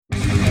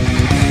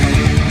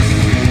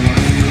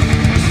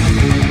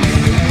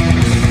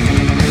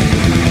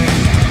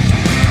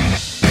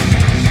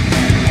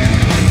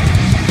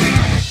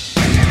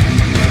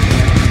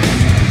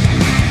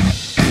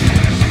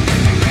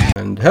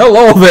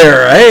Hello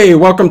there. Hey,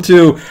 welcome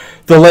to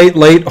the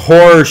Late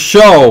Horror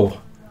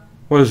Show.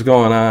 What is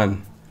going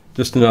on?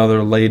 Just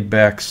another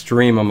laid-back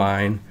stream of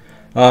mine.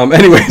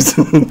 Anyways,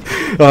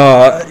 what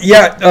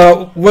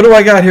do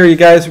I got here, you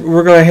guys?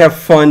 We're going to have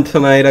fun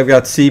tonight. I've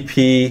got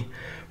CP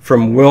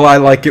from Will I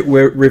Like It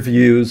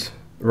Reviews.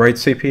 Right,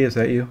 CP? Is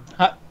that you?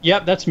 Yeah,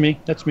 that's me.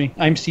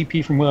 I'm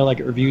CP from Will I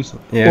Like It Reviews.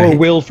 Yeah, or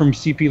Will from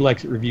CP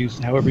Likes It Reviews,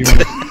 however you want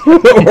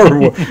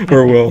to.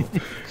 or Will.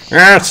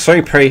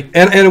 CP.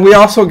 And we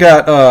also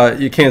got,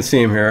 you can't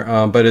see him here,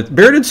 but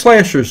Bearded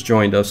Slashers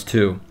joined us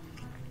too.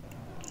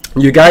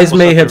 You guys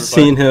may have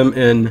seen him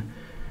in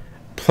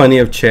plenty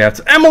of chats.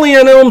 Emily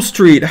on Elm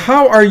Street,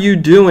 how are you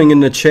doing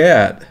in the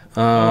chat?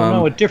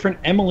 A different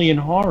Emily in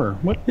horror.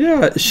 What?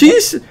 Yeah,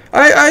 she's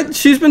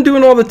been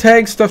doing all the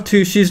tag stuff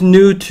too. She's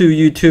new to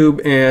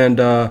YouTube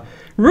and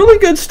really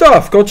good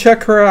stuff. Go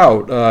check her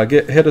out.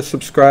 Hit a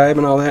subscribe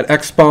and all that.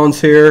 X-Spawn's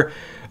here.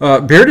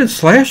 Bearded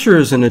Slasher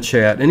is in the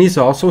chat, and he's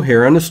also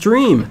here on the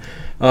stream.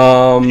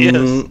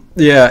 Yes.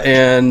 Yeah,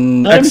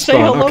 and Let him say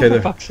hello, okay,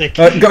 for fuck's sake.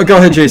 Go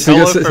ahead, Jason.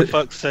 Hello, for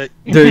fuck's sake.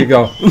 There you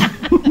go.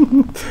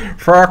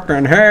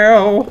 Fucking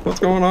hell, what's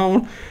going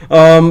on?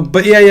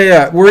 But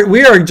yeah.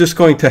 We are just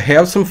going to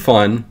have some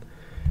fun.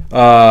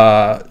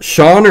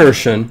 Sean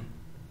Urshan,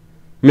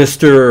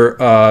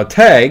 Mr.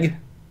 Tag,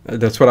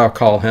 that's what I'll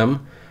call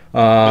him.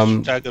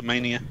 Mr.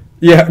 Tagomania.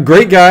 Yeah,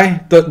 great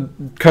guy that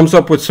comes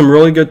up with some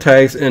really good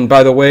tags. And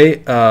by the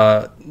way,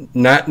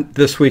 not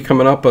this week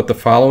coming up, but the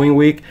following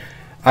week,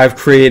 I've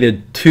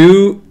created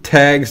 2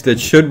 tags that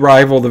should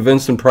rival the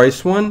Vincent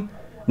Price one.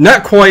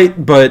 Not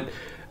quite, but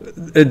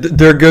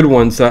they're good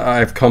ones that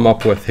I've come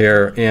up with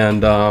here.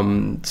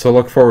 And so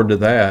look forward to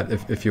that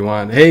if you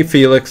want. Hey,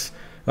 Felix,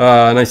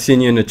 nice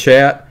seeing you in the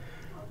chat.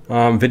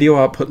 Video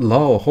output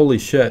low. Holy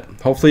shit.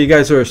 Hopefully you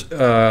guys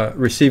are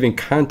receiving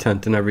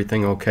content and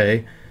everything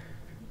okay.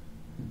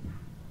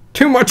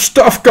 Too much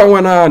stuff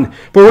going on,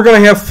 but we're gonna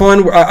have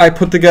fun. I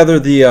put together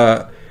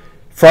the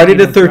Friday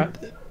the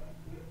 13th.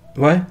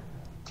 What?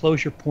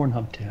 Close your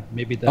Pornhub tab.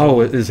 Maybe that.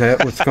 Oh, is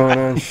that what's going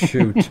on?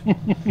 Shoot.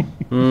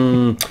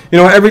 You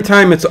know, every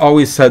time it's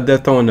always said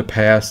that though in the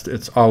past,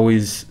 it's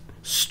always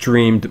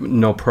streamed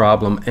no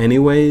problem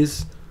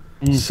anyways.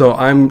 So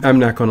I'm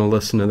not going to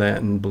listen to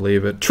that and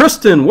believe it.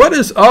 Tristan, what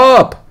is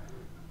up?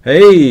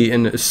 Hey,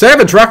 and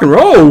Savage Rock and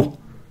Roll.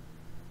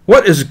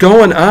 What is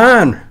going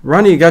on?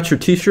 Ronnie, you got your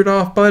t-shirt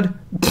off, bud?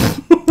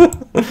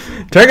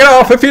 Take it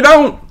off if you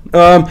don't.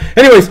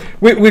 Anyways,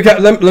 we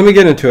got. Let me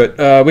get into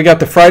it. We got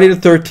the Friday the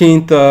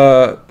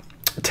 13th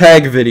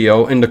tag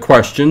video in the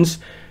questions.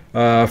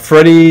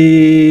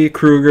 Freddy,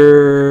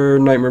 Krueger,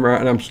 Nightmare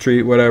on Elm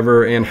Street,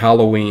 whatever, and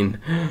Halloween.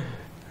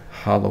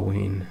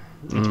 Halloween.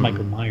 It's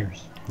Michael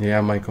Myers. Yeah,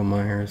 Michael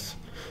Myers.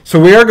 So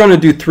we are going to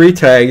do 3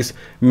 tags.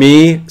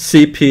 Me,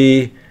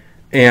 CP,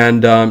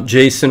 and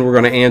Jason. We're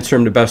going to answer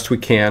them the best we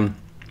can.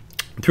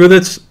 Through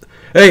this.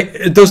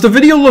 Hey, does the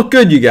video look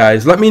good, you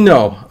guys? Let me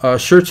know.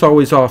 Shirt's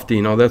always off,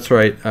 Dino. That's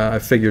right. I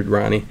figured,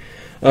 Ronnie.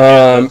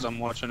 I'm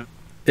watching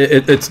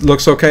it. It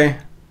looks okay?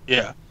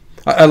 Yeah.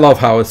 I love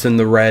how it's in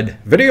the red.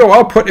 Video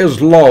output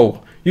is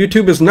low.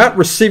 YouTube is not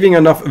receiving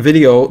enough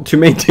video to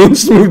maintain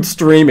smooth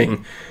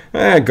streaming.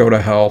 Go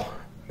to hell.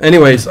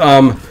 Anyways,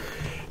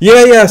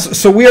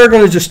 so we are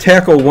going to just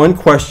tackle one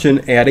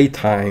question at a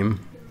time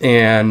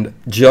and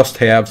just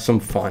have some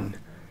fun.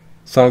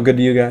 Sound good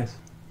to you guys?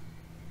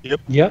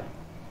 Yep.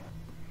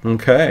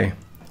 Okay.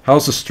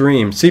 How's the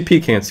stream?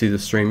 CP can't see the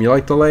stream. You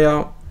like the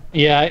layout?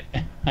 Yeah,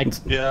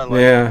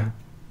 yeah.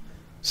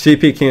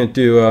 CP can't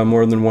do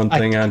more than one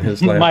thing on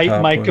his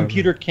laptop. My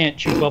computer can't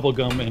chew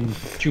bubblegum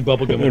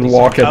and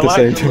walk at the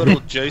same time. I like the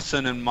little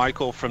Jason and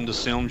Michael from the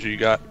Sims you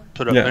got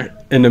put up there.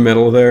 In the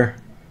middle there.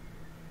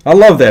 I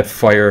love that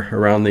fire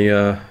around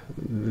the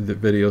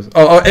videos.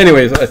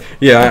 Anyways,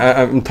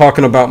 I'm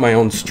talking about my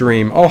own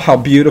stream. Oh, how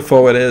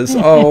beautiful it is.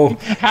 Oh,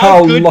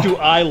 how good do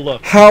I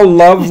look? How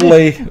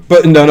lovely.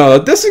 But no,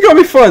 this is going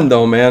to be fun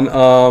though, man.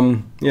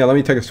 Let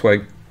me take a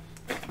swig.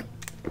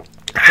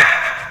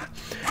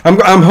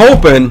 I'm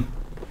hoping.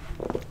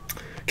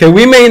 Okay,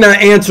 we may not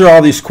answer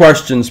all these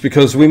questions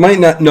because we might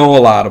not know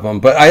a lot of them,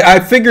 but I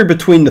figured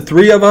between the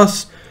 3 of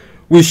us,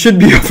 we should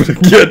be able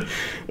to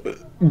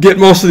get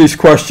most of these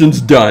questions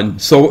done.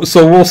 So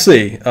we'll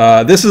see.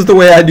 This is the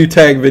way I do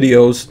tag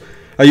videos.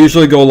 I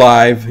usually go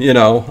live,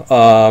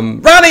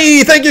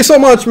 Ronnie, thank you so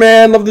much,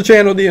 man. Love the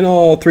channel,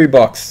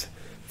 $3.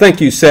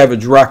 Thank you,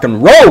 Savage Rock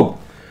and Roll.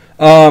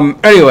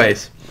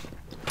 Anyways,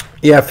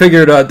 yeah, I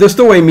figured this is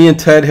the way me and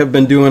Ted have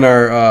been doing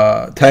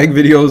our tag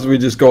videos. We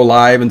just go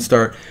live and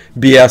start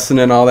BSing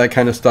and all that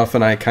kind of stuff,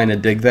 and I kind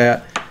of dig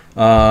that.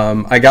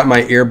 I got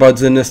my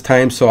earbuds in this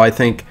time, so I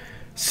think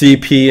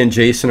CP and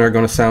Jason are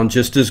going to sound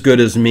just as good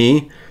as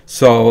me,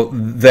 so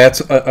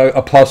that's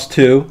a plus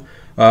 2.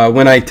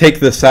 When I take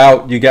this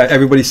out,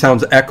 everybody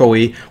sounds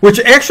echoey, which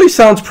actually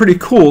sounds pretty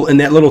cool in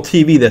that little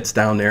TV that's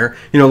down there.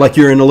 Like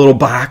you're in a little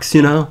box,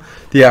 the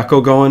echo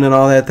going and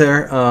all that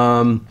there.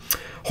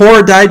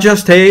 Horror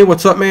Digest, hey,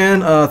 what's up,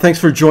 man? Thanks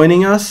for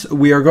joining us.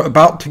 We are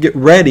about to get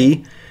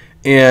ready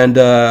and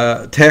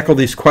tackle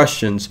these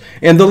questions.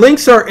 And the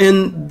links are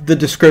in the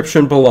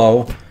description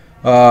below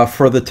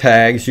for the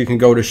tags. You can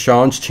go to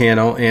Sean's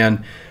channel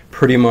and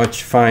pretty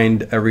much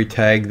find every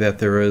tag that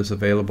there is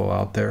available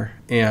out there.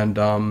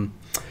 And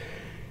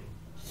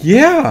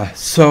yeah,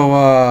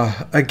 so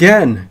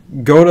again,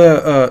 go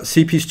to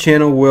CP's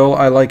channel, Will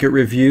I Like It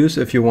Reviews,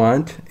 if you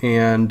want.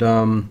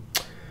 And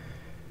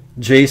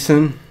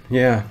Jason,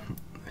 yeah,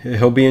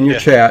 he'll be in your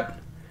chat.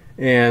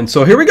 And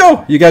so here we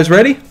go. You guys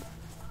ready?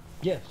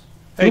 Yes.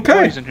 Hey, okay.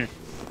 Corey's in here.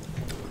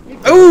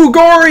 Oh,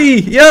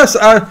 Gory! Yes,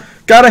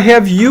 gotta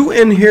have you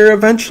in here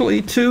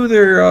eventually too.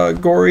 There,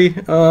 Gory.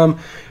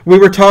 We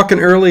were talking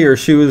earlier.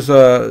 She was,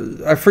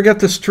 I forget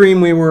the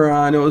stream we were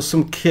on. It was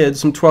some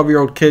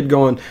 12-year-old kid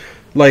going,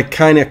 like,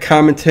 kind of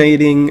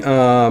commentating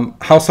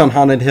House on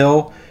Haunted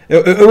Hill.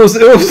 It was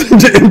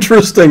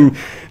interesting.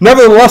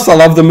 Nevertheless, I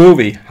love the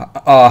movie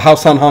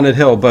House on Haunted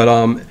Hill, but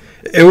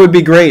it would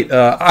be great.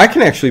 I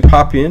can actually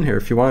pop you in here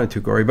if you wanted to,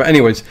 Gory. But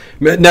anyways,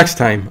 next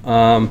time.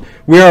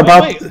 We are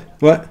about... Wait.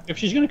 What? If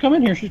she's going to come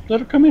in here, let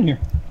her come in here.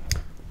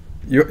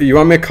 You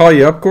want me to call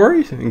you up,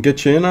 Gory, and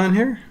get you in on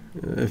here?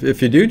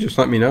 If you do, just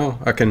let me know.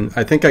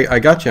 I think I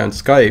got you on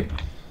Skype.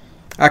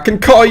 I can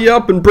call you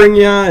up and bring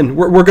you on.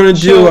 We're going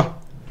to do...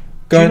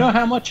 Do you know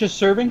how much a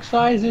serving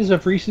size is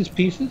of Reese's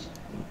Pieces?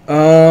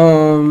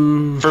 For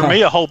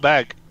me, a whole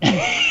bag.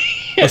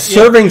 A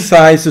serving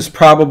size is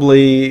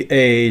probably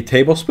a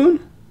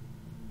tablespoon?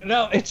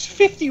 No, it's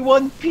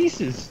 51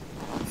 pieces.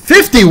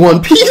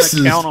 51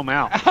 pieces? Count them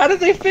out. How did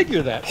they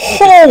figure that?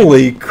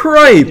 Holy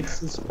cripe!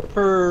 It's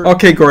per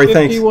okay, Gory,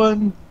 51...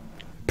 thanks.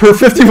 Per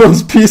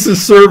 51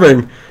 pieces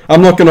serving.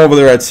 I'm looking over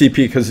there at CP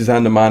because he's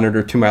on the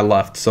monitor to my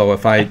left, so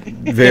if I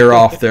veer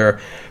off there...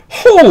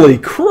 Holy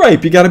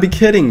cripe, you gotta be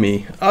kidding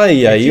me.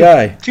 Ay, ay,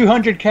 ay.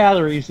 200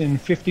 calories in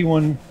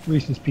 51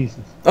 Reese's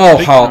Pieces.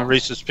 Oh,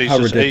 Reese's Pieces.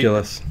 How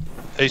ridiculous.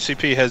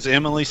 ACP, has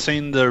Emily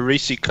seen the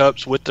Reese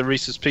cups with the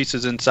Reese's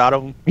Pieces inside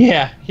of them?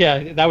 Yeah,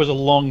 that was a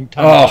long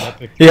time ago, that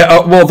picture. Yeah,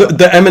 well,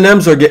 the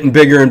M&Ms are getting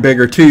bigger and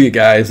bigger too, you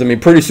guys. I mean,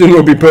 pretty soon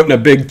we'll be putting a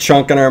big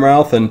chunk in our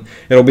mouth, and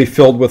it'll be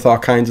filled with all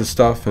kinds of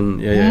stuff,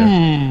 and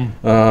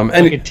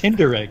like a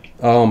Tinder egg.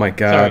 Oh, my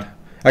God. Sorry.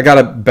 I got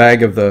a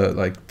bag of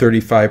the,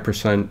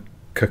 35%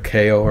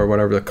 cacao or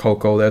whatever, the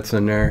cocoa that's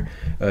in there,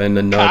 and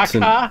the nuts.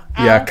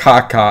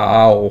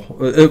 Cacao.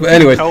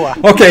 Anyways,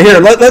 okay, here,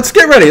 let's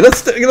get ready.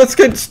 Let's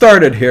get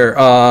started here.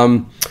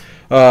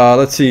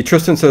 Let's see.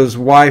 Tristan says,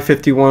 why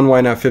 51? Why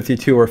not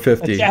 52 or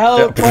 50? That's a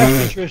hell of a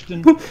question,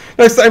 Tristan.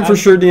 Next time for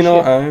sure, Dino.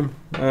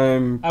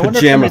 I'm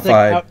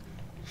pajamified.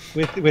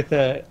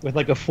 With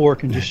like a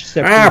fork and just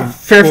separate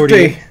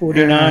 50.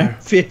 49,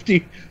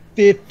 50,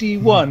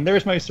 51.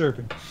 There's my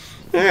serving.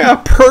 Yeah,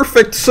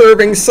 perfect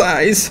serving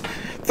size.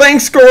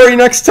 Thanks, Gory.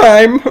 Next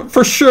time,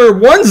 for sure.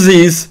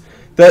 Onesies.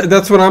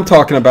 That's what I'm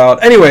talking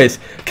about. Anyways,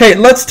 okay,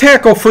 let's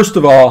tackle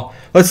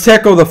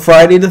the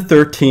Friday the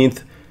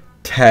 13th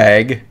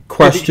tag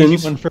questions. The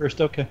easy one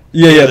first, okay.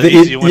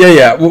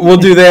 Yeah. We'll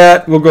do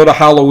that. We'll go to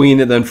Halloween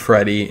and then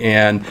Freddy.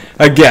 And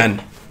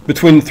again,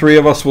 between the three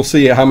of us, we'll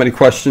see how many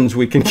questions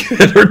we can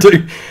get or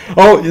do.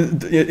 Oh,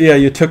 yeah,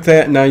 you took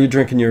that, and now you're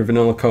drinking your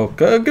vanilla Coke.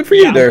 Good for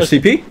you there,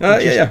 CP.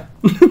 Yeah.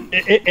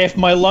 If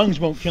my lungs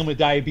won't kill me,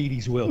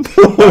 diabetes will.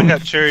 I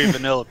got cherry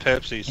vanilla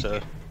Pepsi, so.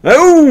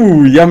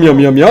 Oh, yum.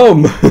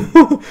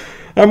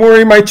 I'm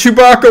wearing my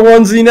Chewbacca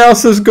onesie now,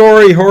 says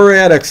Gory. Horror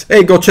Addicts.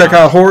 Hey, go check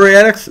out Horror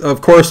Addicts. Of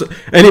course,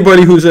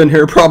 anybody who's in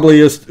here probably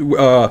is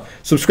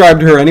subscribed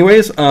to her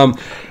anyways.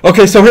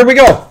 Okay, so here we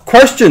go.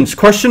 Questions.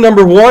 Question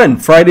number 1,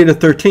 Friday the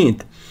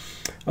 13th.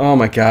 Oh,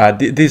 my God.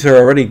 These are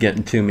already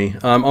getting to me.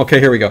 Okay,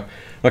 here we go.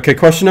 Okay,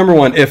 question number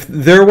 1. If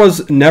there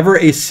was never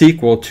a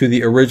sequel to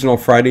the original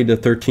Friday the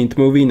 13th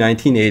movie,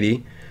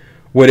 1980,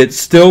 would it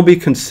still be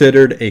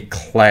considered a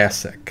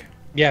classic?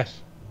 Yes.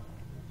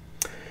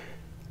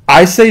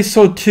 I say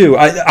so too.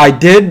 I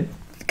did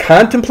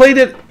contemplate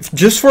it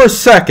just for a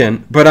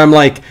second, but I'm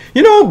like,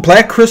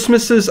 Black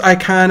Christmas is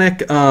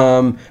iconic.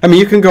 I mean,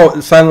 you can go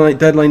Silent Night,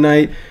 Deadly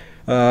Night.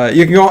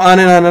 You can go on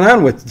and on and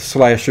on with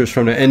slashers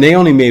from it, and they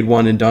only made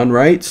one and done,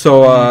 right?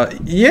 So,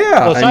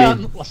 yeah.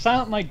 Well,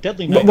 Silent Night,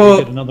 Deadly Night, they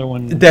did another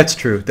one. That's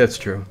true.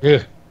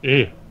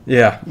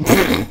 Yeah.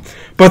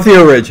 But the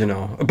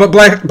original. But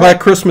Black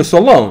Christmas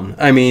alone.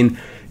 I mean,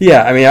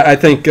 yeah. I mean, I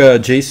think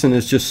Jason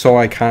is just so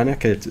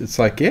iconic. It's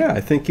like, yeah, I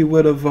think you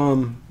would have,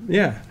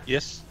 yeah.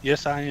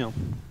 Yes, I am.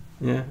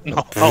 Yeah.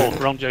 Oh,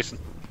 wrong Jason.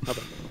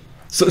 Okay.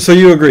 So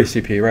you agree,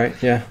 CP, right?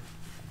 Yeah.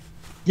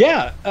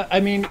 Yeah. I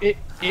mean,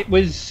 it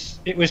was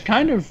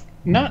kind of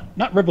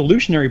not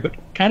revolutionary, but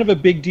kind of a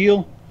big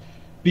deal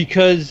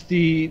because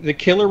the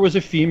killer was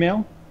a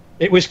female.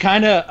 It was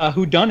kind of a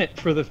whodunit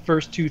for the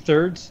first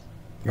 2/3.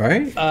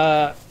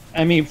 Right.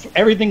 I mean,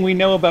 everything we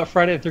know about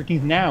Friday the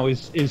 13th now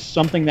is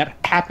something that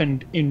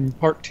happened in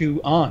part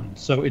 2 on.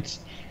 So it's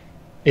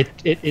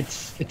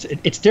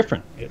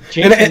different.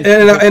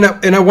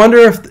 And I wonder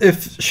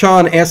if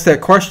Sean asked that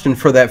question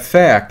for that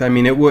fact. I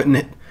mean,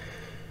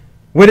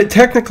 would it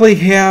technically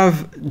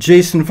have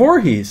Jason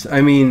Voorhees? I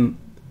mean,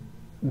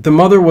 the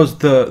mother was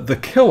the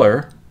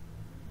killer.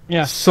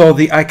 Yeah. So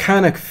the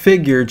iconic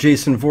figure,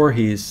 Jason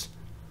Voorhees,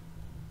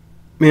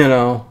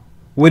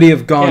 would he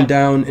have gone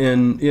down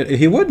in...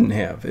 He wouldn't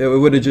have. It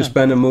would have just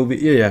been a movie.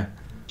 Yeah.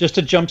 Just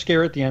a jump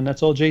scare at the end.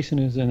 That's all Jason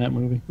is in that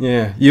movie.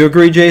 Yeah. You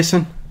agree,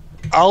 Jason?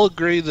 I'll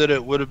agree that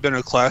it would have been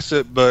a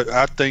classic, but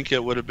I think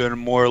it would have been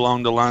more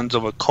along the lines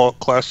of a cult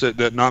classic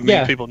that not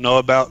many people know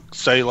about,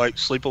 say like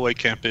Sleepaway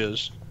Camp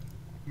is.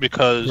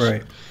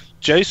 Because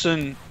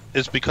Jason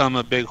has become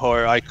a big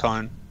horror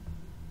icon.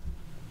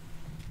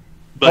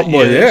 But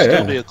it'd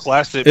still be a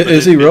classic.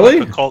 Is he really?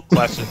 Like a cult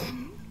classic.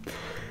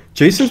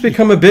 Jason's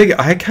become a big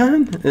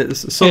icon.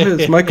 So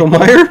has Michael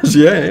Myers.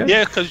 Yeah.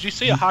 Yeah, because you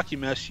see a hockey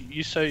match,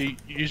 you say,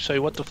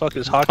 what the fuck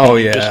is hockey? Oh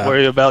yeah. You just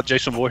worry about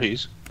Jason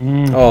Voorhees.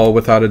 Oh,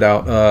 without a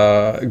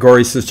doubt.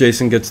 Gory says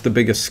Jason gets the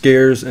biggest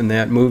scares in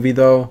that movie,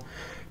 though.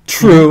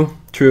 True.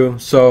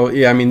 So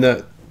yeah, I mean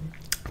the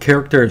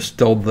character is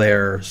still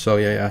there. So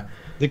yeah.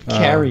 The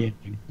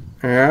carrying.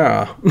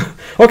 Yeah.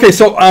 Okay,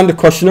 so on to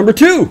question number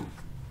 2.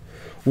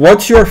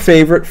 What's your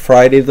favorite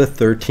Friday the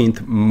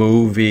 13th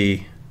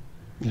movie?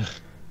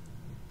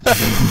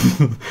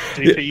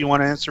 DP, you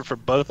want to answer for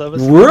both of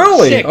us?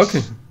 Really? 6.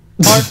 Okay.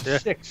 Part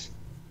 6.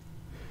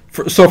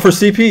 So for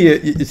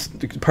CP, it's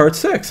part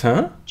 6,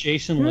 huh?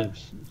 Jason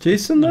Lives.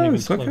 Jason Not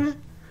Lives. even close.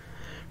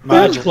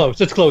 Okay. It's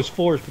close. It's close.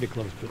 4 is pretty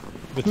close,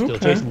 but still,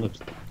 Jason Lives.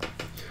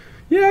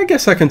 Yeah, I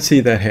guess I can see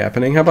that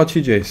happening. How about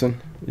you,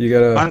 Jason? You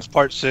got Mine's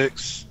part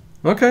 6.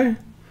 Okay.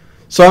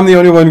 So I'm the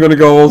only one going to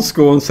go old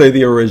school and say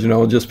the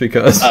original just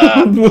because.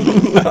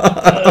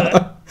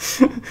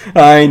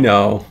 I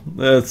know.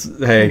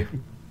 Hey.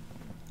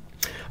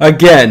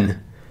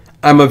 Again,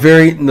 I'm a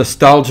very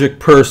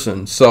nostalgic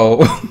person,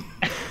 so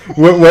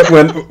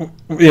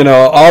when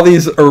all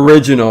these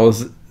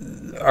originals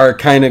are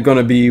kind of going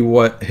to be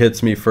what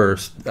hits me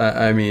first.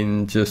 I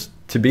mean, just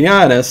to be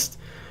honest,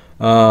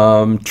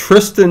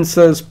 Tristan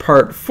says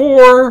part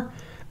 4.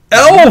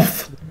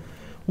 Elf!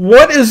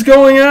 What is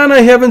going on? I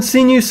haven't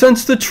seen you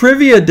since the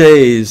trivia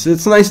days.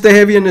 It's nice to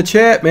have you in the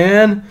chat,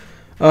 man.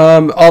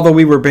 Although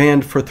we were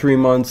banned for 3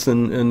 months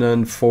and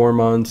then 4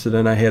 months, and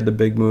then I had the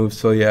big move.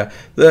 So yeah,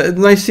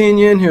 nice seeing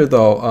you in here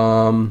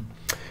though.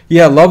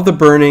 Yeah, love The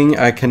Burning.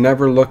 I can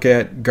never look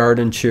at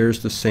Garden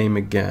Cheers the same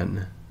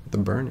again. The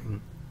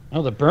Burning.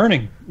 Oh, The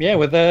Burning. Yeah,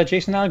 with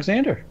Jason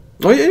Alexander.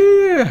 Oh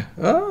yeah.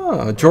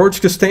 Oh,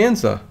 George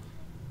Costanza.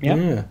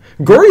 Yeah.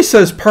 Gory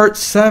says part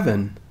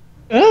 7.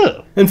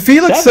 Oh. And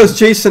Felix 7? says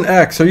Jason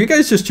X. Are you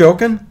guys just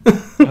joking?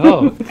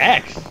 Oh,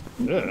 X.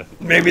 Ugh.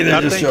 Maybe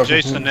they're just joking.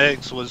 Jason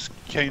X was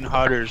Kane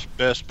Hodder's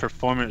best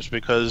performance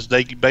because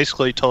they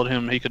basically told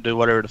him he could do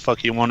whatever the fuck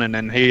he wanted,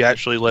 and he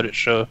actually let it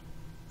show.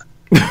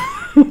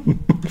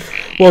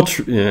 Well,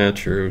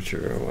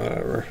 true,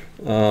 whatever.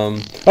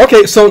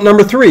 Okay, so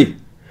number 3.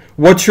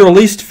 What's your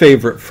least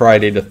favorite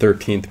Friday the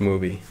 13th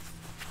movie?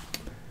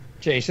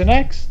 Jason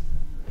X.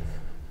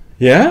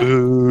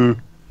 Yeah?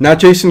 Not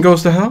Jason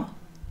Goes to Hell?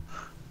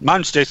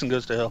 Mine's Jason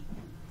Goes to Hell.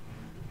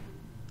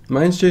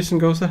 Mine's Jason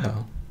Goes to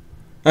Hell.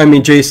 I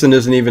mean, Jason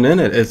isn't even in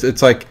it.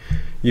 It's like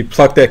you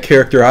pluck that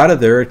character out of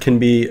there. It can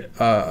be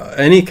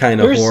any kind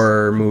of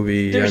horror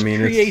movie. There's I mean,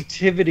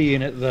 creativity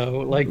in it, though.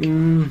 Like,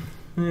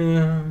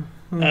 yeah.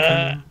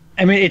 Okay.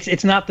 I mean,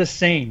 it's not the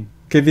same.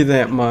 Give you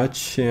that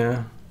much,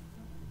 yeah.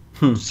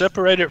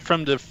 Separate it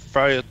from the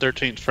Friday the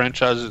 13th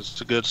franchise.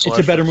 It's a good slasher.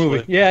 It's a better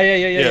movie.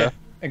 Yeah.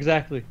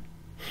 Exactly.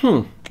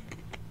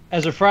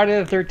 As a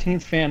Friday the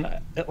 13th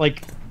fan,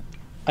 like,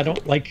 I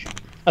don't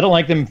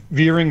like them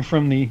veering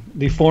from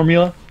the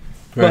formula.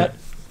 Right. But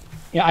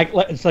yeah,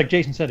 it's like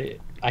Jason said.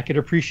 I could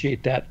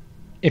appreciate that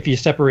if you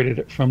separated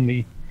it from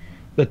the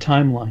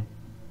timeline.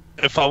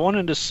 If I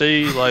wanted to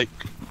see like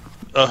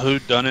a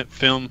whodunit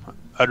film,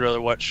 I'd rather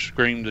watch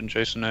Scream than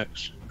Jason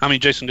X. I mean,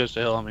 Jason Goes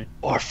to Hell.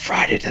 Or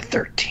Friday the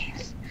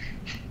 13th.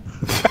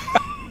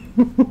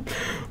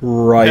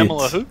 Right.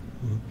 Pamela who?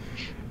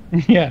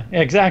 Yeah,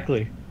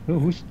 exactly.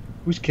 Who's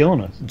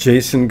killing us?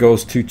 Jason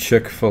Goes to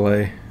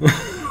Chick-fil-A.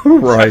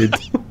 Right.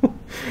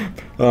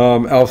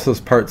 Elsa's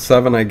part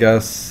 7, I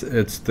guess.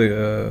 It's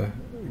the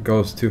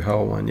Goes to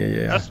Hell one.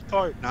 Yeah. That's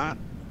part 9.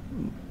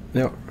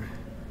 Yeah.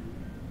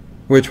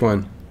 Which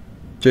one?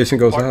 Jason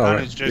Goes to Hell, Part 9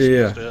 right? is Jason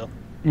Goes to Hell.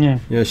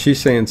 Yeah,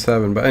 she's saying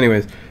 7. But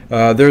anyways,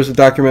 there's a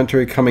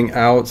documentary coming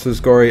out,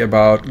 says Gory,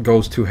 about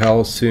Goes to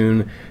Hell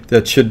soon.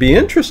 That should be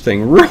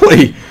interesting.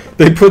 Really,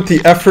 they put the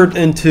effort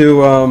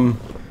into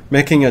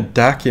making a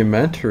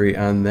documentary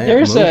on that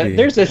movie.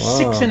 There's a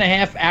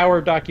 6.5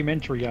 hour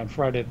documentary on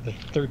Friday the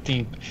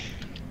 13th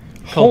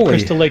called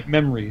Crystal Lake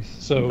Memories.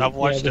 So I've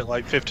watched it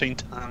like 15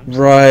 times.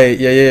 Right.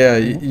 Yeah.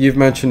 You've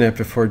mentioned that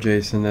before,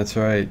 Jason. That's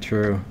right.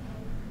 True.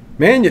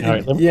 Man,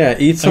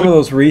 eat some of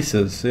those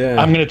Reese's.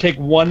 Yeah. I'm gonna take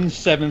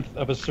 1/7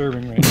 of a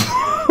serving right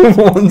now.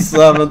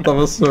 1/7 of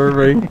a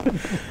serving.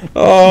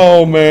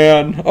 Oh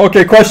man.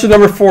 Okay, question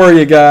number 4,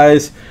 you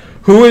guys.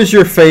 Who is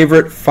your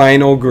favorite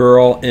final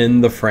girl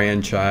in the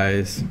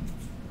franchise?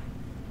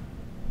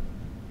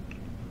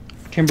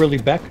 Kimberly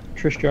Beck,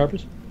 Trish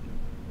Jarvis.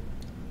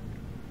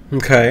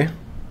 Okay.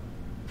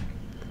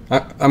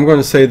 I'm going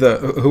to say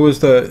who was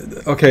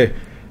the... Okay,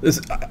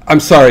 I'm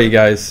sorry,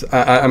 guys.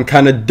 I'm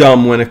kind of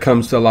dumb when it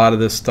comes to a lot of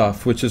this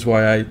stuff, which is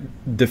why I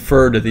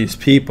defer to these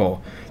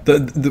people.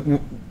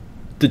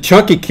 The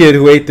chunky kid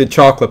who ate the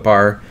chocolate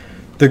bar,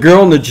 the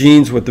girl in the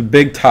jeans with the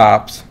big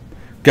tops,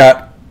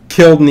 got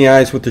killed in the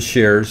eyes with the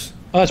shears.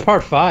 Oh, that's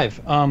part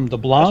 5. The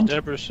blonde. That's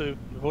Deborah Sue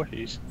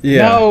Voorhees.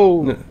 Yeah.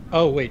 No.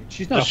 Oh wait,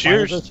 she's not. The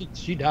shears.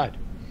 She died.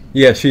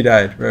 Yeah, she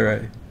died.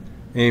 Right.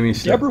 Amy.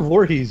 Deborah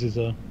Voorhees is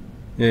a.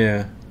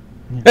 Yeah.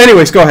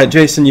 Anyways, go ahead,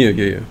 Jason.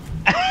 You.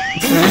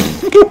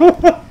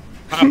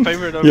 My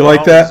favorite overall You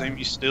like that? is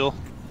Amy Steele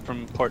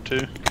from part 2.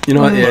 You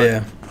know what?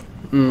 Yeah.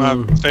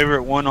 My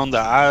favorite one on the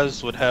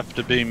eyes would have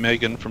to be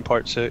Megan from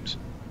part 6.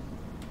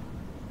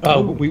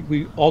 Oh,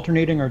 we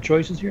alternating our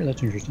choices here.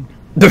 That's interesting.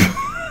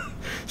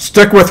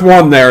 Stick with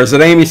one there. Is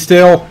it Amy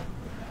Steele?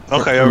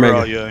 Okay, Or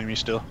overall, Megan? yeah, Amy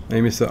Steele.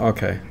 Amy Steele.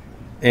 Okay.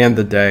 And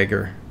the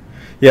dagger.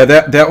 Yeah,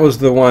 that was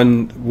the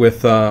one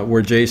with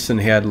where Jason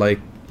had, like,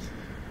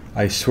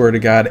 I swear to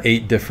God,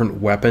 8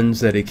 different weapons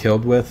that he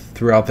killed with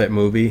throughout that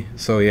movie.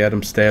 So he had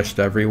them stashed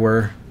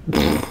everywhere.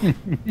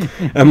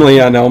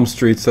 Emily on Elm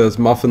Street says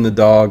Muffin the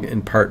dog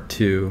in part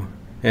 2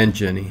 and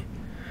Ginny.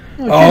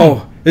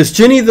 Oh, is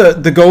Ginny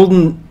the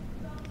golden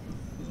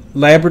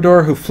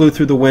Labrador who flew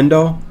through the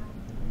window?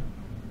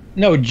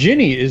 No,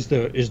 Ginny is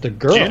the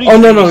girl. Ginny? Oh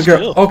no, Ginny's girl.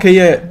 still. Okay,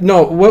 yeah.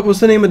 No, what was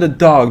the name of the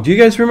dog? Do you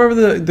guys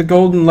remember the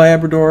golden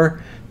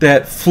Labrador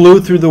that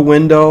flew through the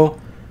window,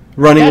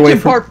 running That's away in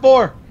from? part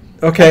 4.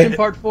 Okay. That's in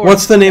part 4.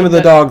 What's the name of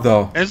the dog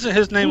though? Isn't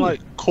his name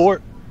like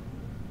Court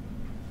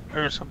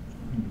or something?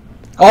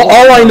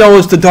 All I know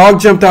is the dog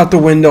jumped out the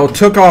window,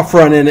 took off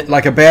running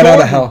like a bat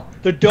out of hell.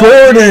 The dog.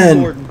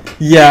 Gordon.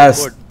 Yes,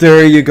 Gordon.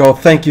 there you go.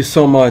 Thank you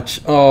so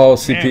much. Oh,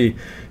 CP.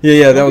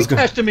 Yeah, that was good.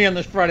 Testing me on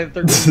this Friday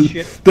the 13th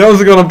shit. That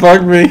was gonna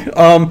bug me.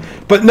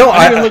 But no,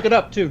 I didn't look it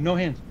up too. No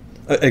hands.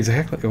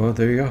 Exactly. Well,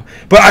 there you go.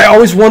 But I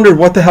always wondered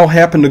what the hell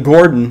happened to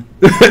Gordon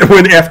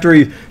after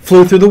he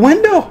flew through the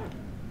window.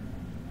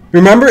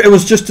 Remember, it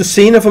was just a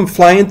scene of him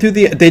flying through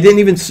the. They didn't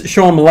even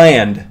show him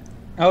land.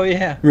 Oh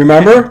yeah.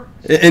 Remember?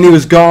 And he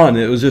was gone.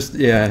 It was just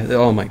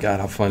Oh my God,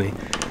 how funny. Yeah, he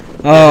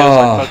was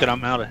like, fuck it,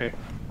 I'm out of here.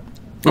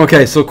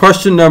 Okay, so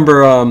question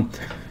number.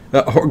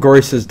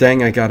 Gory says,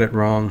 "Dang, I got it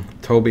wrong."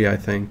 Toby, I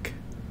think.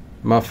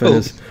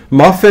 Muffin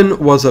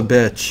was a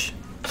bitch.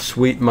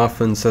 Sweet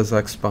Muffin says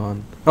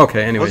X-Spawn.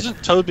 Okay, anyways.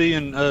 Wasn't Toby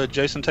and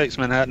Jason Takes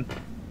Manhattan?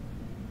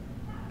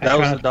 That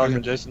was the dog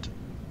in Jason.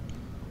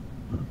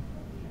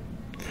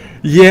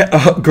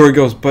 Yeah, Gory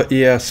goes, but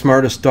yeah,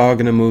 smartest dog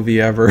in a movie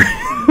ever.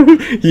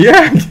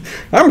 Yeah,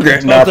 I'm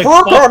getting that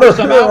fuck out of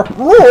here.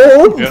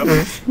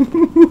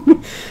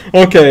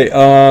 Okay,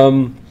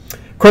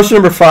 question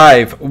number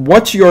 5.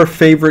 What's your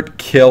favorite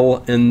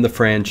kill in the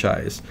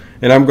franchise?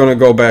 And I'm going to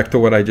go back to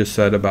what I just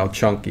said about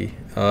Chunky.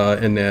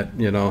 In that,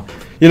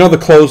 the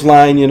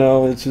clothesline,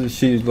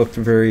 she looked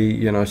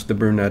very, it's the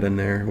brunette in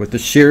there with the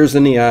shears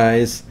in the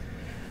eyes.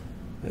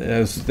 That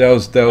was my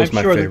favorite. I'm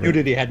sure the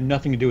nudity had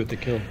nothing to do with the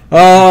kill.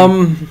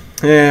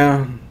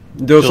 Yeah,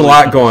 there was a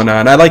lot going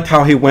on. I liked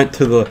how he went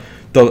to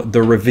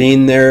the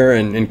ravine there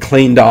and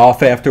cleaned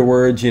off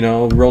afterwards.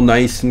 Real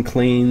nice and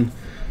clean.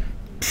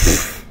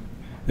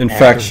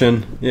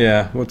 Infection.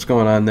 Yeah, what's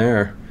going on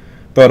there?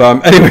 But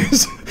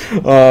anyways,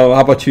 how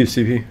about you,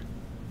 CP?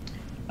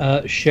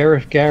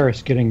 Sheriff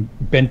Garris getting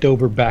bent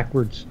over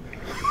backwards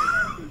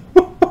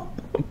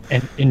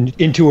and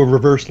into a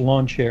reverse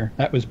lawn chair.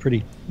 That was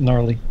pretty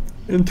gnarly.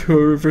 Into a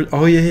reverse.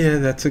 Oh yeah,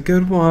 that's a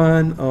good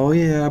one. Oh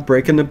yeah,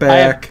 breaking the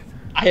back.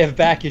 I have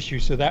back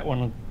issues, so that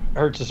one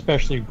hurts,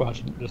 especially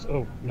watching this.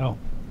 Oh no.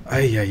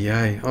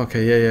 Ay.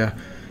 Okay, yeah.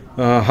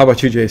 How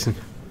about you, Jason?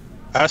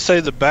 I say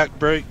the back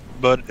break,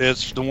 but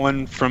it's the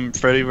one from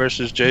Freddy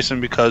versus Jason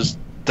because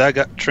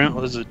Trent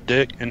was a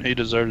dick and he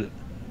deserved it.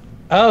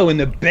 Oh, in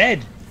the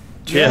bed.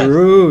 Yeah.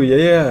 True.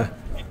 Yeah.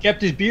 He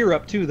kept his beer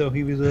up too, though.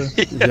 He was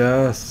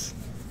Yes.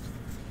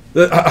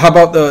 How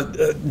about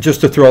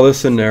just to throw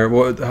this in there?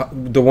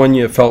 The one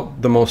you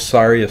felt the most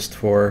sorriest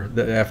for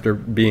after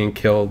being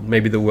killed?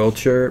 Maybe the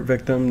wheelchair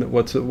victim.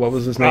 What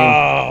was his name?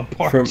 Oh,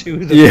 part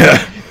 2. Yeah.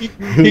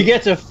 He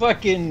gets a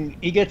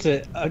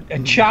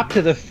chop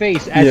to the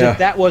face as if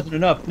that wasn't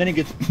enough. And then he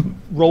gets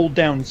rolled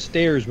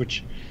downstairs,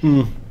 which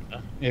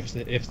if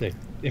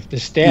the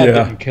stab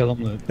didn't kill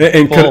him,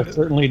 the fall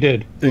certainly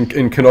did.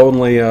 And could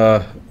only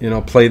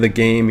play the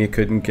game. You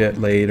couldn't get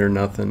laid or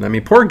nothing. I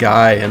mean, poor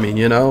guy. I mean,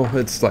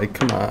 it's like,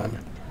 come on.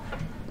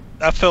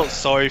 I felt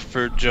sorry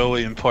for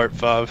Joey in part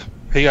 5.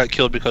 He got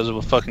killed because of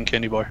a fucking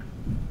candy bar.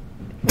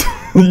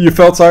 You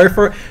felt sorry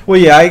for it? Well,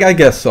 yeah, I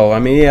guess so. I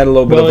mean, he had a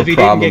little bit of a problem going on. Well, if he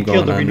didn't get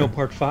killed, there'd be no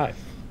part 5.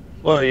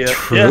 Well, yeah.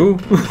 True.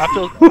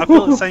 Yeah. I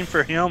feel the same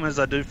for him as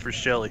I do for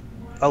Shelly.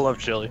 I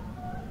love Shelly.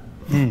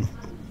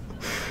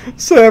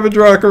 Savage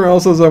Rocker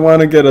also says, I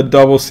want to get a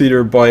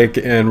double-seater bike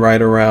and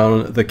ride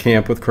around the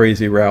camp with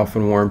Crazy Ralph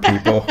and warn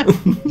people.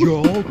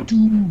 You'll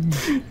do.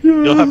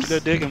 You'll have to go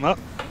dig him up.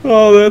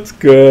 Oh, that's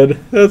good.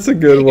 That's a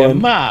good one.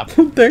 Him up.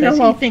 Dig Does him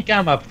he up. think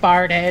I'm a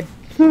fart head?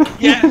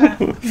 Yeah.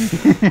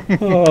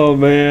 Oh,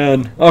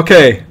 man.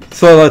 Okay,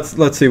 so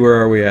let's see,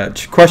 where are we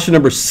at? Question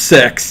number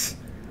 6.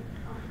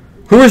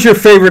 Who is your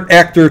favorite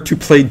actor to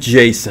play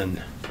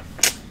Jason?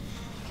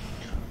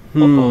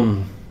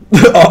 Uh-oh.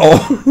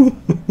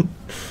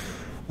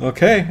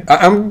 Okay.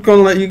 I'm going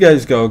to let you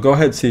guys go. Go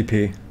ahead,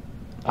 CP.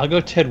 I'll go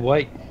Ted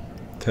White.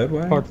 Ted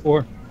White? Part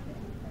 4.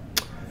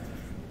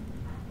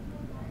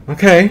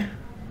 Okay.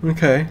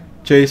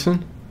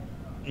 Jason?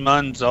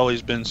 Mine's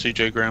always been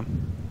C.J.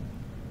 Graham.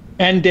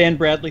 And Dan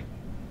Bradley.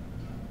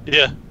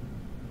 Yeah.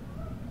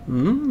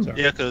 Mm.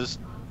 Yeah, because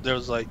there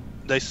was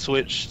they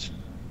switched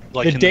The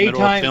in the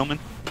middle of filming.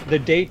 The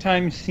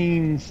daytime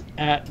scenes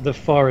at the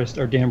forest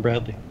are Dan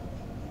Bradley.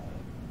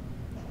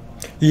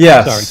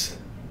 Yes. Sorry.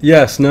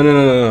 Yes.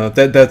 No.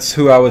 That's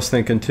who I was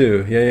thinking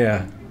too.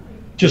 Yeah.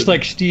 Just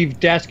like Steve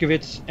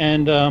Daskovitz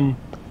and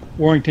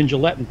Warrington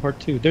Gillette in Part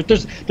 2.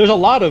 There's a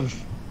lot of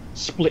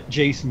split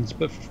Jasons,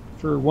 but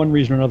for one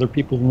reason or another,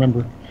 people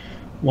remember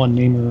one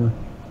name or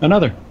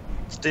another.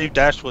 Steve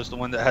Dash was the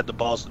one that had the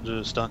balls to do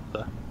the stunt,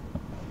 though.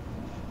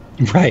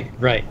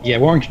 Right. Yeah,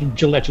 Warrington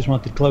Gillette just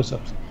wanted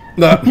close-ups.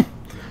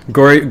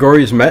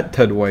 Gory's met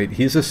Ted White.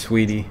 He's a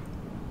sweetie.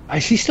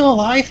 Is he still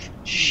alive?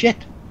 Shit.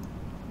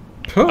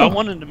 Oh. I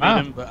wanted to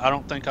meet him, but I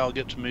don't think I'll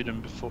get to meet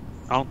him before.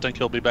 I don't think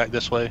he'll be back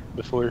this way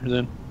before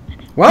then.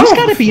 Wow. He's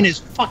got to be in his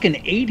fucking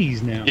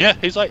 80s now. Yeah,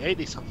 he's like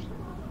 80 something.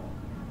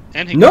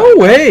 And he No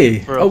way.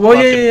 For a Oh well,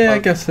 yeah. I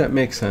fucking guess that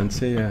makes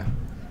sense. Yeah.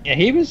 Yeah,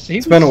 he was.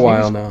 It's been a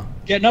while now.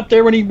 Getting up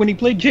there when he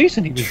played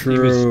Jason. He was,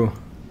 True.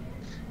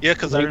 Yeah,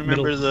 because I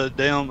remember the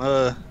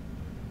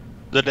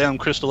damn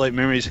Crystal Lake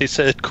Memories. He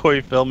said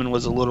Corey Feldman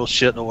was a little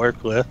shit to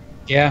work with.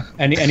 Yeah,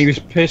 and he was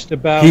pissed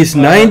about. He's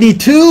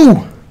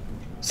 92,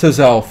 says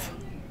Elf.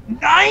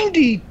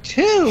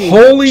 92.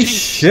 Holy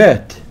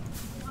shit!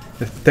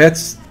 If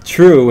that's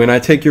true, and I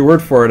take your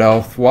word for it,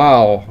 Elf.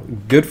 Wow,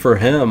 good for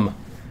him.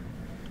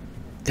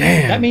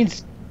 Damn. That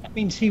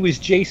means he was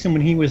Jason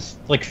when he was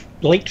like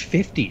late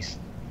 50s.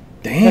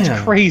 Damn.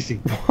 That's crazy.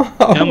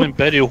 Wow. Him and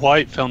Betty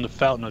White found the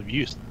fountain of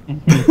youth.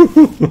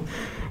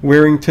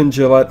 Warrington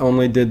Gillette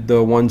only did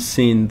the one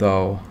scene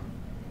though.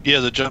 Yeah,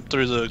 the jump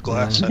through the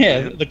glass.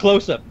 Yeah, the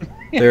close-up.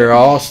 They're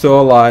all still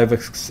alive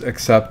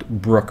except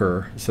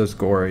Brooker, says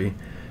Gory.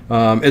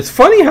 It's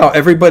funny how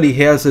everybody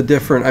has a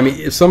different... I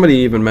mean, somebody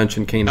even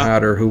mentioned Kane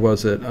Hodder. Who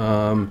was it?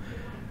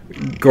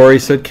 Gory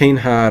said Kane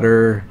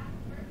Hodder.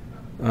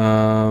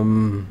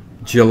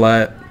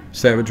 Gillette,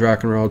 Savage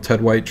Rock and Roll,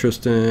 Ted White,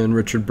 Tristan,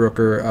 Richard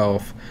Brooker,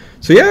 Elf.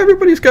 So yeah,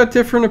 everybody's got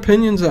different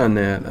opinions on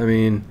that. I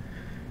mean...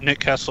 Nick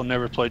Castle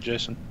never played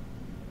Jason.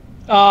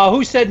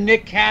 Who said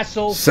Nick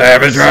Castle?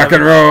 Savage Rock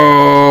and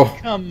Roll!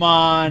 Come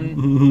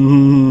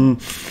on.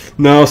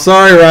 No,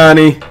 sorry,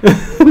 Ronnie.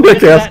 We'll get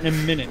to that in a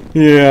minute.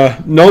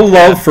 Yeah, no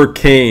love for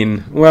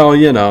Kane. Well,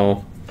 you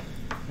know.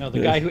 No, the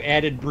guy who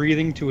added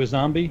breathing to a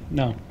zombie?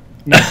 No,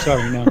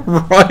 sorry, no.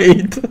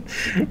 Right.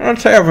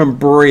 Let's have him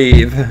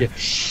breathe. Yeah.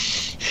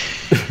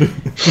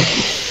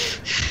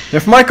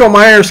 If Michael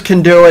Myers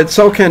can do it,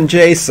 so can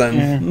Jason.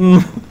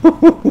 Yeah.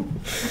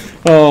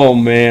 Oh,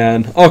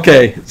 man.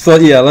 Okay, so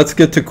yeah, let's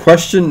get to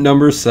question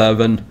number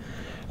 7.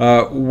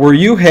 Were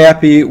you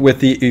happy with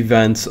the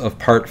events of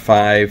Part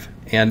 5?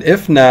 And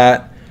if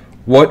not,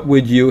 what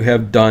would you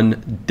have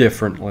done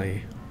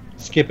differently?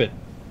 Skip it.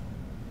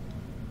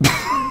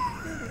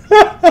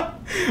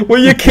 Well,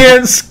 you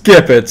can't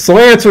skip it, so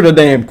answer the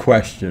damn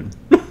question.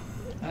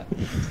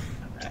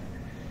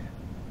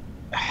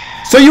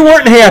 So you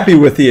weren't happy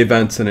with the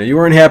events in it. You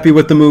weren't happy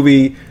with the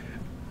movie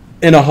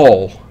in a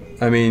whole.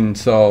 I mean,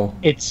 so...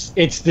 It's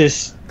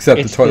this... Except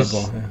it's the toilet this,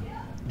 bowl, yeah.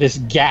 This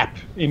gap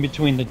in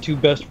between the two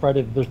best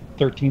Friday the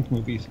 13th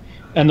movies.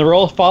 And they're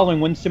all following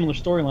one similar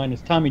storyline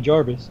as Tommy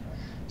Jarvis.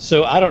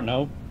 So, I don't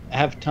know.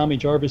 Have Tommy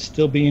Jarvis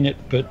still be in it,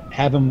 but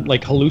have him,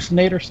 like,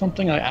 hallucinate or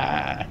something?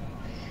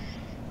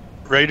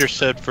 Raider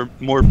said for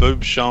more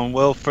boobs shown.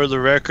 Well, for the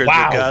record,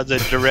 Wow. the guy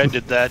that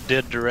directed that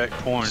did direct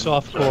porn.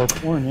 Softcore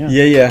porn,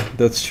 yeah. Yeah,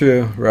 that's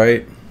true,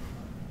 right?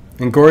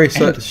 And Gory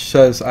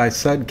says, I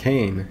said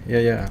Kane.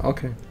 Yeah,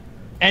 okay.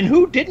 And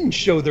who didn't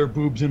show their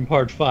boobs in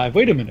Part 5?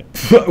 Wait a minute.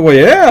 Well,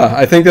 yeah,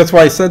 I think that's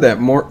why I said that.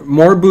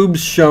 More boobs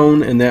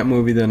shown in that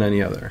movie than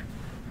any other.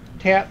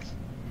 Tats.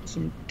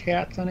 Some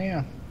tats on the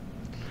ass.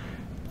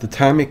 The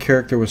Tommy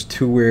character was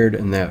too weird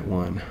in that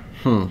one.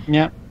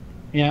 Yeah.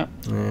 Yeah.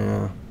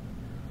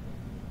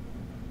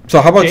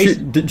 So how about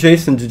Jason? you,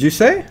 Jason, did you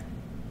say?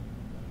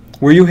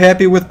 Were you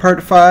happy with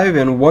Part 5,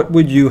 and what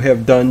would you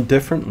have done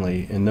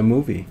differently in the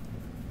movie?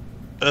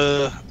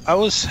 I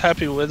was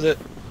happy with it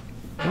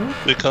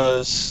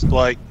because,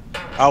 like,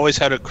 I always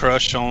had a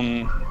crush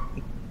on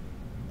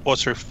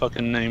what's her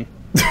fucking name,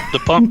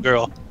 the punk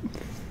girl.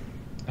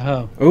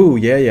 Oh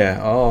yeah.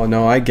 Oh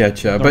no, I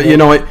get you. But you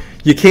know what?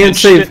 You can't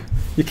save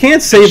a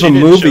didn't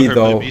movie show her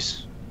though.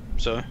 boobies,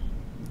 so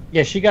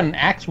Yeah, she got an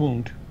axe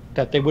wound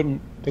that they wouldn't.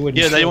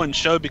 yeah, they show. wouldn't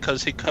show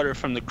because he cut her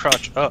from the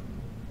crotch up.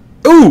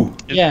 Ooh,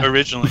 Yeah.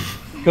 Originally.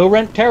 Go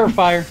rent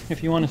Terrifier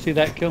if you want to see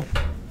that kill.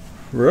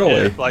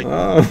 really? Yeah,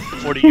 like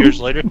 40 years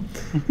later.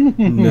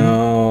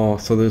 No.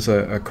 So there's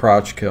a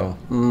crotch kill.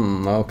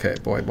 Okay,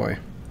 boy.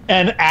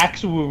 An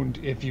axe wound,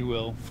 if you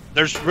will.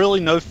 There's really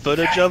no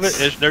footage of it.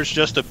 There's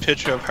just a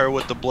picture of her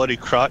with the bloody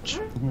crotch.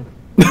 From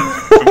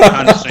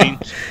behind the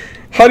scenes.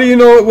 How do you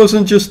know it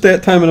wasn't just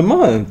that time of the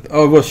month?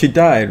 Oh, well, she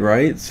died,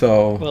 right?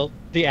 So. Well,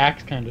 the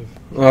axe kind of.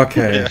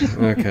 Okay.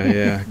 Okay.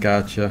 Yeah.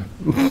 Gotcha.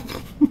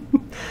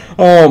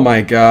 Oh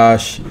my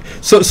gosh.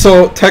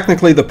 So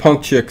technically, the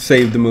punk chick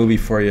saved the movie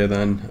for you,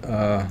 then,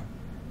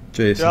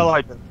 Jason.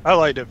 Yeah, I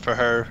liked it for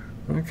her.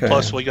 Okay.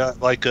 Plus, we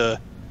got like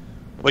a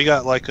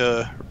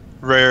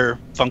rare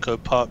Funko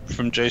Pop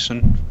from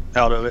Jason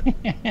out of it,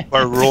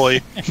 or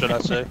Roy, should I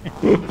say?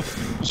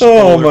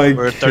 Oh my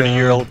for a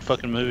 30-year-old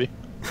fucking movie.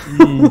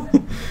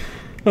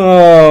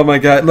 Oh my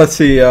god. Let's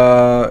see.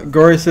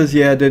 Gory says,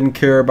 yeah, didn't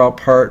care about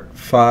part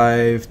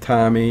 5,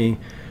 Tommy.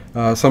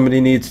 Somebody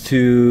needs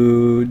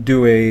to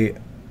do a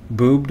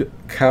boobed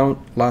count.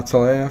 Lots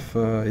of laugh.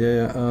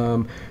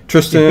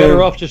 Tristan. You're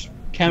better off just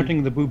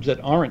counting the boobs that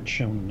aren't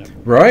shown in that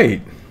movie.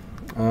 Right.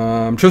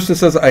 Tristan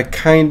says, I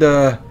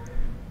kinda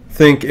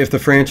think if the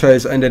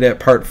franchise ended at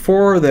part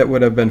 4, that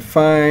would have been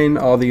fine.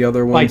 All the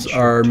other ones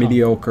are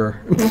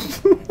mediocre.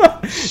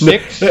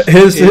 6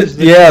 is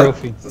the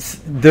trophy.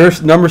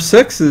 There's number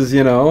 6 is,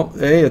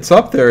 hey, it's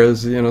up there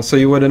as, so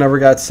you would have never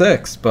got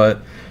 6, but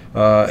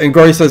and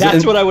Gory says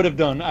that's what I would have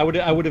done. I would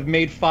have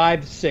made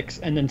 5, 6,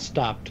 and then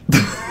stopped.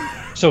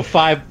 So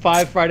five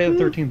Friday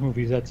the 13th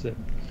movies. That's it.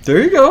 There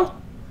you go.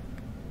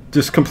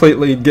 Just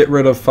completely get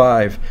rid of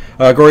 5.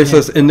 Gory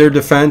says, in their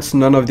defense,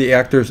 none of the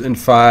actors in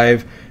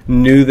 5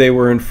 knew they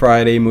were in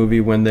Friday movie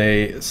when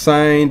they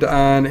signed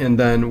on, and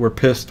then were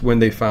pissed when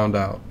they found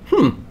out.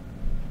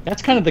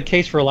 That's kind of the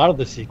case for a lot of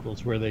the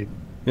sequels, where they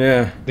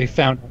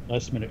found out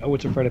last minute. Oh,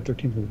 it's a Friday the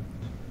 13th movie.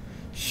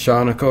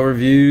 Shawniko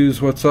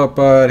Reviews, what's up,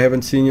 bud?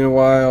 Haven't seen you in a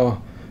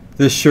while.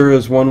 This sure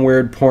is one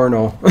weird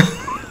porno.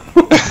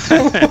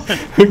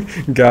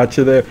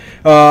 Gotcha there.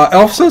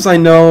 Elf says, I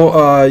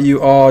know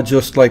you all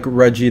just like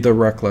Reggie the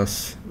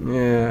Reckless.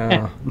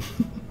 Yeah.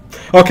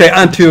 Okay,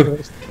 on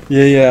to...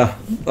 Yeah.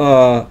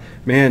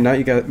 Man, now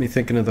you got me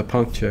thinking of the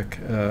punk chick.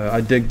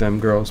 I dig them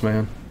girls,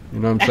 man. You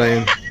know what I'm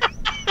saying?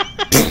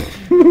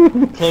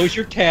 Close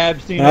your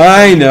tabs.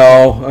 I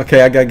know.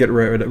 Okay, I gotta get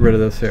rid of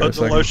this here. Put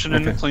the lotion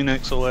and the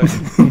Kleenex away.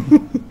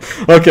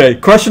 Okay,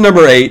 question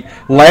number 8.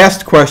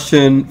 Last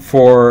question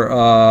for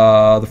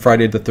the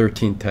Friday the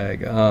 13th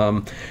tag.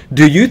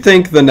 Do you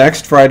think the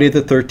next Friday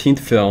the 13th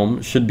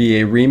film should be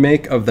a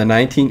remake of the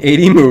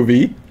 1980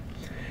 movie,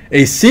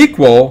 a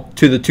sequel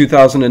to the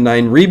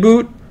 2009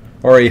 reboot,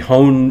 or a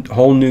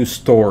whole new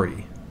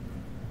story?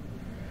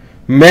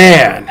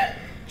 Man,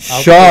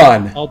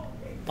 Sean.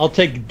 I'll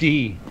take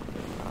D.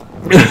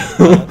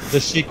 The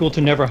sequel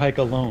to Never Hike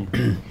Alone.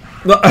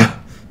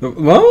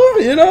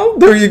 Well,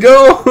 there you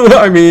go.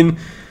 I mean,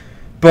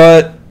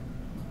 but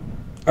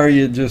are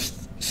you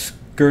just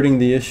skirting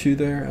the issue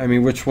there? I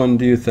mean, which one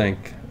do you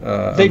think?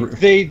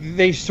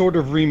 They sort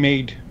of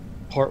remade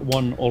part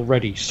 1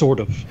 already, sort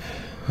of.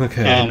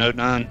 Okay. And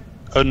 09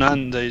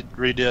 they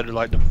redid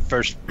like the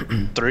first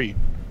 3.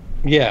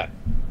 Yeah,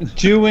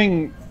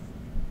 doing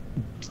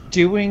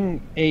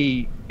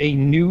a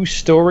new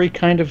story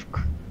kind of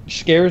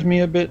scares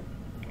me a bit.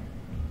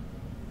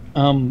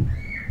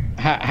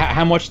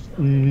 How much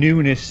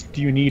newness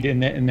do you need in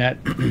that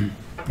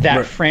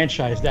right.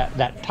 franchise,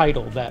 that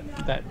title,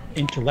 that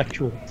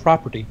intellectual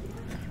property?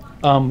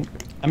 I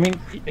mean,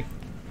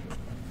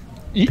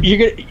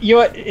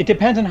 it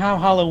depends on how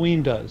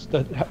Halloween does,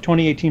 the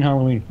 2018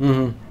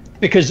 Halloween,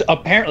 because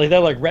apparently they're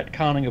like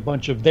retconning a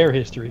bunch of their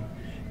history.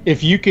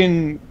 If you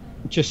can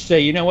just say,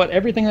 you know what,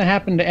 everything that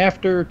happened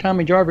after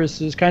Tommy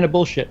Jarvis is kind of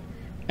bullshit,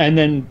 and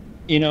then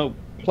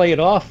play it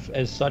off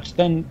as such,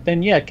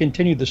 then yeah,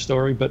 continue the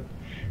story. But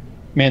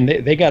man,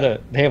 they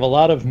have a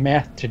lot of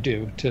math to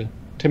do to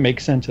make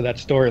sense of that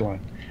storyline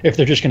if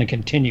they're just going to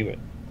continue it.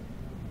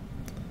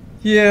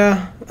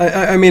 Yeah,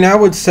 I mean, I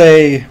would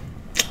say,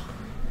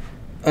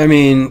 I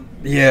mean,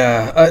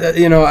 yeah,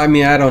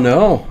 I don't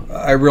know.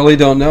 I really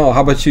don't know.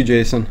 How about you,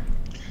 Jason?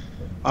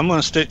 I'm going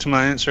to stick to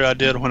my answer I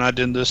did when I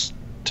did this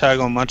tag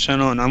on my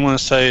channel, and I'm going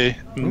to say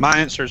my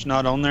answer is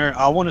not on there.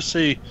 I want to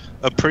see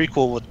a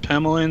prequel with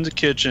Pamela in the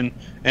kitchen,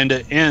 and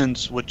it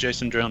ends with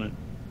Jason drowning.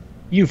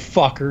 You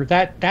fucker!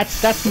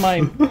 That's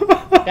my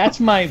that's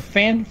my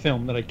fan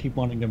film that I keep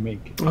wanting to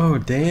make. Oh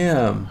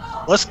damn!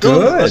 Let's go.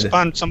 Let's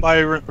find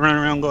somebody running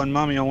around going,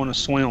 "Mommy, I want to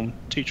swim.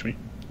 Teach me."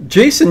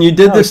 Jason, you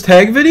did this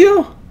tag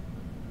video?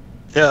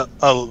 Yeah,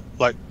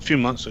 like a few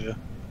months ago.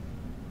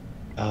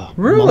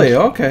 Really?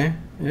 Okay.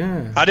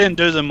 Yeah. I didn't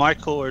do the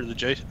Michael or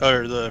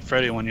the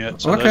Freddy one yet,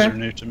 so those are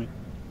new to me.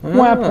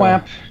 Whap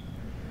whap.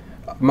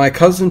 My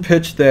cousin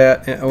pitched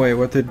that. Oh wait,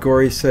 what did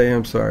Gory say?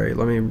 I'm sorry.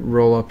 Let me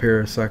roll up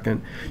here a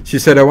second. She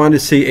said, I wanted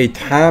to see a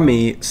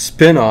Tommy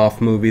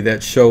spin-off movie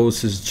that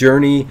shows his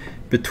journey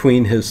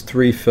between his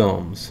 3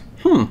 films.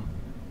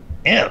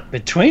 Yeah,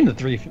 between the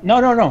 3.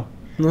 No.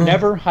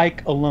 Never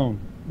Hike Alone.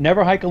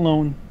 Never Hike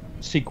Alone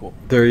sequel.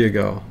 There you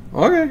go.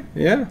 Okay,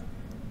 yeah.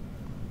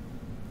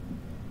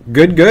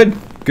 Good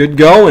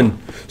going.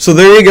 So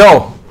there you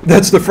go.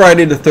 That's the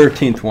Friday the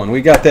 13th one.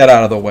 We got that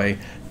out of the way.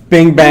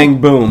 Bing, bang,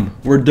 boom.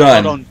 We're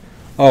done. Hold on.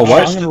 Oh,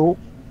 what?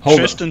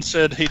 Tristan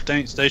said he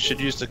thinks they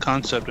should use the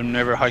concept of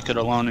Never Hike It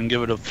Alone and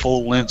give it a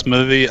full-length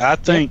movie. I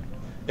think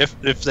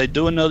if they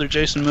do another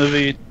Jason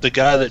movie, the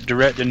guy that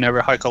directed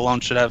Never Hike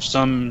Alone should have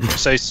some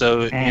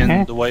say-so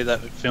in the way that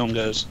film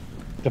goes.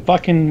 The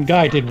fucking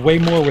guy did way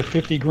more with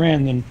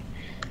 $50,000 than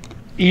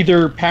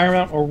either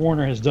Paramount or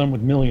Warner has done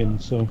with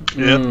millions. So.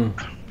 Yep.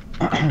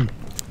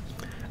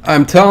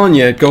 I'm telling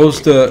you, it goes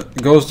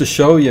to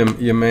show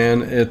you,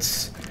 man.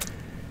 It's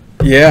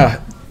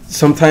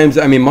sometimes,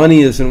 I mean,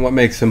 money isn't what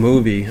makes a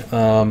movie.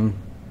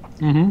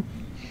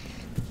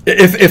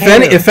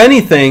 If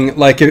anything,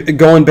 like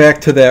going back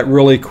to that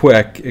really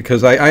quick,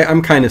 because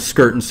I'm kind of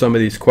skirting some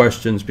of these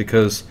questions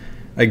because,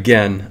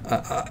 again,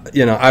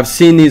 I've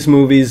seen these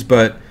movies,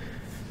 but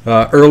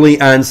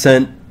early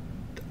onset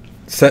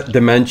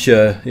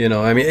dementia,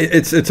 I mean,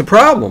 it's a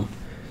problem.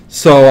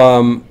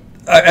 So,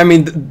 I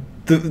mean,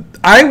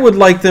 I would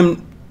like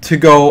them to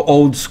go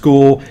old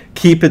school,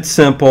 keep it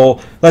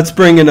simple. Let's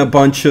bring in a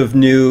bunch of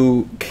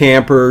new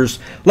campers.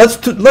 Let's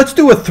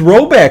do a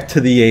throwback to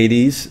the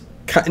 80s.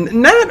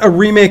 Not a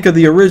remake of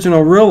the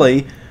original,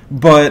 really,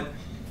 but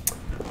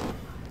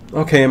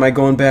okay, am I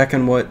going back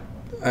on what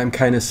I'm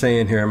kind of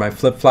saying here? Am I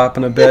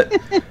flip-flopping a bit?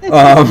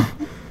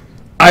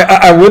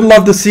 I would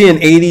love to see an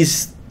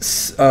 80s,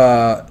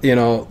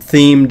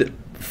 themed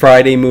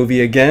Friday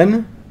movie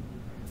again,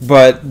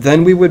 but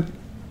then we would,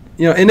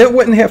 and it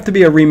wouldn't have to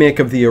be a remake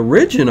of the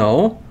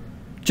original,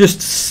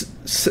 just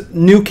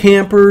new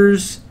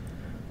campers.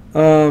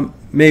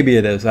 Maybe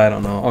it is. I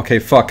don't know. Okay,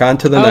 on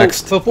to the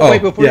next. Before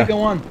you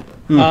go on,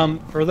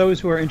 for those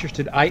who are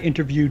interested, I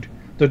interviewed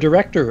the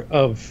director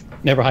of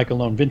Never Hike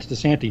Alone, Vince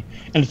DeSanti,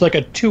 and it's like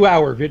a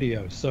 2-hour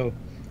video. So,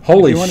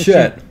 holy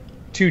shit!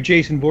 Two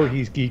Jason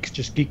Voorhees geeks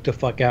just geek the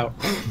fuck out.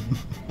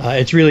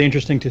 It's really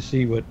interesting to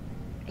see what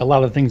a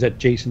lot of the things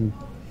that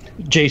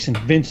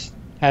Vince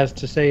has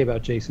to say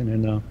about Jason,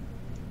 and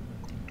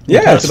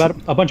yes, about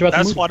a bunch about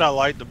that's the movie. what I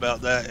liked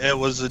about that. It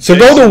was so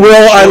go to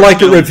Will I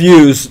Like It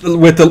Reviews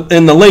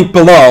in the link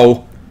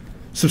below.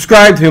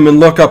 Subscribe to him and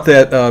look up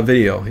that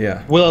video.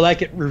 Yeah. Will I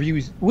Like It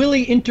Reviews?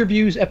 Willie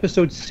Interviews,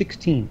 episode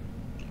 16.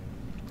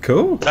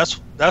 Cool. That's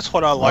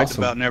what I liked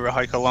about Never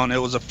Hike Alone. It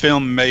was a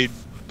film made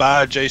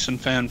by a Jason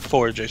fan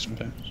for Jason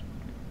fans.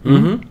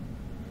 Mm-hmm.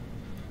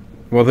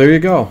 Well, there you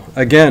go.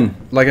 Again,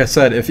 like I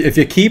said, if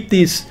you keep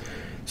these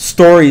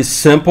stories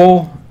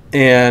simple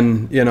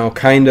and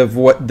kind of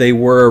what they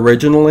were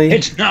originally,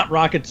 it's not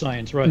rocket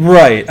science, right?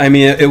 Right. I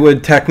mean, it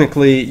would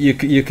technically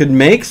you could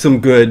make some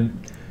good,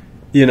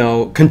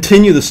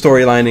 continue the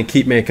storyline and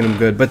keep making them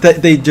good. But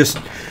they just,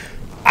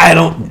 I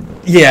don't.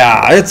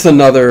 Yeah, it's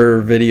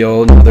another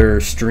video, another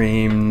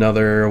stream,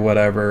 another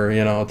whatever.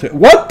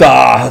 What the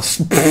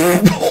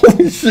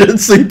holy shit,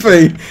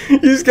 CP?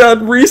 He's got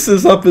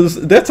Reese's up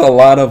his. That's a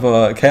lot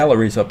of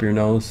calories up your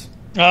nose.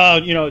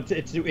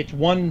 It's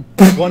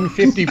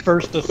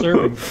 151st a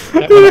serving.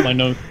 That went up my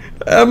nose.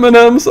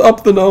 M&M's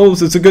up the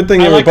nose. It's a good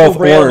thing they were both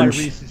orange.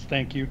 My Reese's,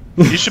 thank you.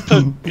 You should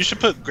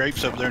put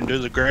grapes up there and do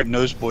the grape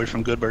nose boy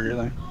from Good Burger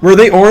thing. Were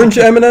they orange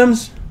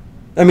M&M's?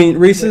 I mean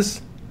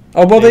Reese's.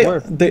 Oh well, they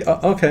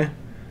okay.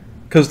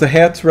 Because the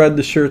hat's red,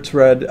 the shirt's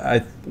red.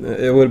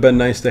 It would have been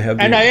nice to have.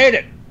 And I ate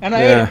it. And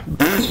I ate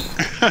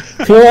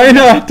it. Why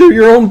not do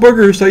your own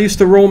boogers? I used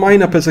to roll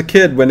mine up as a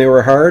kid when they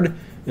were hard.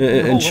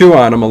 And chew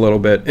on them a little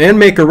bit, and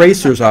make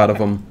erasers out of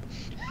them.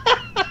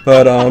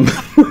 But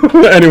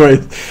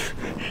anyway,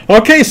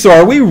 okay. So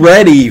are we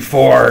ready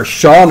for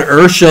Sean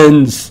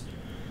Urshan's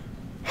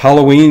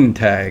Halloween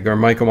tag or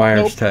Michael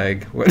Myers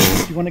tag?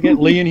 You want to get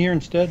Lee in here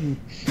instead?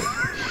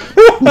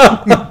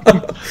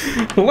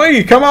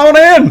 Lee, come on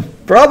in,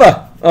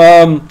 brother.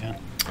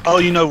 Oh,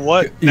 you know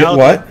what?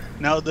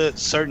 Now that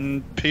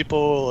certain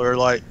people are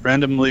like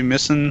randomly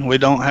missing, we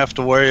don't have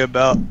to worry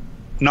about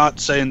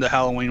not saying the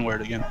Halloween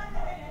word again.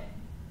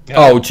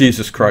 Oh,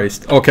 Jesus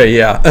Christ. Okay,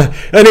 yeah.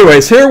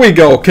 Anyways, here we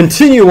go.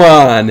 Continue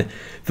on.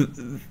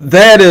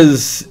 That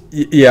is...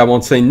 Yeah, I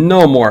won't say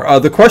no more.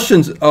 The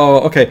questions...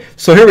 Oh, okay.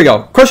 So here we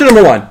go. Question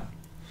number 1.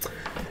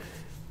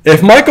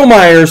 If Michael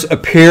Myers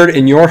appeared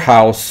in your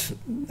house...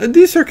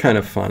 These are kind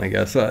of fun, I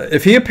guess.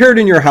 If he appeared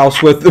in your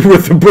house with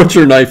a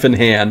butcher knife in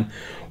hand,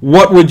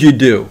 what would you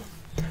do?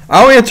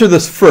 I'll answer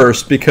this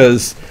first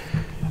because...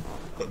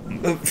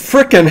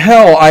 Frickin'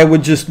 hell, I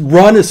would just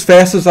run as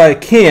fast as I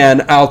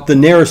can out the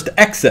nearest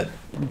exit.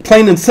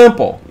 Plain and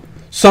simple.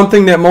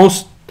 Something that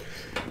most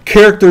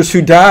characters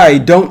who die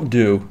don't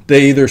do.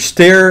 They either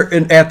stare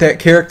at that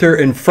character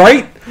in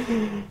fright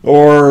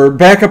or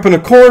back up in a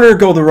corner,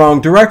 go the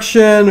wrong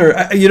direction, or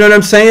you know what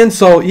I'm saying?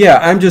 So yeah,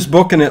 I'm just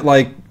booking it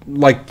like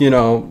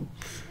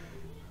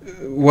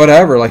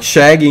whatever, like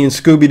Shaggy and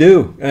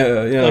Scooby-Doo.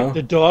 Like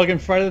the dog in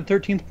Friday the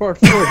 13th Part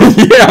 4.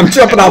 Yeah, I'm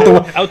jumping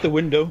out the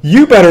window.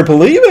 You better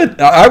believe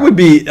it. I would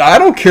be. I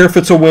don't care if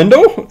it's a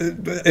window.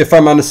 If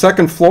I'm on the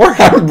second floor,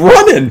 I'm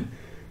running.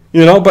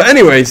 But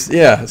anyways,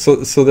 yeah.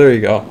 So there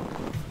you go.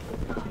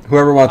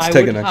 Whoever wants to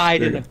take it next. I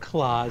would hide in a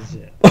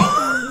closet.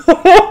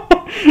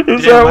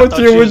 Is that what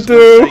you would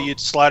do? You'd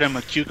slide him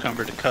a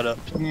cucumber to cut up.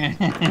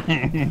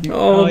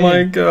 Oh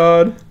my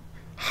god.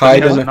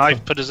 Hide in a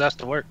knife, put his ass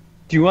to work.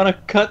 Do you want to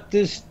cut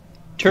this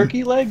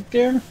turkey leg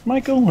there,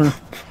 Michael? Or?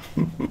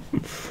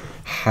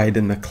 Hide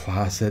in the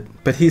closet.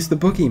 But he's the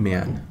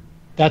boogeyman.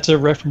 That's a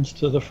reference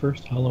to the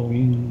first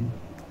Halloween.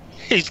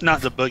 He's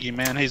not the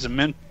boogeyman. He's a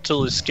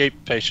mental escape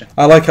patient.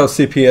 I like how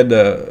CP had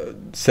to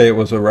say it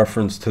was a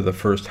reference to the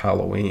first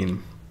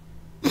Halloween.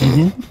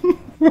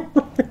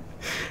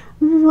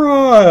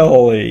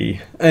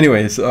 Riley.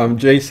 Anyways,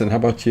 Jason, how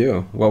about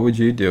you? What would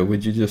you do?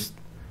 Would you just...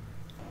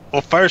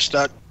 Well, first,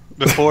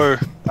 before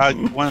I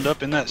wound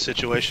up in that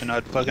situation,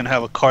 I'd fucking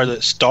have a car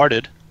that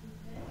started.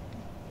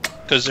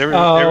 Because every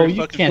you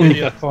fucking can't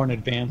video... make that far in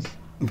advance.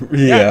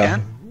 Yeah. I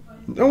can.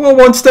 Well,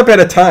 one step at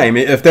a time.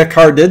 If that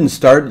car didn't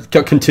start,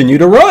 continue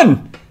to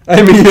run.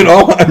 I mean,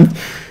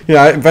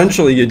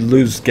 eventually you'd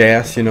lose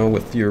gas,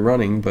 with your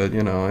running. But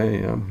I'm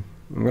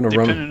gonna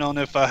run. Depending on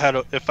if I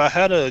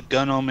had a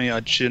gun on me,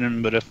 I'd shoot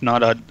him. But if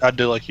not, I'd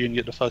do like you and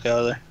get the fuck out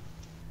of there.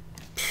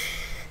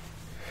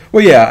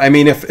 Well, yeah. I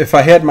mean, if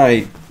I had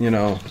my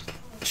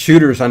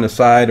shooters on the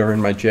side or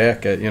in my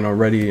jacket,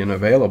 ready and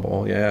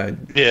available,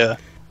 I'd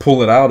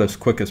pull it out as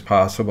quick as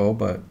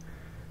possible,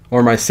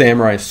 or my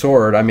samurai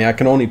sword. I mean, I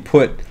can only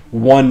put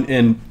one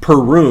in per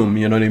room,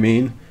 you know what I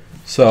mean?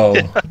 So,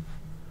 that's...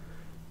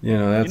 You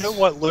know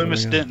what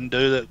Loomis didn't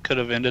do that could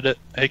have ended it?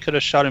 He could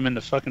have shot him in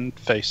the fucking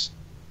face.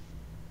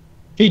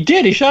 He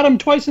did. He shot him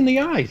twice in the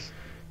eyes.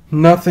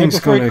 Nothing's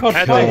going to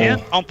At the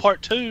end, on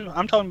part 2,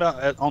 I'm talking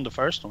about on the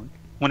first one,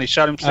 when he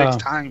shot him 6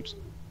 times.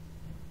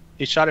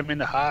 He shot him in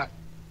the heart.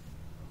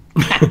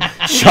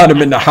 Shot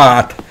him in the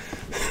heart.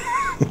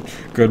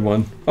 Good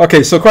one.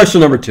 Okay, so question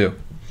number 2.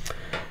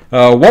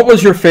 What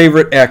was your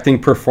favorite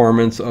acting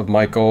performance of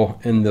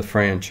Michael in the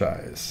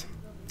franchise?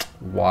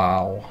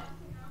 Wow.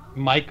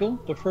 Michael,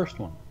 the first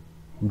one.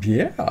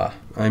 Yeah,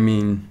 I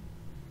mean...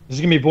 This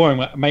is going to be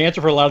boring. My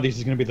answer for a lot of these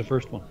is going to be the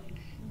first one.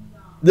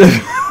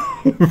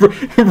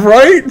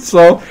 Right?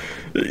 So,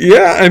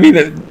 yeah, I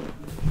mean...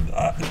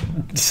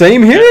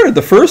 same here,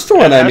 the first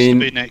one. It has to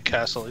be Nick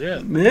Castle, yeah.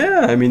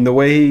 Yeah, I mean, the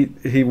way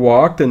he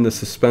walked and the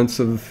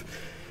suspense of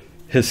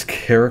his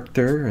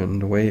character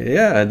and the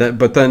way...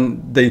 but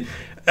then they...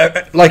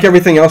 like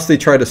everything else, they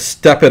try to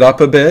step it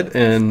up a bit,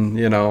 and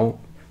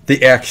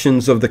the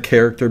actions of the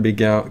character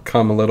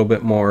become a little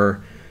bit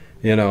more,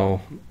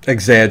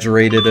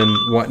 exaggerated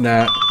and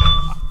whatnot.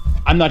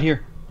 I'm not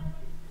here.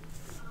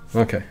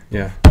 Okay,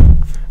 yeah.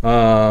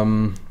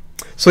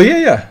 So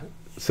yeah.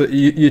 So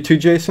you too,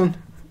 Jason?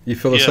 You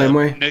feel the same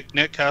way?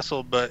 Nick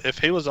Castle, but if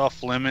he was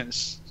off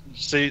limits,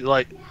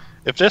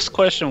 if this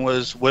question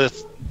was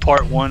with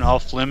part 1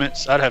 off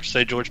limits, I'd have to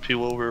say George P.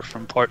 Wilbur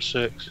from part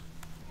 6.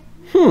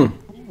 I'm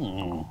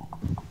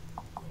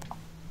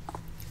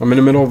in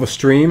the middle of a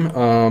stream.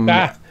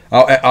 I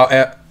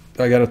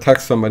got to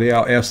text somebody.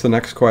 I'll ask the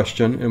next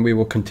question, and we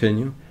will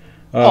continue.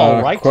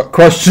 All right.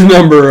 Question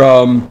number.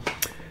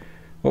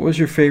 What was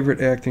your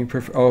favorite acting?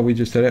 We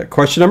just did it.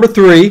 Question number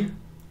 3.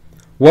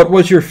 What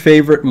was your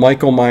favorite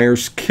Michael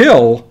Myers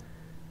kill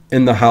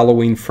in the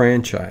Halloween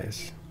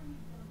franchise?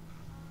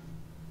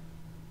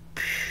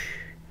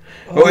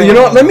 Well, you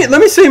know what? Let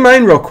me say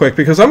mine real quick,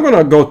 because I'm going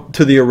to go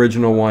to the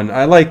original one.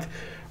 I liked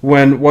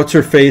when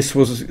What's-Her-Face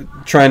was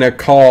trying to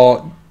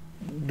call,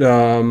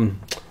 Jamie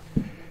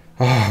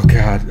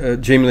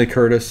Lee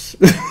Curtis.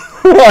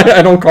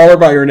 I don't call her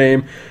by her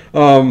name.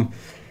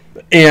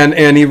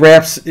 And he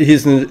wraps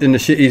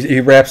he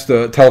wraps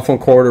the telephone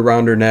cord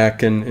around her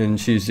neck, and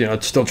she's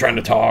still trying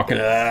to talk,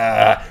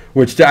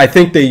 which I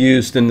think they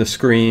used in the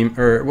Scream,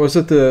 or was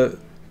it the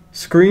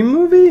Scream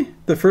movie,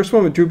 the first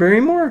one with Drew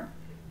Barrymore?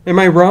 Am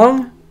I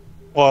wrong?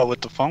 What, with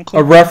the phone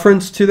call? A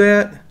reference to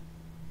that?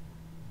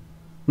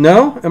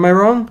 No? Am I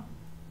wrong?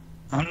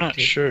 I'm not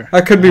sure. I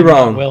could be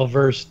wrong. Well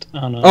versed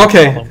on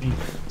okay. Halloween.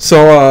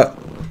 So,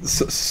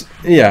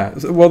 yeah.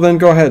 Well, then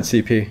go ahead,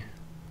 CP.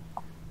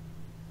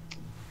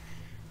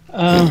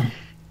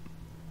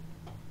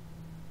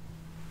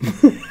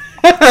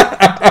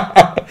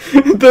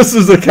 This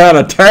is the kind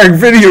of tag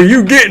video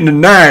you getting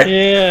tonight.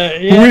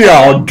 Yeah. We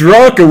all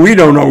drunk and we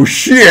don't know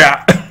shit.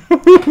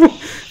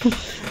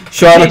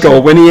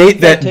 Shaunico, when he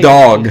ate that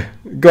dog.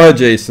 Go ahead,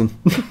 Jason.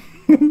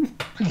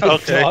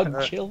 Okay.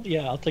 Dog kill?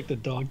 Yeah, I'll take the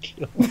dog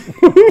kill.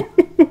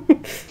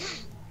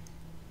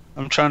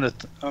 I'm trying to...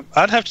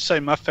 I'd have to say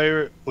my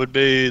favorite would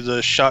be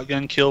the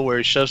shotgun kill where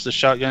he shoves the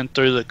shotgun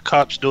through the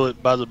cops do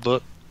it by the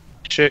book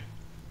chick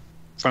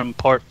from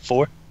part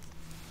 4.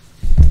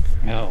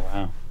 Oh,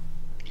 wow.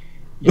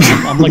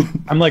 Yeah,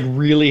 I'm like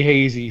really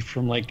hazy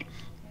from like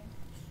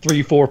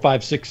 3, 4,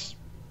 5, 6.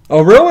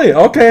 Oh, really?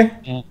 Okay.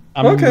 Yeah,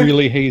 I'm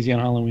really hazy on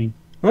Halloween.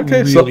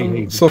 Okay,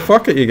 really so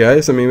fuck it, you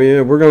guys. I mean,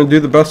 we're going to do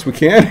the best we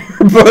can here,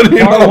 but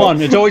part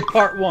 1. It's always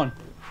part 1.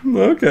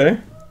 Okay.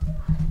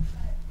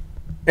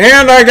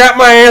 And I got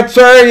my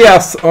answer.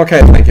 Yes.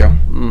 Okay. Thank you.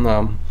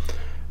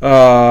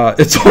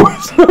 It's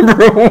always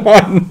number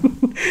 1.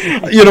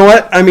 You know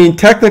what? I mean,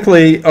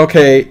 technically,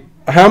 okay.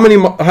 How many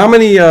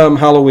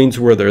Halloweens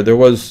were there?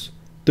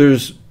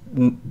 There's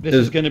This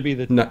is going to be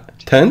the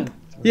 10th?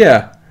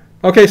 Yeah.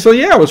 Okay, so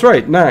yeah, I was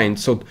right. 9.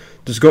 So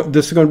this is going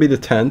to be the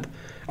 10th.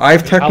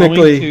 I've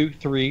technically Halloween 2,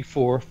 3,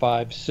 4,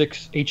 5,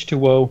 6,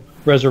 H2O,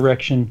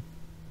 Resurrection,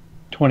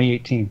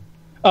 2018.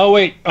 Oh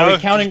wait, are we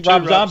counting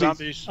Rob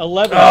Zombies?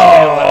 11.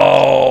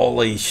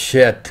 Holy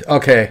shit.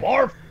 Okay.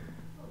 Barf.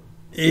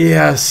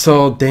 Yeah,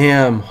 so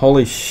damn.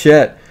 Holy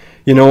shit.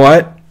 You know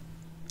what?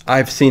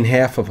 I've seen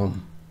half of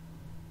them.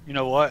 You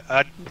know what?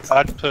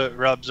 I'd put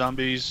Rob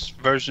Zombie's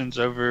versions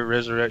over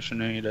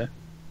Resurrection any day.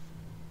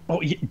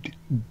 Oh, yeah.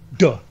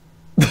 Duh.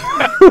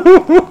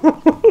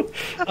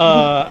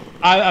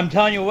 I'm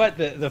telling you what,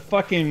 the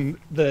fucking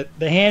the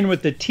hand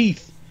with the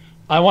teeth.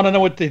 I want to know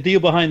what the deal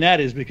behind that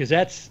is, because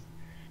that's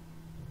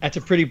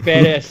a pretty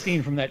badass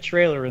scene from that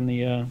trailer in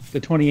the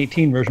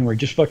 2018 version where he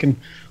just fucking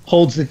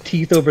holds the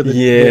teeth over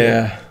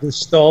the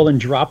stall and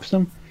drops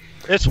them.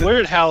 It's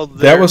weird how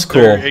that was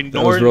cool. They're ignoring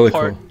that was really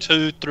part cool.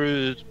 2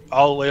 through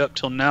all the way up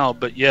till now,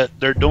 but yet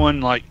they're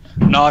doing like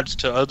nods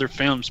to other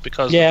films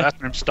because the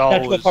bathroom stall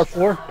that's was what part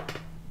 4.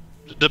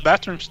 The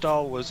bathroom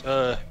stall was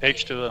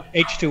H2O.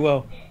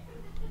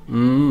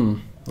 H2O.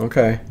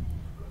 Okay.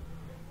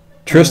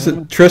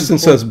 Tristan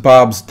says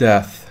Bob's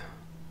death.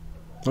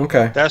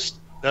 Okay. That's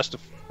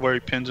where he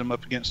pins him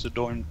up against the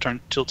door and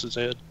tilts his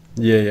head.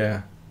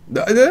 Yeah.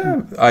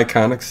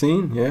 Iconic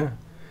scene. Yeah.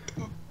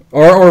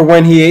 Or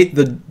when he ate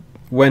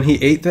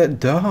that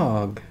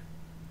dog.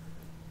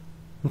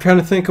 I'm trying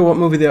to think of what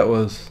movie that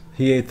was.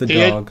 He ate the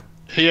dog.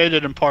 He ate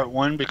it in part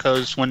 1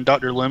 because when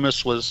Dr.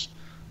 Loomis was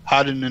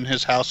hiding in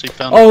his house, he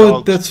found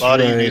the dog's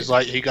body, and he's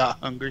like, he got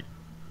hungry.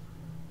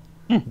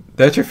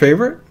 That's your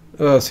favorite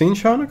scene,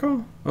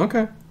 Shawniko?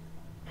 Okay.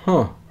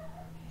 Huh.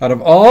 Out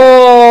of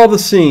all the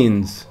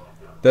scenes,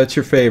 that's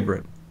your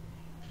favorite.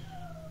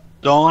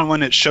 The only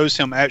one that shows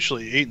him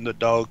actually eating the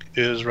dog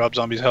is Rob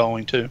Zombie's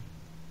Halloween 2.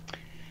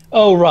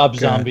 Oh, Rob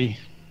Zombie.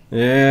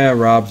 Yeah,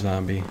 Rob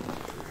Zombie.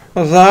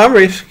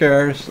 Zombie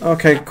scares.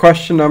 Okay,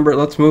 question number.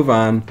 Let's move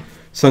on.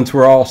 Since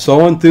we're all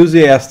so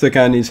enthusiastic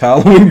on these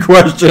Halloween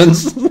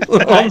questions.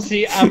 I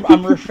see.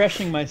 I'm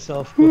refreshing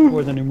myself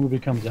before the new movie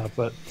comes out.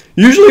 But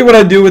usually what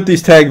I do with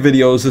these tag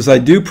videos is I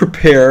do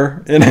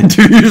prepare, and I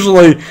do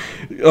usually,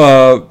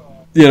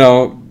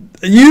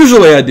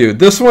 usually I do.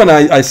 This one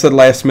I said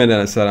last minute,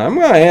 I said, I'm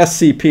going to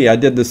ask CP. I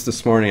did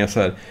this morning. I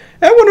said,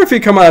 I wonder if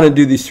he'd come on and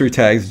do these 3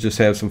 tags and just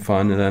have some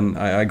fun. And then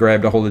I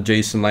grabbed a hold of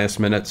Jason last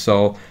minute.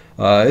 So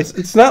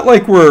it's not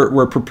like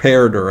we're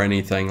prepared or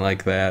anything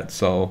like that.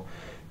 So...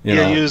 You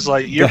know, he was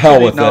like, you're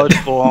pretty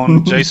knowledgeable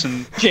on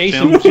Jason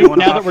films.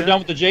 Now that we're done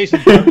with the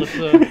Jason part,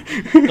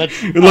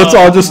 let's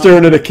all just stare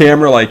into the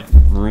camera like,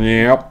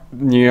 yep.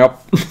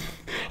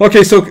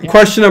 Okay, so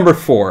question number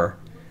 4.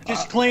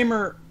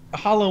 Disclaimer,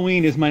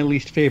 Halloween is my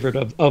least favorite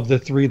of the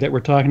 3 that we're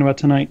talking about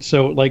tonight.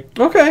 So, like...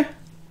 Okay.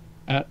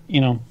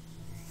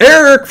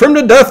 Eric from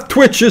the Death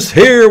Twitch is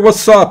here.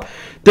 What's up?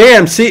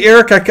 Damn, see,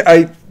 Eric,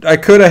 I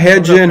could have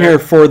had you in here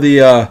for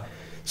the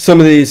some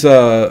of these...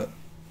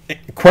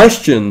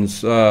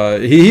 questions.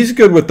 He's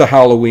good with the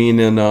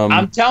Halloween, and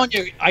I'm telling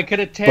you, I could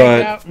have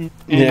tagged out,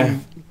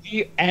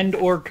 and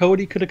or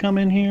Cody could have come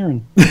in here.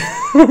 And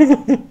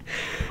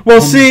well,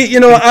 see,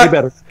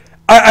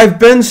 I've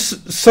been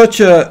such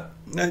a.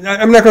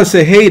 I'm not going to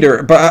say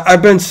hater, but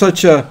I've been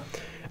such a.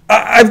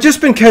 I've just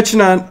been catching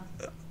up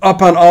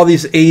on all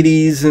these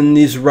 '80s and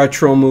these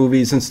retro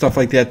movies and stuff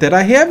like that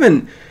I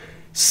haven't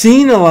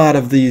seen a lot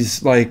of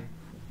these. Like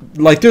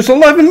there's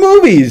 11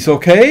 movies.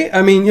 Okay,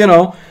 I mean,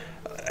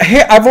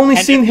 I've only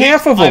seen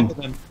half of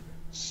them.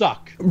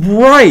 Suck.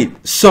 Right.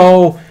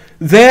 So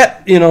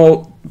that,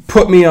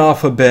 put me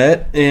off a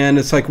bit. And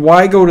it's like,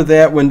 why go to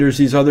that when there's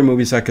these other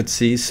movies I could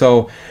see?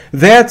 So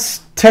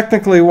that's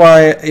technically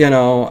why,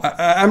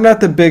 I'm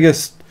not the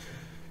biggest,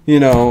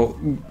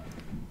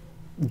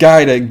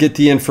 guy to get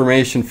the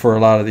information for a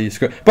lot of these.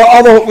 But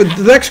although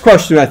the next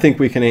question I think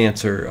we can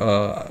answer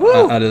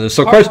out of this.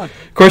 So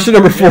question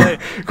number 4.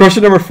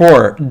 Question number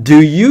 4.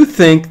 Do you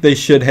think they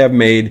should have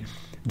made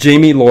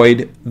Jamie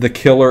Lloyd the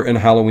killer in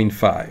Halloween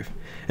 5?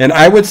 And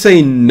I would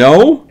say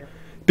no,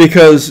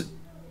 because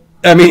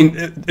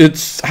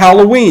it's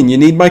Halloween. You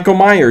need Michael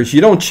Myers. You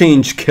don't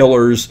change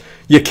killers.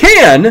 You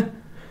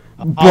can,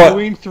 but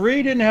Halloween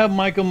 3 didn't have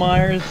Michael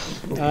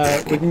Myers.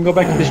 We can go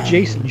back to this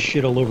Jason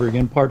shit all over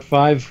again. Part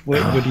 5.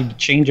 What would he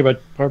change about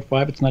Part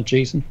 5? It's not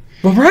Jason.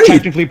 Well, right.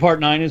 Technically, Part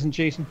 9 isn't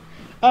Jason.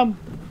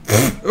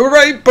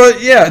 Right,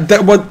 but yeah,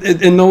 that's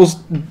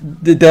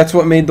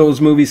what made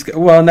those movies.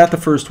 Well, not the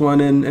first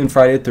one in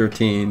Friday the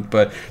 13th,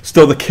 but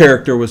still the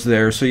character was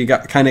there, so you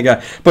got.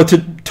 But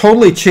to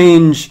totally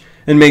change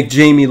and make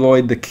Jamie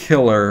Lloyd the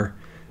killer,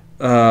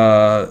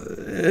 I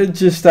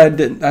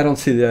don't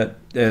see that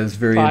as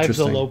very 5's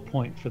interesting. a low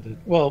point for the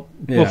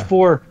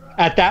before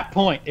at that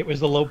point it was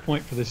the low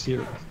point for the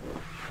series.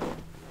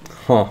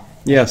 Huh.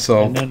 Yeah.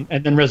 So and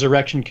then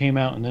Resurrection came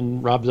out, and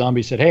then Rob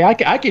Zombie said, "Hey,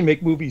 I can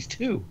make movies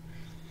too."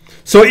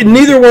 So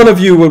neither one of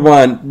you would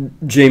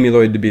want Jamie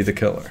Lloyd to be the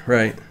killer,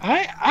 right?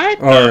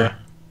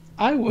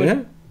 I would.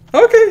 Yeah.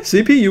 Okay,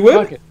 CP, you would.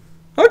 Fuck it.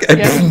 Okay.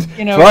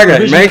 Yeah, fuck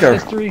it, make her.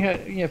 History,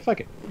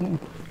 fuck it. Yeah.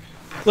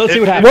 Let's see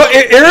what happens. Well,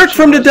 Eric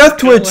from the Death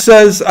Twitch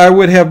says I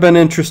would have been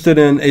interested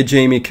in a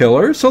Jamie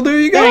killer. So there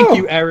you go. Thank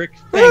you, Eric.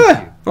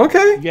 Thank you.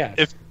 Okay. Yeah.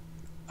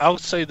 I would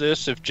say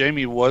this: if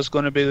Jamie was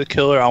going to be the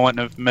killer, I wouldn't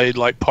have made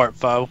like part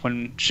 5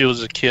 when she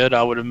was a kid.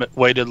 I would have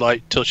waited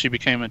like till she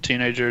became a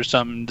teenager or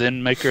something,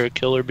 then make her a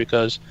killer,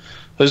 because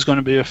it's going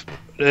to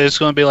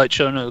be like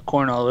Children of the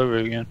Corn all over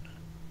again.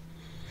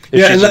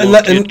 Yeah,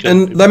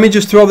 and let me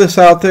just throw this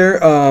out there: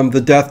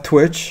 the Death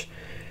Twitch.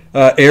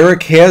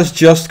 Eric has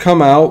just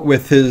come out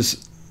with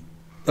his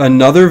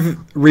another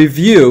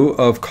review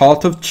of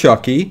Cult of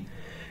Chucky,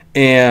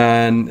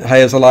 and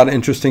has a lot of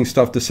interesting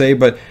stuff to say.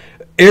 But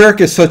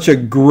Eric is such a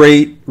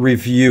great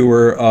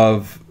reviewer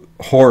of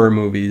horror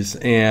movies,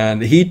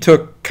 and he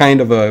took kind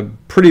of a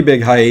pretty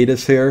big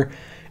hiatus here,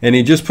 and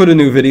he just put a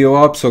new video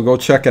up, so go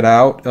check it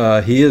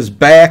out. He is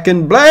back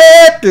in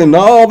black and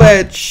all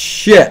that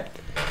shit.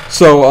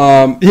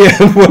 So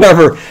yeah,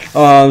 whatever.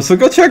 So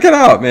go check it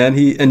out, man.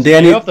 He and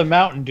Danny. Stay off the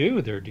Mountain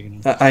Dew there,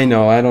 Dino. I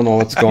know. I don't know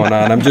what's going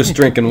on. I'm just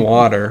drinking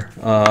water.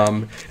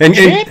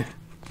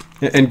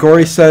 And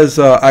Gory says,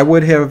 I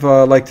would have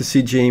liked to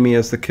see Jamie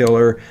as the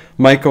killer.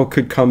 Michael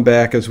could come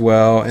back as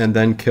well and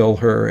then kill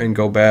her and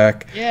go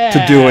back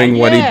to doing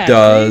what he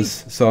does.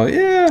 See? So,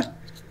 yeah.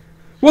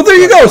 Well, there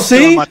you go.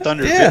 See?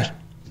 Yeah.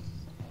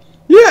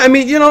 Yeah, I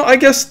mean, I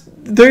guess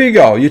there you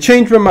go. You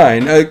change my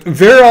mind.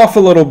 Veer off a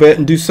little bit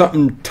and do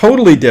something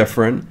totally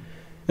different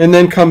and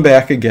then come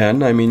back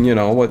again. I mean,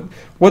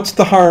 what's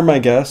the harm, I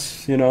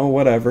guess?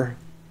 Whatever.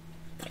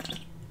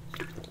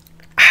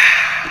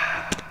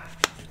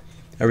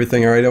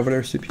 Everything all right over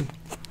there, CP?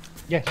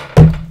 Yes.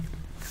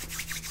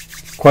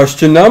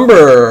 Question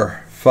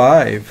number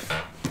 5.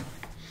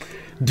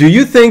 Do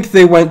you think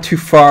they went too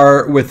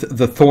far with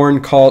the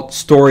Thorn Cult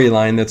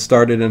storyline that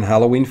started in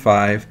Halloween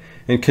 5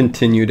 and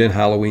continued in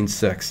Halloween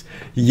 6?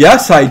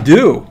 Yes, I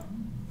do.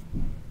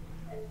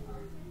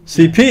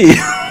 CP.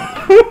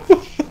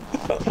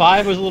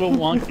 5 was a little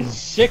wonky.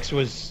 6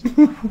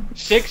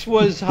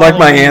 was like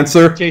my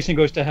answer. Jason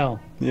Goes to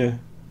Hell. Yeah.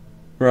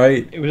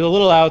 Right. It was a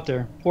little out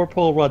there. Poor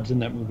Paul Rudd's in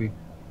that movie.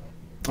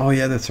 Oh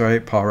yeah, that's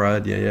right, Paul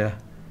Rudd. Yeah.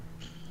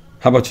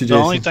 How about you, Jason?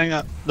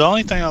 The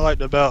only thing I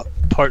liked about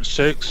part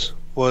 6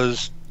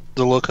 was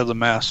the look of the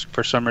mask.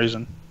 For some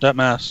reason, that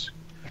mask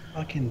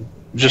fucking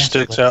just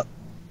sticks out.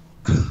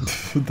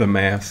 The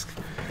mask.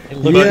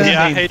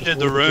 I hated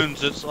the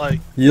runes. It's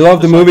like you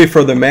love the movie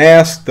for the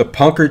mask, the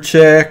punker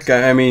chick.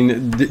 I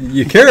mean,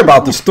 you care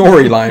about the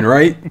storyline,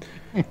 right,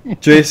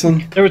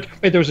 Jason? There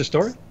was a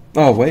story.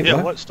 Oh wait, yeah,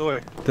 what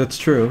story? That's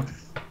true.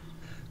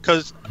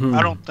 Because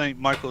I don't think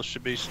Michael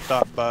should be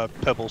stopped by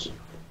pebbles.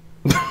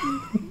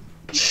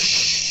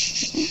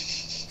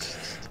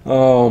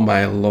 Oh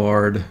my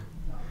lord!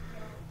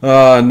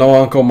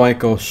 No Uncle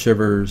Michael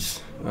shivers.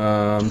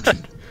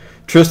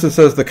 Tristan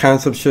says the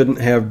concept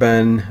shouldn't have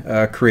been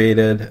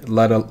created,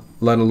 let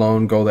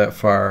alone go that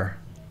far.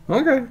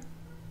 Okay,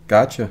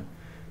 gotcha.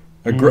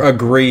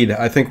 Agreed.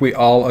 I think we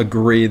all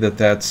agree that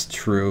that's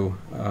true.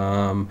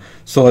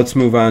 So let's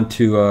move on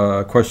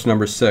to question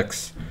number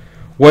 6.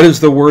 What is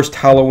the worst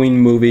Halloween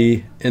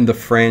movie in the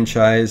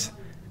franchise,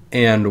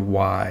 and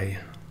why?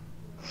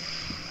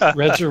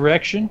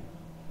 Resurrection,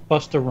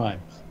 Busta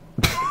Rhymes.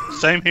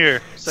 Same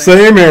here.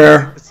 Same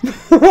here.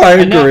 I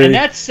agree.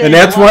 And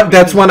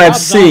that's one I've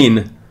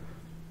seen.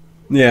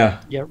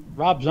 Yeah. Yeah,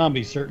 Rob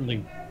Zombie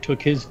certainly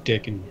took his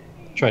dick and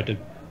tried to.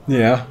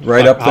 Yeah,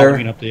 right up there.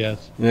 Up the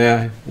ass.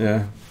 Yeah.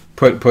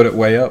 Put it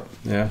way up.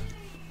 Yeah.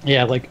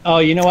 Yeah, like, oh,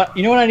 you know what?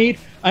 You know what I need?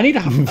 I need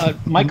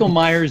Michael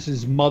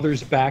Myers'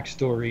 mother's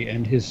backstory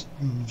and his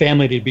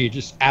family to be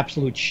just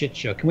absolute shit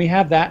show. Can we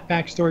have that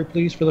backstory,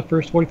 please, for the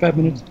first 45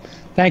 minutes?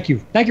 Thank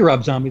you,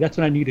 Rob Zombie. That's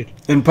what I needed.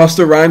 And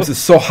Busta Rhymes is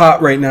so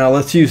hot right now.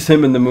 Let's use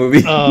him in the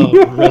movie.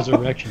 Oh,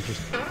 Resurrection.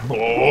 Just.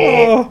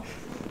 Oh.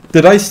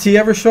 Did Ice-T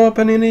ever show up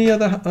in any of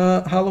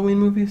the Halloween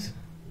movies?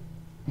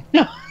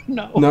 No.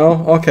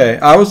 No? Okay.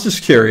 I was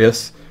just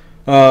curious.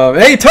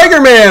 Hey,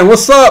 Tiger Man,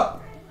 what's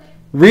up?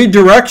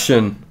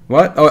 Redirection.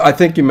 What? Oh, I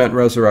think you meant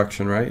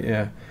Resurrection, right?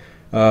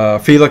 Yeah.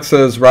 Felix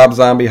says Rob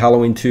Zombie,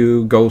 Halloween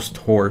 2, Ghost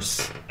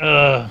Horse.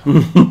 Yeah,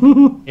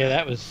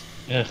 that was...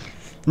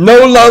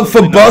 No love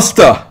for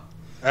Busta.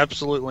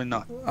 Absolutely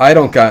not. I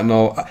got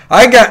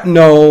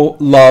no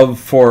love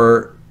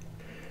for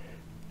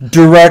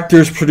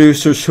directors,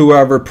 producers,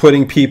 whoever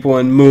putting people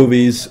in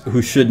movies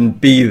who shouldn't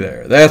be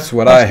there. That's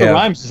what I have. Busta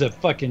Rhymes is a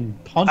fucking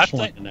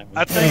punchline in that movie.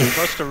 I think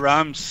Busta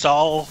Rhymes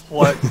saw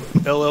what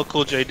LL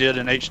Cool J did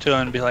in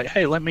H2 and be like,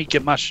 hey, let me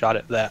get my shot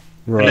at that.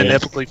 Right. And it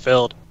epically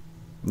failed.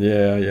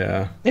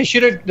 Yeah. They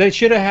should have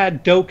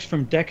had Dokes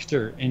from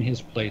Dexter in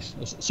his place.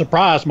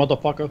 Surprise,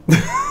 motherfucker!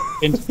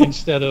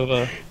 Instead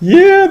of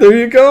yeah, there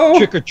you go.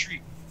 Trick or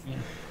treat. Yeah.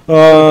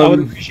 I would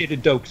have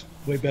appreciated Dokes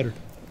way better.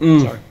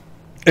 Sorry.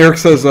 Eric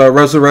says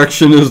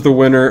Resurrection is the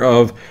winner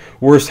of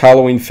worst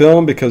Halloween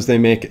film because they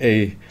made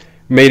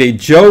a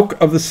joke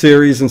of the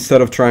series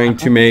instead of trying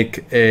to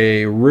make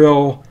a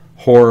real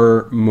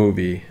horror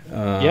movie.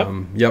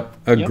 Yep.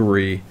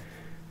 Agree. Yep.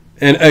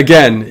 And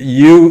again,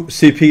 you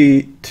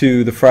CP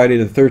to the Friday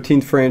the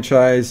 13th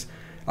franchise.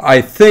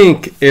 I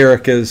think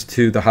Eric is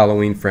to the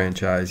Halloween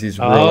franchise. He's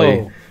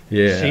really,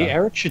 yeah. See,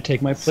 Eric should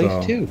take my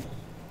place too.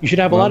 You should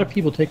have a lot of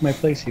people take my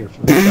place here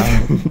for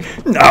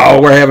No,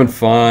 we're having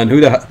fun.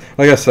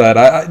 Like I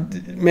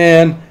said,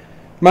 man,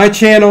 my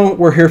channel,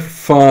 we're here for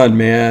fun,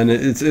 man.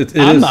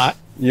 I'm not.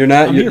 You're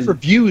not. I'm here for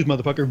views,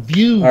 motherfucker.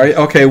 Views. All right.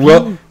 Okay.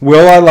 Will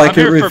I like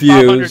it? Reviews.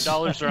 I'm here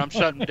for $500 or I'm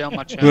shutting down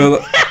my channel.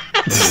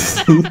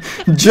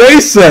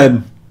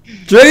 Jason.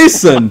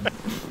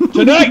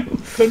 Tonight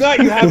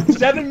you have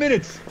 7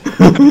 minutes.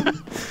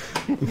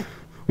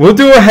 We'll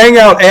do a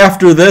hangout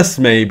after this,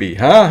 maybe,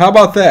 huh? How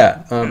about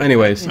that?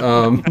 Anyways,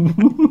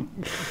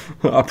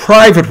 a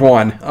private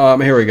one.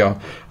 Here we go.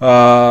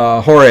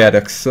 Horror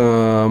Addicts.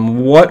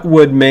 What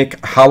would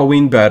make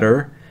Halloween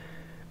better?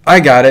 I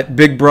got it.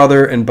 Big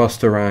Brother and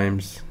Busta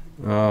Rhymes.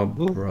 Oh,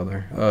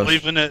 brother.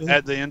 Leaving it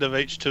at the end of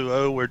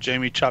H2O where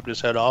Jamie chopped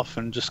his head off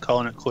and just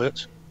calling it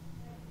quits.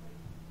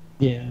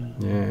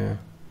 Yeah.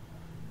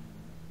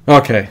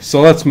 Okay,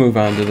 so let's move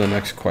on to the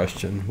next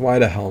question. Why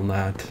the hell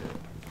not?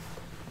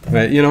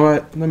 Wait, you know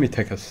what? Let me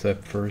take a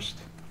sip first.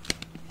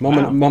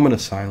 Moment of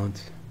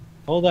silence.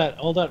 All that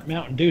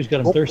Mountain Dew's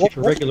got him thirsty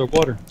for regular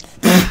water.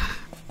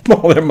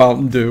 All that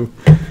Mountain Dew.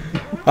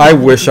 I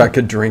wish I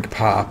could drink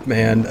pop,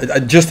 man.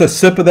 Just a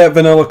sip of that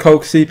vanilla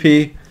Coke,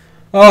 CP.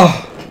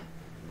 Oh,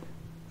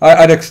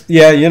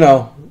 yeah, you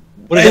know.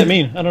 What does that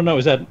mean? I don't know.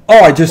 Is that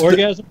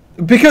orgasm?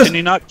 Because can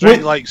you not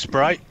drink like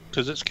Sprite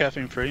because it's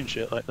caffeine free and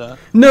shit like that?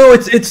 No,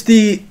 it's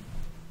the.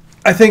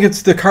 I think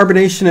it's the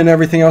carbonation and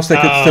everything else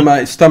that gets to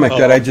my stomach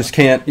that I just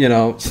can't,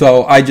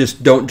 so I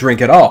just don't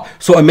drink at all.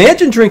 So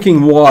imagine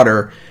drinking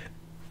water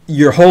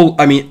your whole,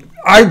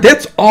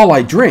 that's all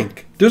I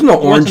drink. There's no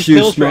orange juice.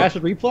 Pills for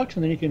acid reflux,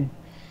 and then you can.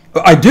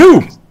 I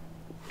do.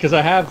 Because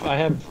I have.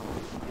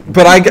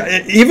 But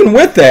even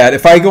with that,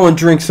 if I go and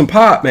drink some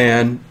pop,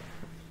 man,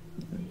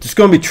 it's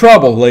going to be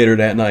trouble later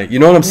that night. You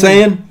know what I'm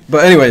saying?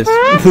 But anyways.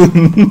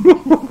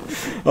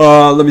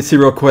 Let me see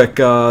real quick.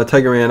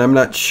 Tiger Man, I'm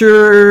not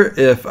sure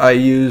if I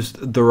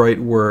used the right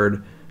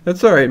word.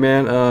 That's all right,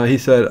 man. He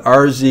said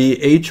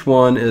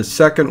RZH1 is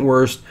second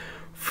worst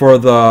for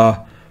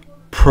the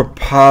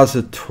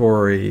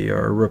propository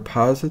or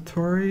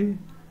repository?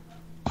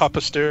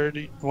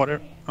 Posterity,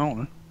 whatever. I don't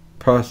know.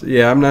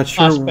 Yeah, I'm not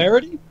sure.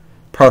 Prosperity?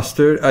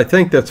 Posterity. I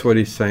think that's what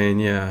he's saying,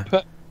 yeah.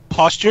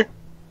 Posture?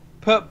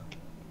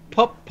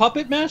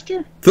 Puppet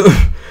master?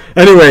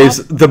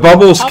 Anyways, the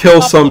bubbles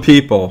kill some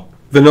people.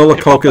 Vanilla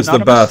Coke is the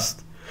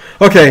best.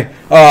 Okay,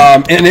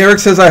 and Eric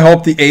says, I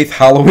hope the 8th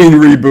Halloween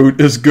reboot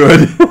is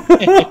good.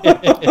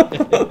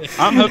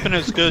 I'm hoping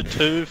it's good,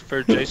 too,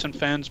 for Jason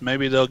fans.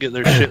 Maybe they'll get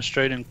their shit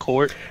straight in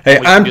court. Hey,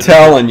 I'm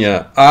telling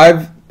you,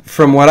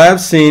 from what I've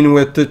seen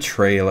with the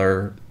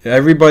trailer,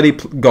 everybody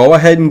go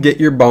ahead and get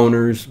your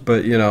boners,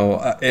 but,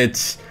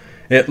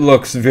 it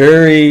looks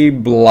very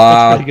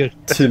blah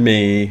to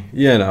me,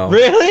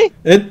 Really?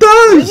 It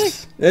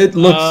does. Really? It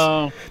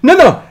looks...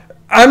 No.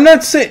 I'm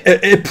not saying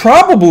it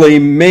probably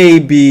may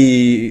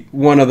be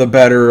one of the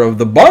better of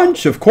the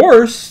bunch, of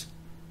course.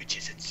 Which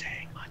isn't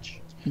saying much.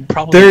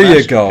 Probably there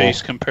you go.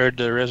 Compared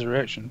to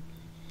Resurrection.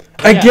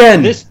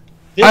 Again, this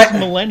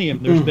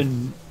millennium, there's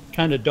been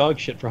kind of dog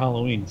shit for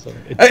Halloween, so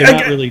they're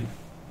not really.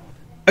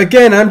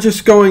 Again, I'm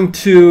just going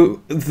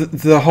to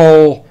the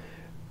whole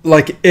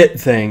like it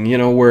thing,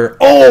 where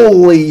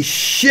holy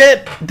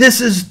shit, this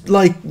is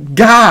like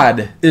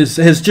God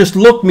has just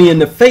looked me in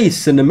the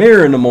face in the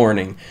mirror in the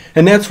morning,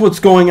 and that's what's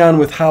going on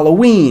with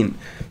Halloween.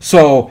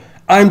 So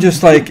I'm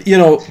just like,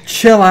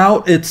 chill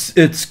out.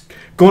 It's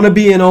going to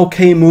be an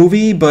okay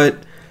movie, but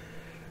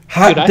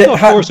I thought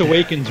Force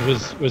Awakens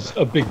was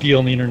a big deal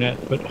on the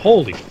internet, but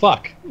holy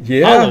fuck,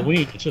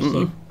 Halloween, it's just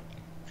like.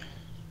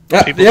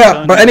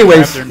 But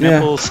anyways,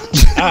 Halloween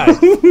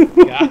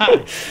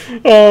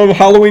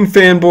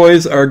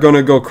fanboys are going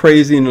to go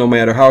crazy no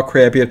matter how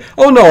crappy it.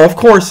 Oh no, of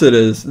course it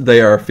is.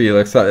 They are,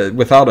 Felix,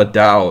 without a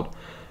doubt.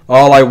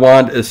 All I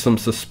want is some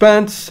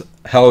suspense.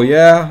 Hell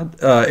yeah,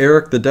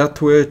 Eric the Death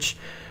Twitch.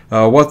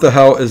 What the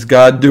hell is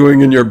God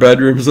doing in your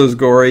bedroom? Says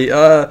Gory.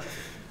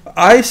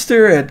 I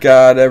stare at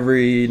God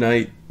every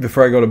night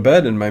before I go to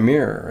bed in my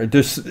mirror.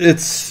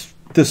 It's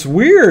this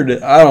weird,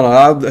 I don't know,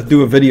 I'll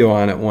do a video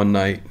on it one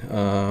night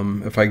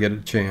if I get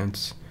a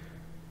chance.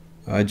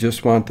 I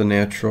just want the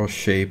natural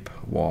shape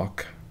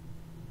walk.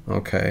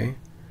 Okay.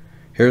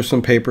 Here's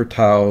some paper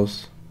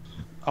towels.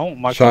 Oh,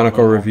 my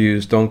Shonicle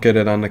reviews. Don't get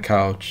it on the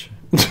couch.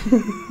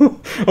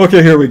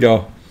 Okay, here we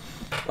go.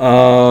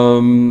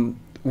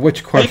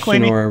 Which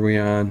question are we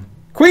on?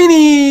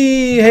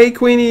 Queenie! Hey,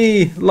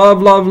 Queenie!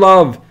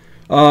 Love. Is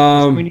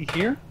Queenie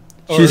here?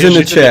 She's in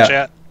the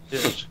chat.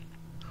 Yes.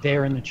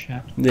 They're in the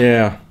chat.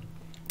 Yeah.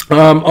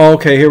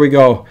 Okay, here we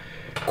go.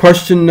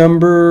 Question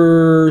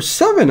number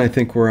 7, I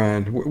think we're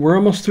on. We're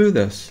almost through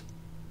this.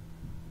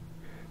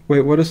 Wait,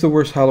 what is the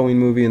worst Halloween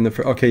movie in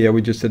the... Okay, yeah,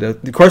 we just did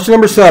that. Question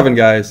number 7,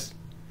 guys.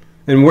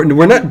 And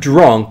we're not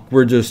drunk.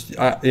 We're just,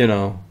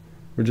 we're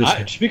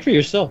just... Speak for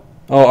yourself.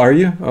 Oh, are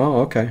you? Oh,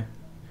 okay.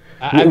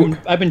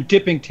 I've been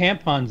dipping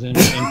tampons in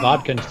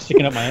vodka and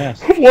sticking up my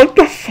ass. What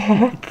the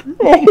fuck?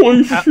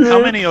 Holy shit.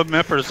 How many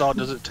omeprazole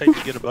does it take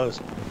to get a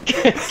buzz?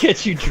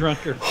 Gets you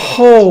drunker.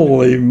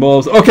 Holy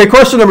moles. Okay,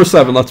 question number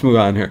 7. Let's move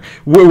on here.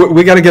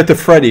 We got to get to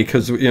Freddy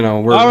because, we're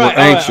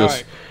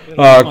anxious.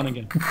 All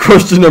right.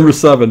 Question number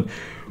 7.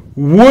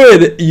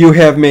 Would you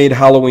have made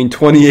Halloween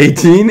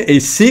 2018 a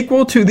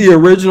sequel to the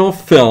original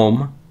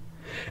film,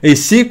 a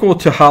sequel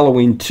to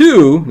Halloween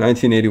 2,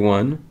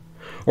 1981,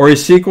 or a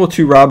sequel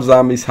to Rob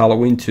Zombie's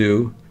Halloween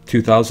 2,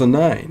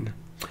 2009?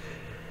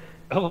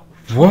 Oh.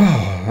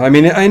 Wow. I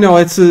mean, I know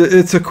it's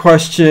a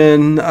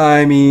question.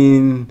 I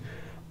mean,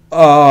 what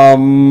are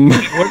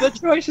the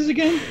choices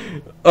again?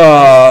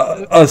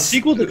 A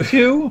sequel to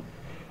 2?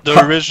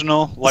 The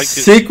original, like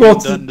sequel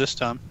it's done this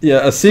time.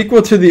 Yeah, a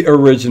sequel to the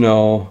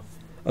original,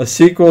 a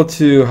sequel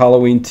to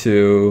Halloween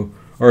 2,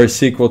 or a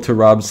sequel to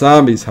Rob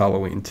Zombie's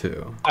Halloween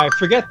 2. I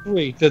forget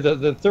 3.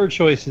 The third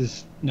choice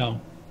is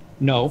no.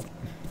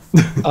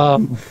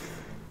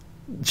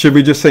 Should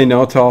we just say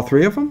no to all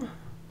 3 of them?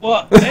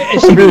 Well, a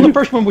sequel to the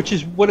first one, which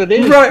is what it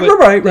is.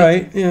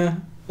 Right. Yeah.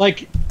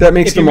 Like that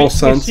makes the most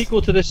sense. A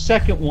sequel to the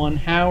second one,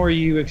 how are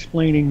you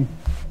explaining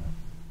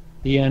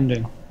the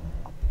ending?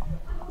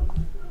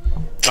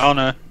 I don't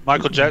know.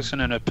 Michael Jackson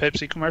in a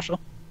Pepsi commercial?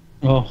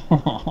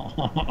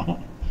 Oh.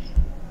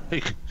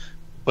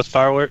 With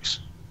fireworks?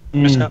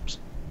 Mishaps?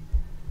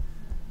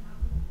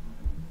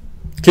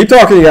 Keep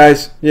talking, you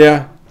guys.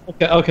 Yeah.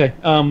 Okay.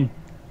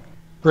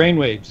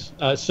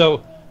 Brainwaves.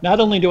 So not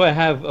only do I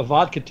have a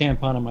vodka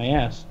tampon on my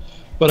ass,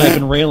 but I've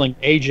been railing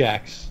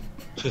Ajax.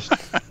 Just.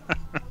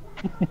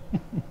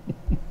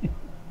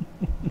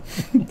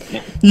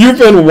 You've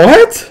been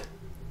what?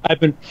 I've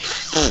been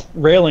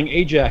railing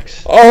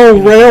Ajax. Oh,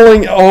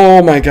 railing.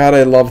 Oh, my God.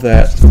 I love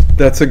that.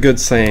 That's a good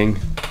saying.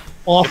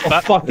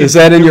 Is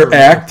that in your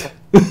act?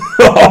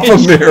 Off a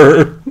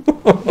mirror.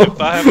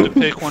 If I have to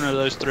pick one of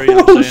those 3,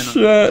 I'm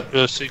saying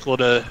a sequel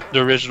to the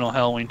original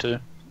Halloween 2.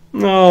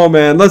 Oh,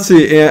 man. Let's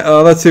see.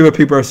 Let's see what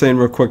people are saying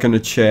real quick in the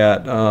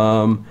chat.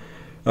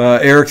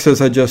 Eric says,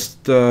 I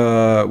just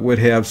would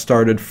have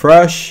started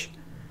fresh.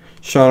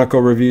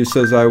 Shawniko Review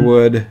says, I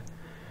would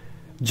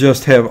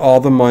just have all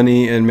the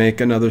money and make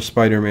another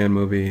Spider-Man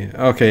movie.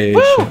 Okay.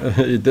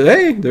 Hey,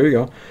 there you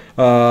go.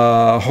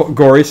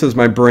 Gory says,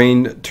 my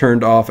brain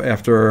turned off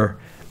after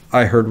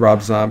I heard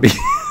Rob Zombie.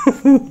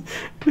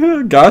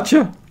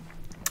 Gotcha.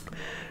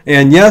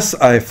 And yes,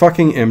 I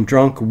fucking am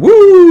drunk.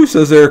 Woo,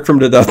 says Eric from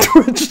the Death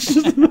Twitch.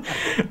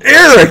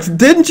 Eric,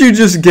 didn't you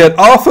just get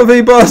off of a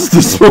bus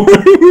this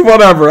morning?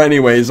 Whatever,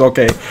 anyways.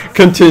 Okay,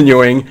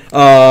 continuing.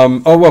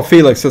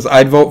 Felix says,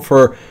 I'd vote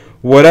for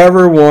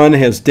whatever one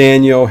has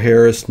Danielle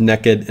Harris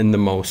naked in the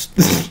most.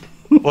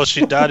 Well,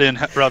 she died in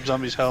Rob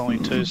Zombie's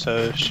Halloween 2,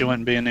 so she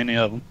wouldn't be in any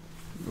of them.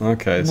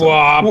 Okay,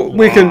 so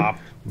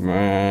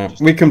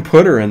we can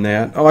put her in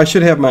that. Oh, I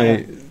should have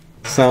my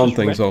sound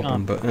things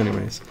open, but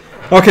anyways.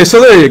 Okay,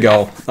 so there you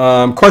go.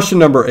 Question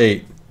number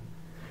 8.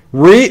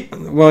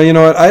 Well, you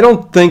know what? I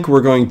don't think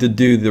we're going to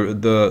do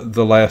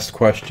the last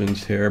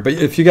questions here, but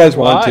if you guys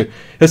want to,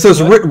 it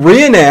says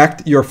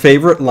reenact your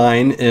favorite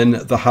line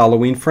in the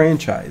Halloween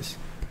franchise.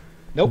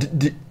 Nope.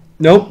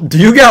 Nope. Do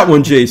you got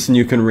one, Jason?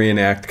 You can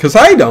reenact? Because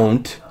I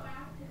don't.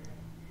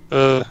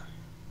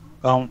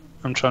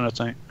 I'm trying to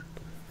think.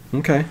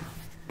 Okay.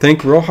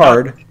 Think real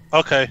hard.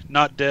 Okay,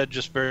 not dead,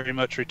 just very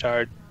much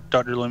retired.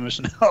 Dr. Loomis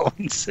and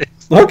Halloween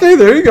 6. Okay,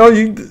 there you go.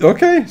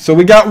 Okay, so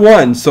we got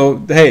one. So,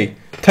 hey,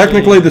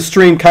 technically the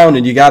stream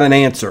counted. You got an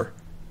answer.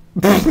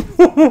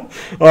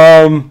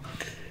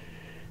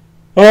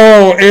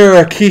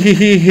 Eric,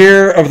 he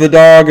here of the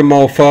dog and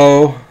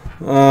mofo.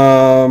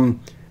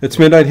 It's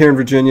midnight here in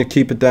Virginia.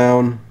 Keep it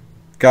down.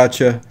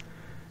 Gotcha.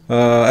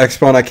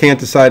 Exponent, I can't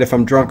decide if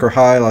I'm drunk or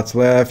high. Let's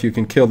laugh. You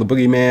can kill the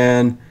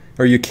boogeyman.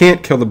 Or you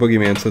can't kill the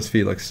boogeyman, says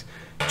Felix.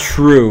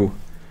 True.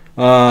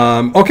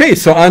 Okay,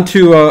 so on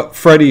to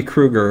Freddy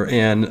Krueger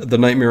and the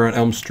Nightmare on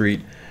Elm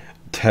Street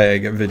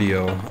tag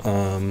video.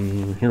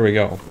 Here we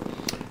go.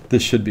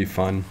 This should be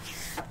fun.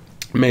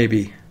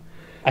 Maybe.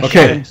 I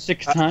shot him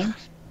 6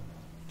 times.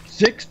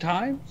 6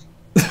 times?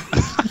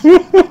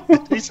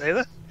 Did he say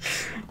that?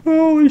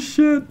 Holy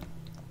shit.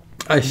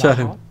 I shot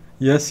him.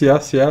 Yes.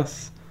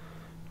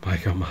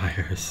 Michael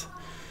Myers. ...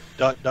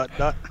 I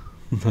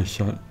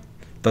shot. ...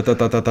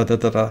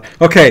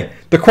 Okay,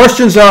 the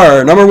questions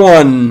are, number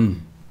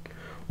 1,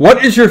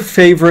 what is your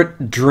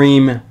favorite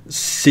dream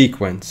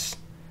sequence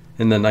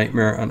in the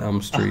Nightmare on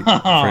Elm Street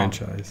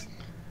franchise?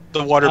 The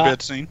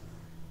waterbed scene.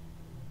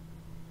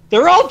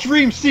 They're all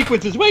dream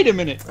sequences. Wait a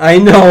minute. I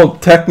know,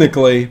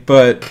 technically,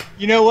 but...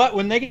 You know what?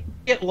 When they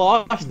get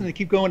lost and they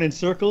keep going in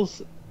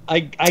circles, I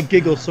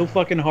giggle so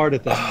fucking hard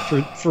at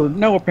that for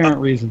no apparent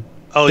reason.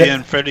 Oh, yeah,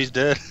 and Freddy's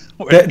dead.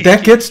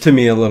 That gets to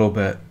me a little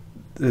bit.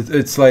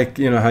 It's like,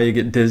 you know, how you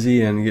get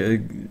dizzy and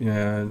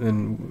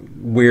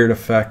weird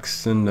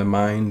effects in the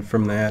mind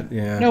from that.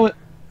 Yeah. No,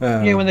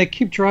 when they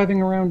keep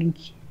driving around and...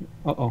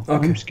 Okay.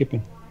 I'm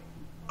skipping.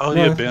 Oh,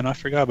 yeah, Ben, I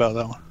forgot about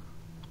that one.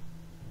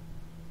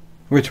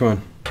 Which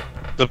one?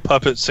 The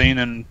puppet scene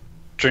in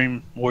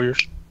Dream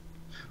Warriors.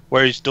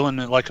 where he's doing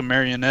it like a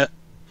marionette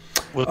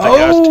with the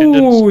guy's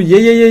tendons. Oh,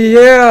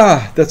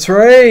 yeah. That's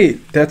right.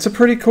 That's a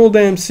pretty cool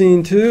damn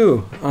scene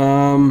too.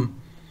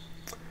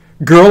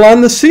 Girl on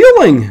the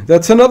Ceiling.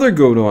 That's another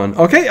good one.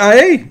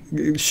 Okay,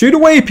 shoot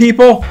away,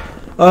 people.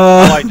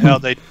 I liked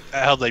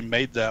how they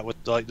made that with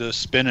like the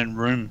spinning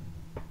room.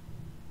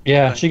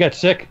 Yeah, she got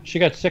sick. She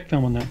got sick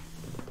filming that.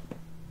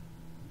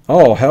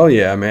 Oh, hell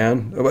yeah,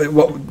 man.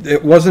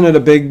 It wasn't it a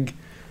big,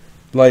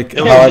 like...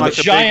 It was like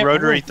a big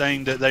rotary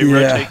thing that they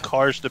rotate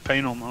cars to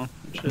paint them on.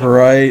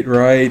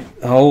 Right.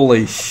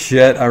 Holy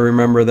shit, I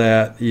remember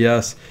that.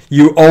 Yes.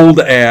 You old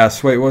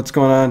ass. Wait, what's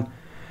going on?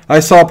 I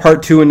saw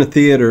part 2 in the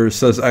theater,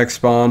 says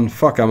X-Spawn.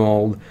 Fuck, I'm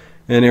old.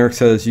 And Eric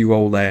says, you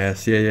old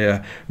ass.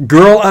 Yeah.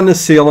 Girl on the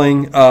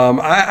Ceiling.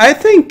 I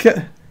think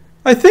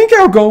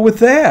I'll go with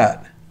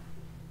that.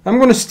 I'm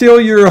going to steal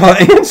your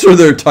answer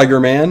there, Tiger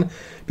Man,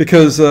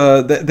 because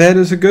that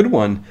is a good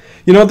one.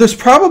 You know, there's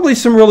probably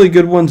some really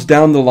good ones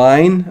down the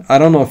line. I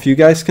don't know if you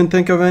guys can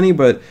think of any,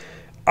 but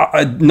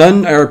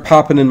none are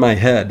popping in my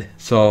head.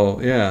 So,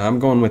 yeah, I'm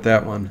going with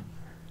that one.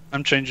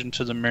 I'm changing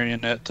to the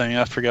marionette thing.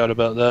 I forgot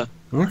about that.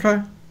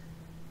 Okay.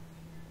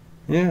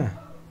 Yeah.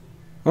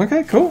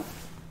 Okay, cool.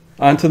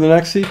 On to the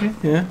next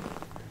CP? Yeah.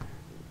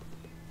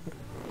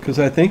 Because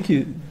I think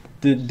you...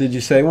 Did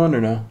you say one or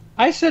no?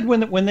 I said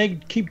when they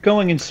keep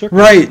going in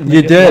circles. Right,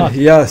 you did. Lost.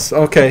 Yes,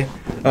 okay.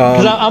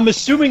 I'm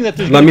assuming that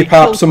there's... Let me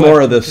pop some more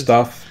of this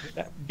stuff.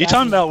 You're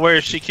talking about where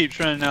she keeps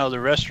running out of the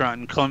restaurant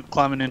and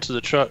climbing into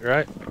the truck,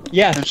 right?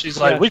 Yes. And she's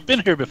like, we've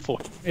been here before.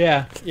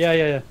 Yeah.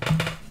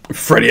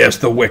 Freddy as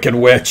the Wicked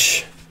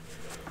Witch.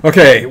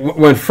 Okay,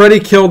 when Freddy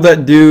killed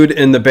that dude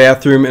in the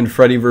bathroom in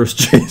Freddy vs.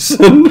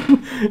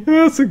 Jason.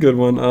 That's a good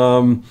one.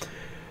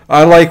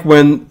 I like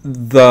when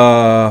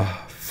the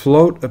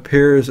float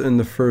appears in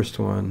the first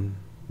one.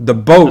 The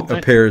boat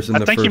appears in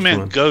the first one. I think you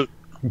meant goat.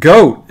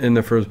 Goat in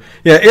the first.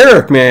 Yeah,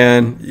 Eric,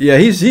 man. Yeah,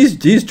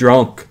 he's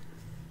drunk.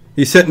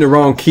 He's hitting the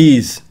wrong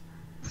keys.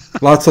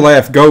 Lots of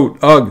laugh. Goat.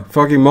 Ugh.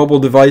 Fucking mobile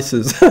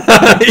devices.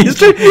 he's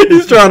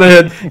trying to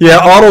hit.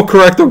 Yeah,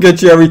 autocorrect will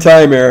get you every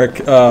time, Eric.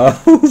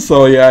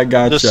 So, yeah, I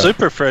gotcha. The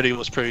Super Freddy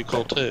was pretty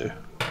cool, too.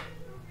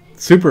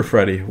 Super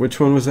Freddy? Which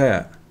one was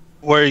that?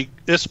 Where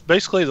it's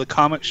basically the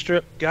comic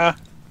strip guy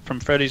from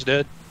Freddy's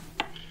Dead.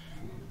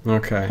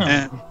 Okay.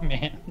 Oh,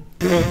 man.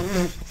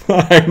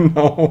 I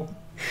know.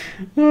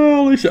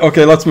 Holy shit.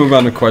 Okay, let's move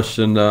on to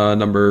question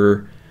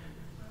number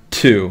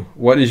 2.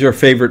 What is your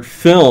favorite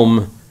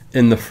film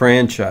in the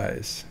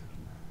franchise?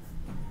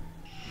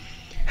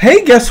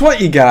 Hey, guess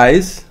what, you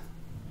guys?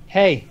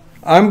 Hey.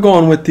 I'm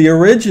going with the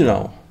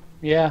original.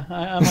 Yeah,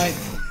 I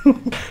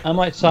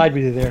might side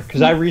with you there,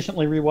 because I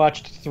recently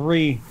rewatched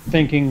 3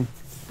 thinking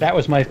that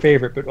was my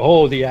favorite, but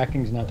the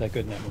acting's not that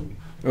good in that movie.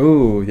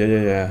 Ooh,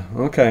 yeah.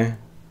 Okay.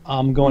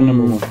 I'm going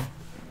number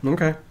 1.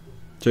 Okay.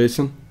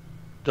 Jason?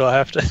 Do I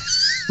have to?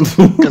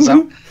 Because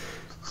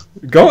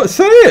Go,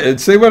 say it.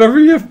 Say whatever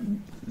you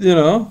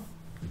know.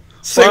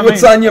 Say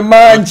what's on your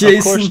mind,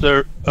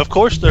 Jason. Of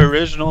course, the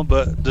original,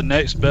 but the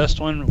next best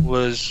one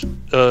was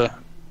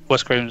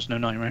Wes Craven's New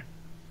Nightmare.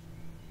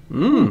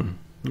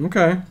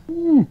 Okay.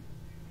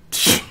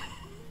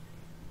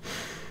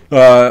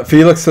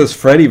 Felix says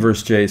Freddy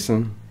vs.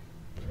 Jason.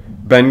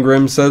 Ben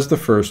Grimm says the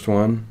first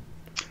one.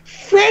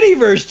 Freddy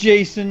vs.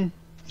 Jason.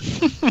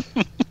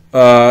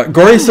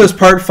 Gory says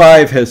Part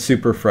 5 has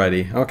Super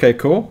Freddy. Okay,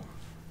 cool.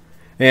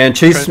 And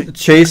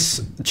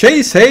Chase,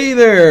 hey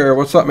there,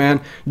 what's up,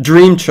 man?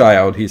 Dream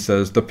Child, he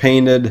says,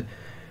 painted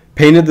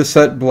the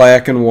set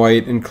black and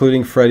white,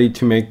 including Freddy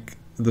to make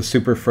the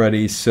Super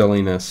Freddy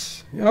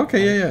silliness.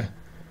 Okay, yeah.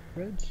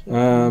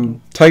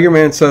 Tiger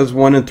Man says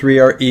 1 and 3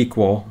 are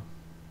equal.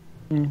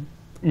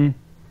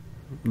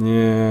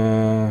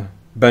 Yeah.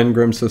 Ben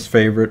Grimm says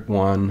favorite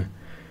 1.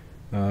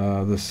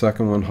 The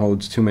second one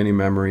holds too many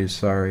memories.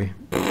 Sorry.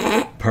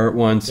 Part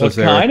 1 says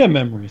What kind of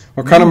memories?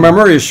 What kind of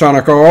memories,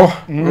 Shonako?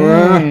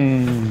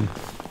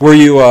 Were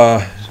you,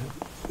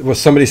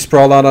 was somebody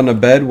sprawled out on a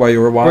bed while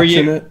you were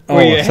watching it?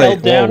 Were you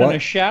held down in a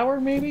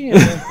shower, maybe?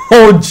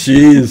 Oh,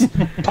 jeez.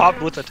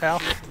 Popped with a towel.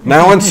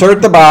 Now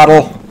insert the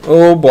bottle.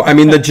 Oh, boy. I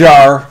mean, the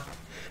jar.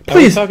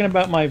 Please. Are we talking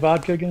about my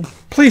vodka again?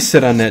 Please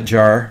sit on that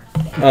jar.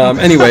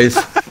 Anyways.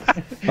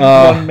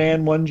 One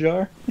man, one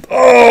jar.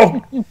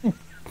 Oh!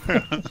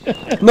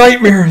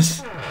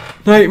 Nightmares.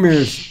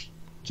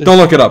 Don't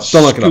look it up.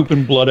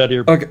 Scooping blood out of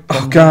your... Okay.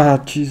 Oh,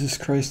 God. Jesus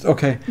Christ.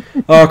 Okay.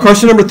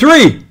 Question number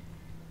 3.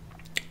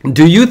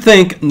 Do you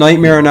think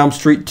Nightmare on Elm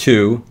Street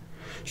 2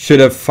 should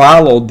have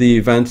followed the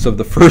events of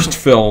the first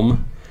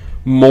film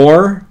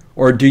more,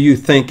 or do you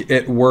think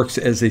it works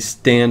as a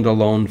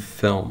standalone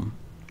film?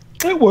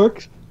 It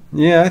works.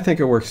 Yeah, I think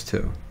it works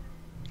too.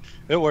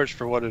 It works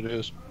for what it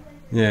is.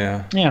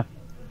 Yeah. Yeah.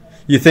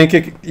 You think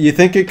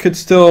it could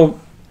still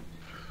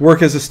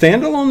work as a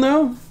standalone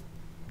though,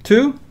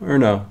 too, or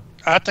no?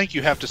 I think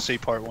you have to see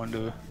part 1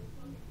 to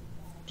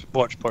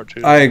watch part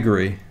 2. I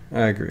agree.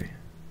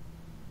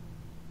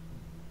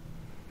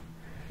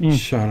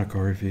 Shonako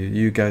review.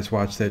 You guys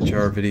watch that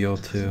jar video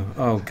too.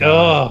 Oh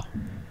God.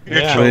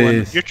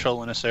 You're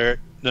trolling us, Eric.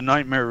 The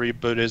Nightmare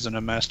reboot isn't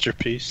a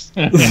masterpiece.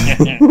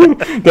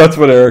 That's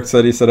what Eric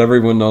said. He said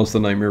everyone knows the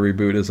Nightmare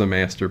reboot is a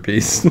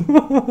masterpiece.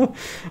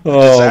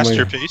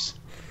 Disaster piece.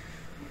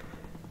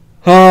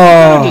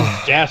 Not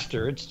a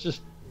disaster. It's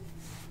just.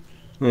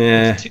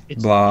 Yeah.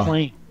 It's blah.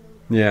 plain.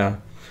 Yeah.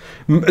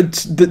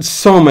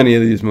 So many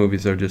of these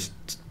movies are just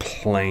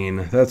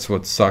plain. That's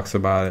what sucks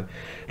about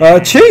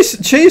it.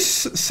 Chase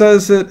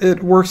says that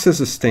it works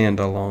as a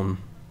standalone.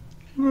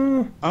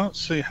 I don't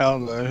see how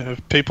though.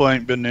 If people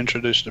ain't been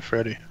introduced to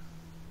Freddy.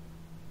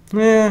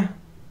 Yeah.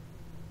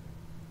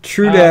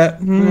 True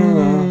that.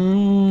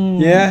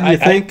 Yeah, you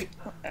think?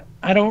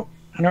 I don't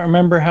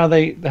remember how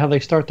they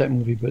start that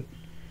movie, but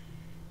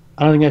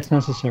I don't think that's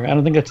necessary. I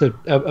don't think that's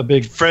a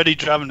big Freddy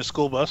driving the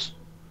school bus.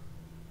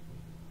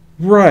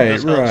 Right,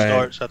 That's how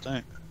it starts, I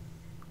think.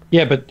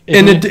 Yeah, but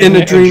in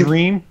a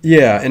dream.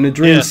 Yeah, in a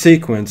dream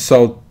sequence.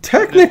 So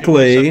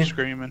technically,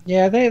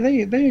 yeah, they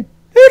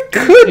it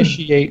could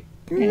initiate.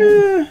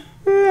 Who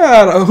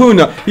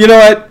knows? You know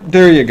what?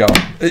 There you go.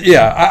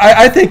 Yeah,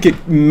 I think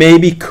it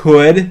maybe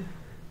could.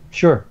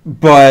 Sure.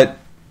 But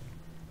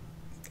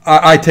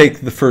I take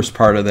the first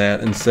part of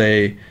that and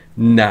say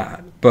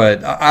not.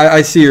 But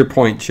I see your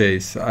point,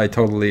 Chase. I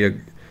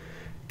totally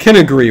can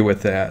agree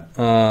with that.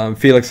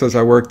 Felix says,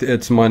 I worked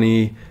its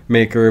money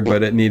maker,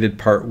 but it needed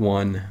part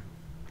one.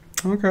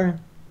 Okay.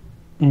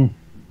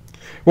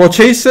 Well,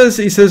 Chase says,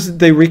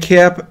 they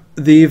recap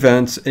the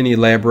events and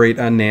elaborate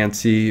on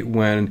Nancy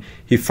when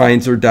he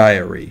finds her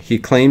diary. He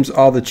claims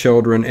all the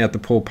children at the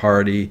pool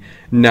party,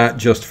 not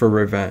just for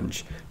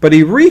revenge. But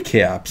he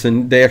recaps,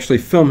 and they actually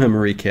film him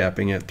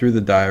recapping it through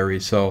the diary.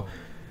 So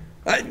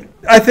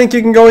I think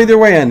you can go either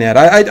way on that.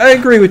 I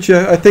agree with you.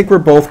 I think we're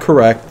both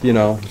correct,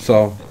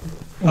 so.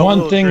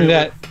 One thing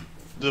that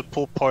the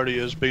pool party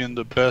is being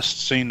the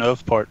best scene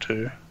of part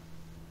two.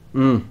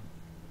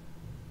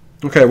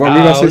 Okay, what were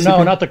you going to say?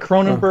 No, not the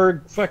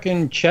Cronenberg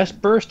fucking chest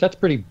burst. That's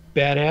pretty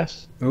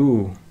badass.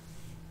 Ooh.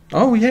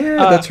 Oh yeah,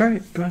 that's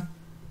right. Go ahead.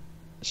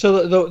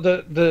 So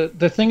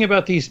the thing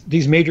about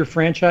these major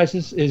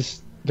franchises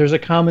is there's a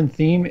common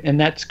theme, and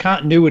that's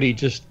continuity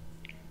just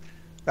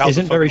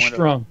isn't very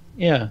strong.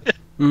 Yeah.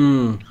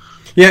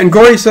 Yeah, and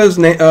Gory says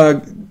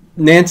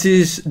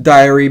Nancy's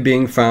diary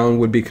being found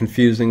would be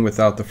confusing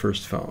without the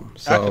first film.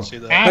 So I can see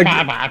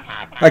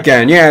that.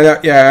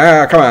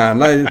 Again, come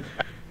on.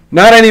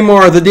 Not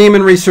anymore. The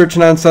demon research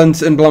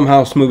nonsense in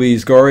Blumhouse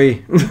movies,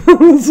 Gory.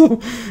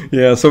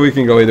 So we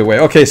can go either way.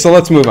 Okay, so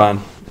let's move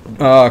on.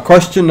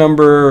 Question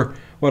number...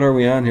 What are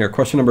we on here?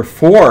 Question number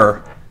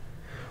 4.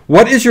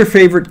 What is your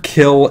favorite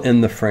kill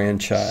in the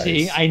franchise?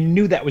 See, I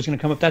knew that was going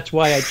to come up. That's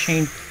why I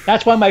changed.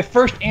 That's why my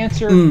first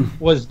answer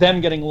was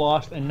them getting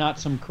lost and not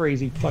some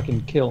crazy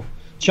fucking kill.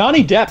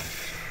 Johnny Depp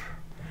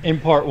in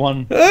part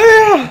 1.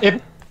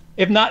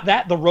 If not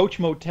that, the Roach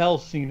Motel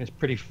scene is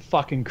pretty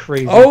fucking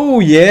crazy.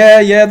 Oh,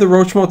 yeah, the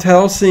Roach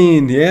Motel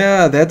scene.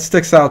 Yeah, that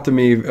sticks out to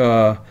me.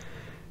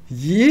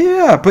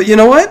 Yeah, but you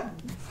know what?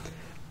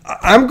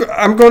 I'm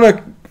going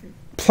to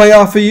play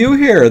off of you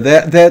here.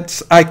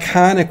 That's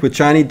iconic with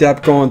Johnny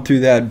Depp going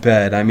through that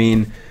bed. I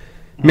mean,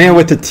 man,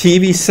 with the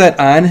TV set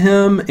on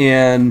him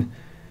and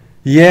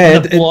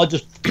the blood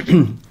just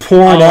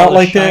pouring out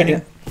like shining.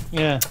 That.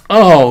 Yeah.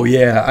 Oh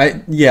yeah,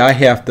 I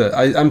have to.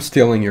 I'm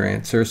stealing your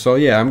answer, so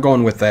yeah, I'm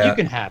going with that. You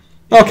can have.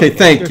 Okay,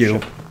 thank you.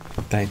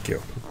 Thank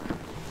you.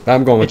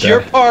 I'm going with that. It's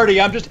your that.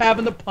 party. I'm just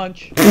having the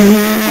punch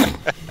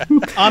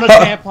on a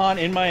tampon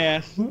in my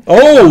ass.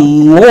 Oh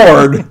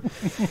Lord,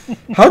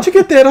 how'd you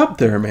get that up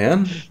there,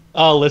 man?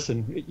 Oh,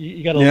 listen,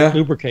 you got to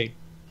lubricate.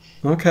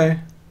 Okay.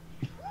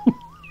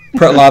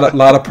 A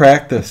lot of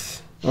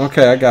practice.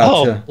 Okay, I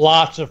got you. Oh,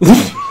 lots of.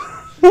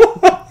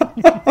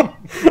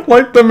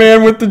 Like the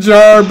man with the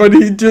jar, but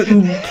he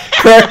didn't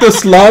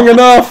practice long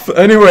enough.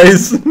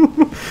 Anyways,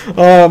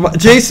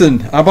 Jason,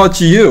 how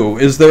about you?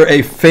 Is there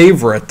a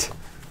favorite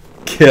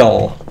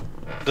kill?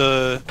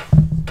 The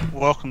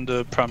welcome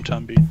to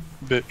primetime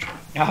bitch.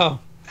 Oh.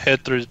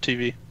 Head through the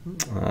TV.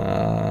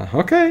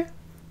 Okay,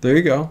 there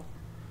you go.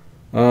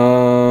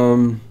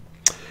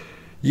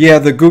 Yeah,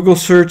 the Google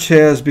search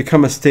has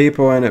become a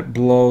staple and it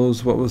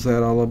blows. What was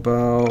that all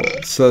about?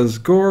 It says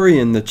Gory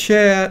in the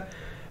chat.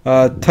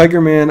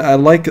 Tiger Man, I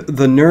like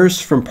the nurse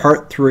from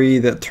part 3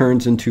 that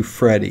turns into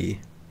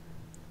Freddy.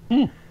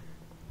 Hell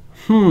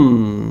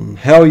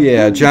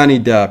yeah, Johnny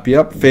Depp.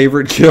 Yep,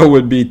 favorite kill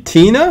would be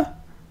Tina.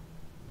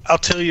 I'll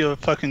tell you a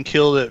fucking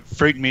kill that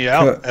freaked me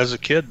out as a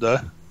kid, though.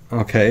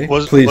 Okay,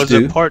 please do. Was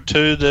it part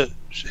 2 that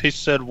he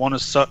said want to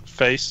suck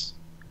face?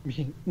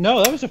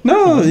 No, that was a first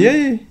one.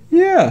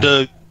 Yeah.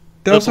 The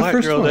was black the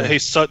first girl one that he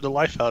sucked the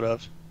life out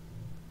of.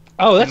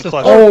 Oh, that's the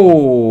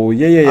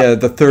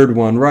the third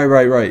one.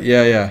 Right.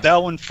 Yeah. That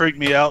one freaked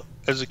me out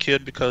as a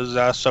kid because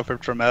I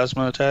suffered from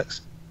asthma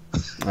attacks.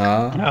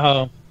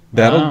 That'll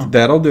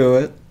do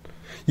it.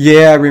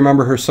 Yeah, I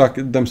remember her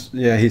sucking them.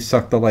 Yeah, he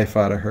sucked the life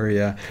out of her.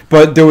 Yeah,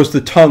 but there was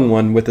the tongue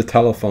one with the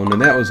telephone,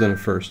 and that was in the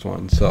first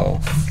one. So,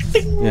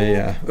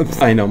 yeah.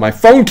 I know my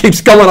phone keeps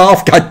going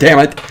off. God damn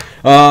it.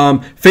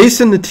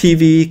 Face in the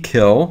TV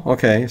kill.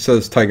 Okay,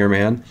 says Tiger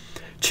Man.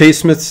 Chase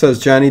Smith says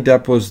Johnny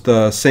Depp was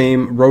the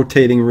same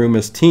rotating room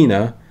as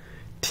Tina.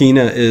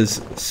 Tina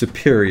is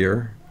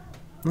superior.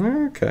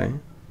 Okay.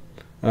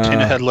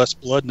 Tina had less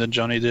blood than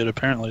Johnny did,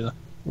 apparently.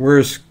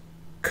 Where's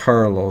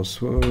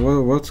Carlos?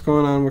 What's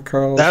going on with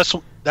Carlos?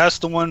 That's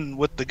the one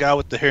with the guy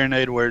with the hearing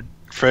aid where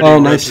Freddy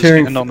rubs his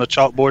hand on the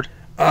chalkboard.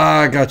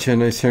 Ah, gotcha.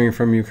 Nice hearing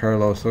from you,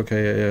 Carlos.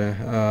 Okay,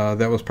 yeah.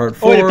 That was part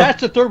 4. Oh, if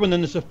that's the third one,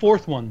 then there's a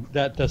fourth one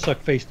that the suck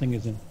face thing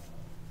is in.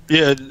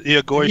 Yeah.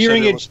 Gory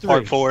said it was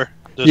part 4.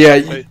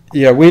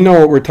 Yeah. We know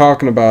what we're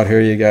talking about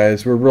here, you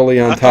guys. We're really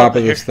on top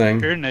of this thing.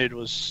 Hearing aid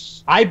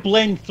was. I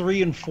blend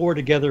 3 and 4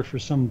 together for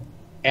some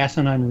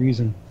asinine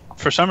reason.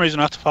 For some reason,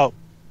 I thought.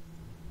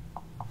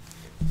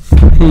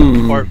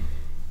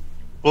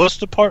 What's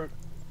the part?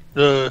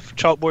 The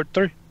chalkboard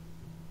 3.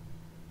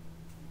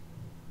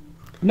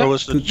 No, or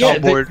was the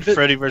chalkboard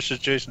Freddy versus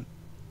Jason?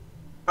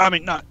 I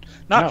mean, not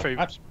Freddy.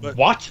 But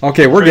what?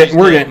 Okay, we're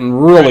getting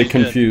really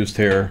confused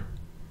here.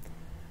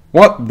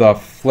 What the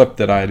flip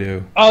did I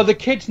do? Oh, the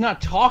kid's not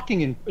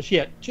talking in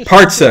yet. Just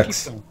part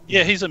 6.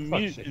 Yeah, he's a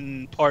mute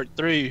in part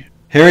 3.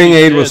 Hearing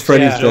aid was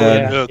Freddy's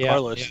dad.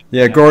 Carlos.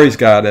 Yeah, Gory's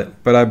got it,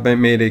 but I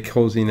made a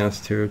coziness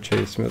to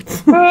Chase Smith.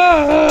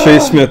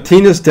 Chase Smith.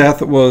 Tina's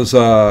death was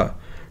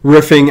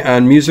riffing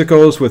on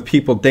musicals with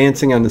people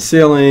dancing on the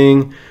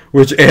ceiling,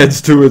 which adds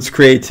to its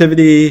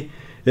creativity.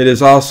 It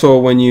is also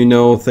when you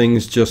know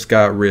things just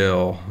got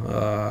real.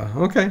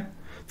 Okay.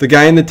 The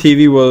guy in the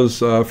TV was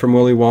from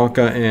Willy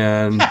Wonka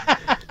and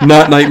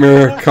not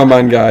Nightmare. Come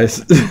on,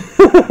 guys.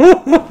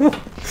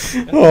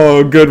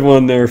 Oh, good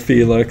one there,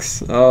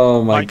 Felix.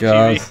 Oh, my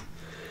God.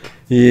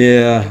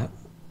 Yeah.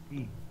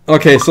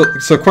 Okay,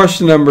 so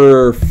question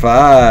number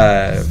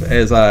 5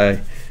 as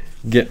I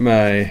get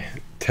my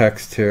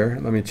text here.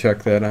 Let me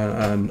check that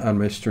on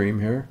my stream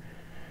here.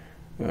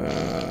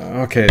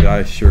 Okay,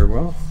 I sure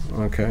will.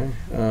 Okay.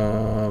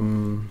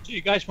 So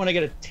you guys want to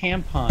get a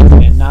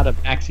tampon and not a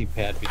maxi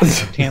pad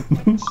because a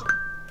tampon is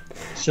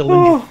cylinder.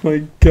 Oh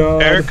my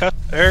God. Eric,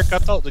 I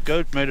thought the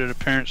goat made an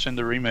appearance in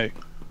the remake.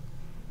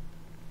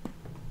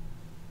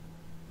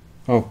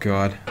 Oh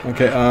God.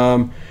 Okay.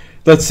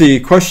 Let's see.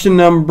 Question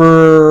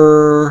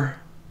number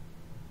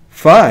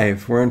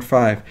 5. We're on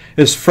 5.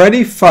 Is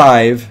Freddy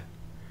 5?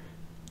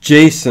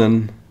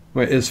 Jason.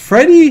 Wait. Is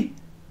Freddy?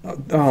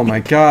 Oh my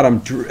God.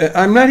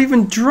 I'm not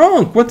even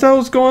drunk. What the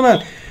hell's going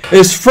on?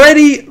 Is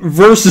Freddy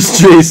versus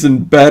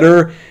Jason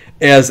better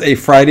as a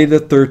Friday the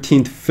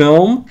 13th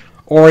film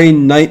or a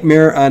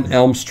Nightmare on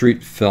Elm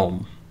Street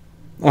film?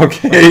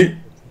 Okay.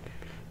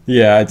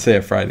 Yeah, I'd say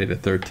a Friday the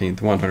 13th,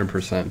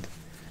 100%.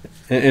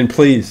 And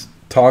please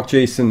talk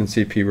Jason and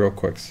CP real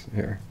quick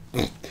here.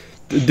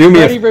 Do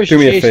me a favor.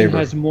 Jason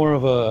has more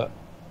of a.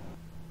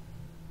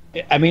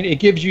 I mean, it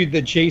gives you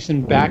the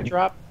Jason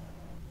backdrop,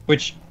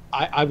 which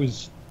I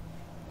was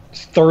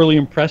thoroughly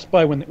impressed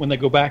by when they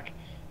go back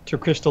to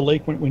Crystal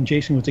Lake when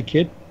Jason was a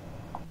kid.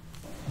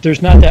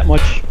 There's not that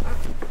much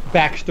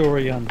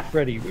backstory on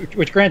Freddy,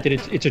 which granted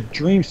it's a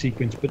dream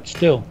sequence, but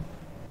still.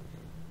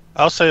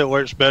 I'll say it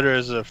works better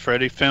as a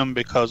Freddy film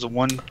because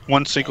one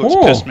sequence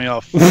pissed me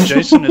off.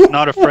 Jason is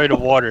not afraid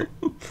of water.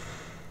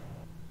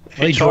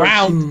 He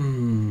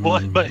drowned.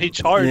 But he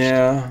charged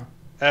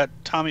at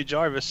Tommy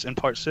Jarvis in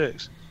part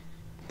 6.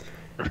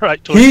 Right.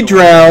 He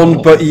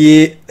drowned, but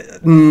it's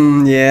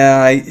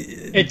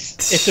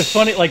a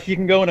funny, like, you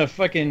can go in a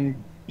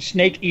fucking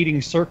snake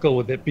eating circle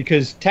with it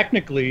because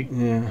technically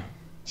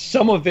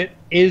some of it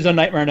is a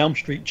Nightmare on Elm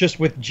Street just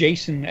with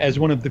Jason as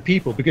one of the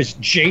people because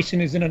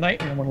Jason is in a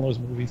Nightmare in one of those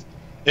movies.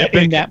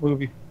 That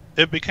movie.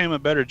 It became a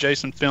better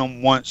Jason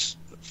film once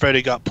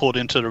Freddy got pulled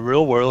into the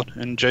real world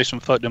and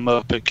Jason fucked him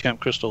up at Camp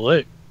Crystal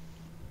Lake.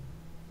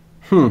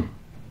 Yeah,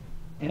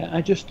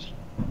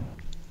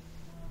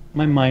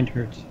 my mind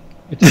hurts.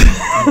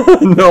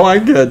 No, I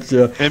get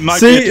you. It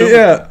might be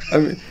I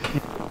mean,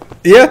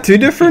 two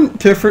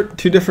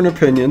different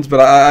opinions, but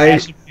I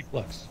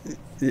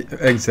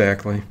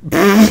exactly.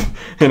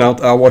 And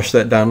I'll wash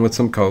that down with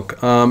some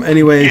Coke.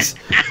 Anyways,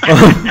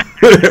 and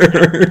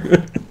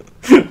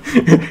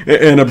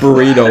a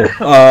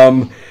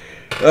burrito.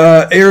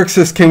 Eric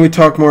says, "Can we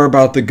talk more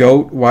about the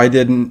goat? Why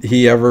didn't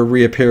he ever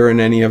reappear in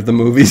any of the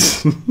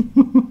movies?"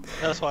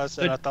 That's why I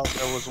said I thought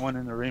there was one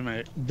in the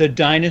remake. The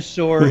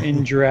dinosaur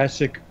in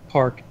Jurassic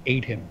Park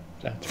ate him.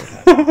 That's what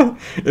happened.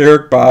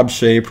 Eric Bob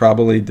Shea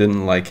probably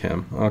didn't like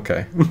him.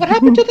 Okay. What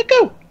happened to the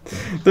goat?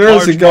 There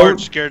is a goat.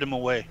 Marge scared him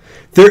away.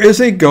 There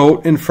is a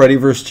goat in Freddy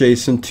vs.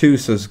 Jason 2,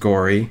 says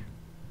Gory.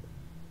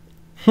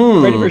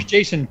 Freddy vs.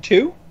 Jason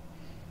 2?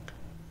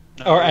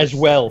 Or as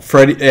well?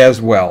 Freddy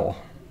as well.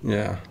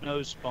 Yeah.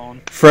 No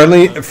spawn.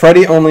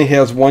 Freddy only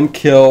has 1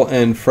 kill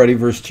in Freddy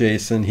vs.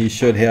 Jason. He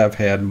should have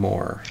had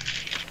more.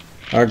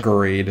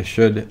 Agreed.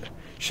 Should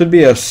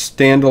be a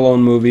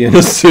standalone movie in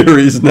a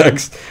series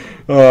next.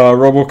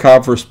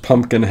 RoboCop vs.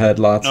 Pumpkinhead.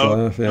 Lots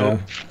of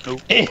Nope.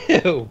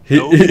 Ew.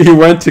 He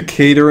went to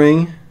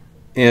catering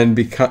and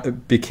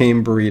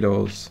became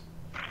burritos.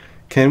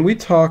 Can we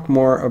talk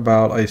more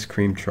about ice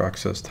cream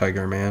trucks, says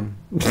Tiger Man?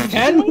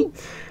 Can we?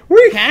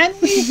 Can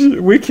we?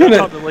 We I'll can.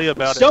 talk to Lee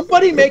about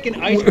Somebody make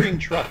an ice cream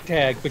truck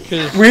tag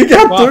because We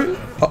got wow,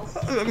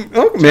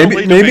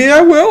 maybe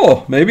I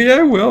will. Maybe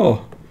I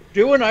will.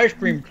 do an ice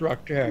cream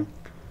truck tag.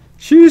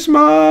 She's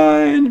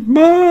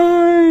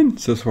mine,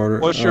 says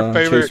Hoarder. What's your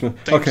favorite Chase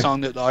theme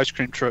song that the ice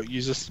cream truck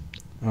uses?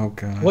 Oh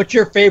God. What's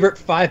your favorite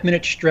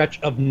 5-minute stretch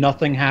of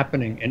nothing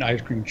happening in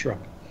ice cream truck?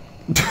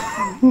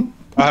 I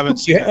haven't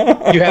seen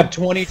You have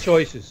 20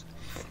 choices.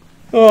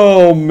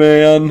 Oh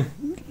man.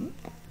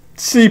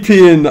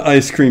 CP in the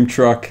ice cream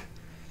truck.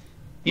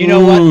 You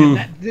know what?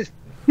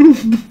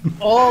 And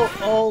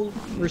all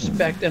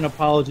respect and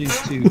apologies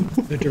to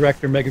the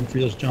director Megan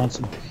Friels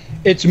Johnson.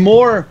 It's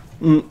more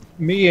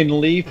me and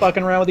Lee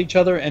fucking around with each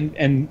other,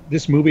 and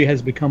this movie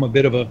has become a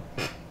bit of a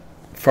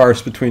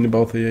Farce between the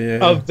both of you.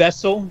 Yeah. a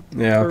vessel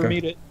Yeah, for okay.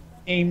 me to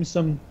aim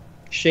some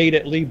shade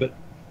at Lee, but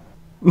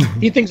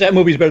he thinks that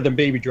movie's better than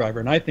Baby Driver,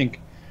 and I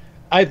think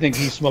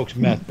he smokes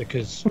meth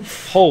because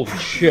holy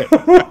shit.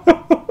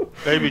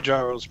 Baby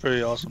Driver was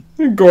pretty awesome.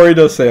 Gory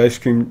does say ice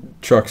cream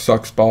truck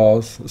suck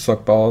balls.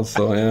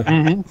 So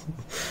yeah,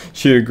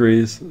 she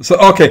agrees. So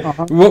okay,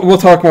 we'll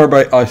talk more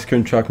about ice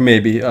cream truck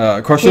maybe.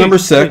 Question number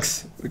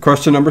 6.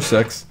 Question number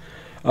 6.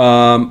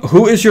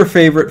 Who is your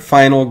favorite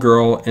final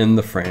girl in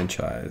the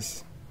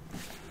franchise?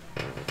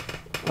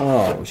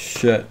 Oh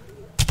shit.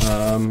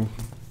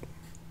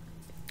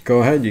 Go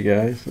ahead, you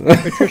guys.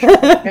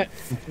 Patricia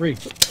 3.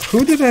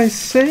 Who did I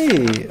say?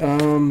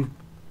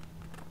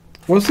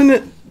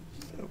 Wasn't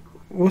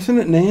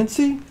it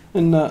Nancy?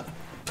 And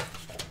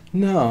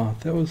no,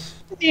 that was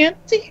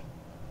Nancy.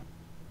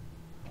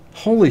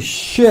 holy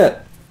shit.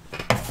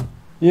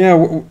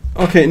 Yeah.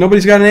 Okay.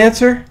 Nobody's got an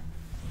answer.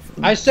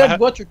 I said,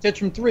 what's her tits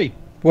from 3?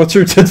 What's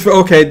her tits for?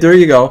 Okay, there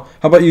you go.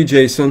 How about you,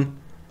 Jason?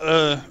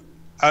 I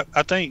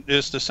think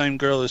it's the same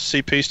girl as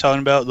CP's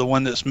talking about, the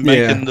one that's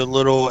making the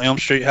little Elm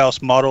Street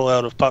house model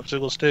out of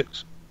popsicle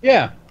sticks.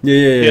 Yeah.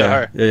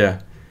 Yeah.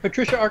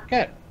 Patricia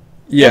Arquette.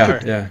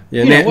 Yeah.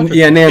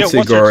 Nancy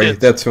what's her Gory. tits?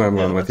 That's who I'm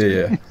going with.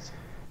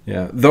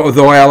 Yeah.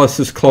 Though Alice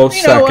is close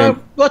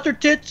second. What's her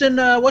tits and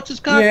what's his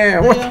cock?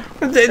 Yeah,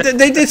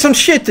 they did some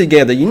shit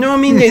together, you know what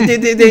I mean?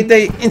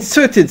 They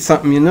inserted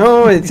something, you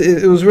know?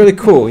 It was really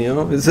cool, you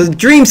know? It's a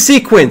dream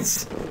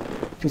sequence.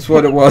 That's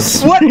what it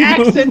was. What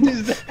accent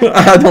is that?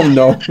 I don't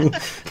know.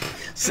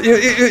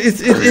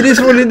 It is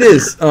what it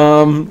is.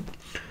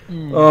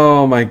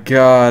 Oh my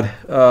God.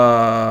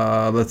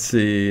 Let's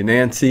see.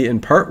 Nancy in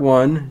part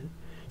 1,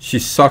 she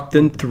sucked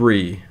in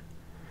 3.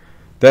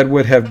 That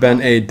would have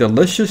been a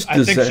delicious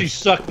disaster. I think she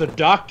sucked the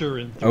doctor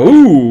in 3.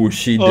 Oh,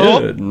 she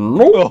did.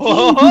 Nope.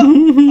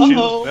 She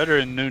was better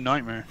in New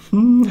Nightmare.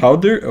 How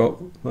dare?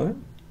 Oh, what?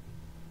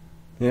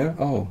 Yeah.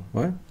 Oh,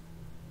 what?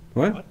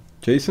 What?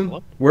 Jason?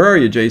 What? Where are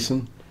you,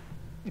 Jason?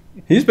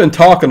 He's been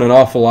talking an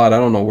awful lot. I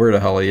don't know where the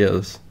hell he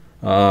is.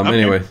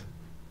 Anyway.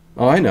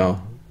 Oh, I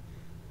know.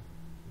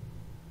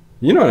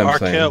 You know what I'm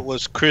saying. Arquette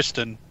was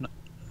Kristen.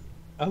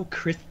 Oh,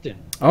 Kristen.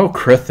 Oh,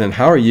 Kristen.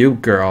 How are you,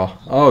 girl?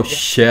 Oh,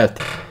 shit.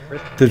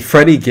 Did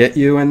Freddy get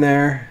you in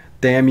there?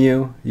 Damn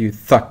you. You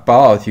thuck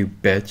balls, you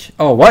bitch.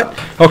 Oh, what?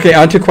 Okay,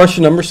 on to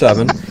question number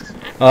 7.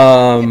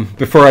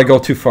 Before I go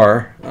too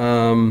far.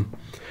 Question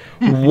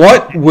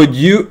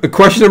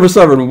number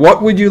 7.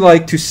 What would you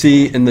like to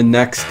see in the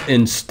next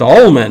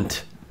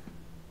installment?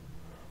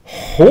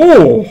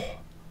 Oh.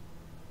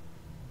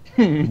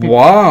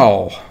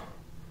 Wow.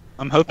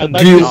 I'm hoping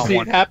I'd like to see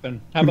it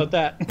happen. How about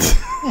that?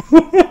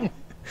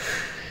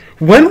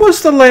 When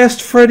was the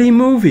last Freddy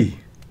movie?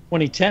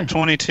 2010.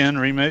 2010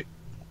 remake.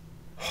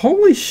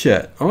 Holy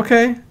shit.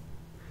 Okay.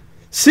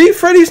 See,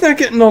 Freddy's not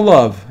getting no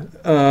love.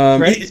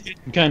 Freddy's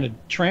kind of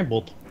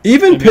trampled.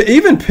 Even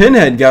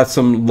Pinhead got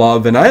some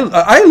love, and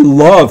I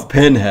love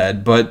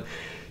Pinhead, but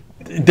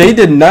they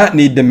did not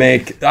need to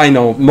make, I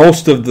know,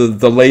 most of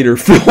the later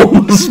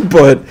films,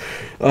 but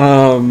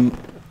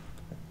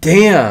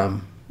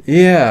damn.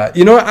 Yeah.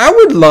 You know, I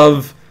would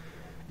love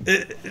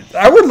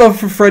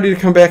for Freddy to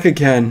come back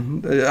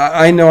again.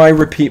 I know I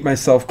repeat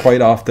myself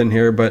quite often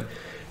here, but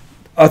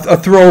a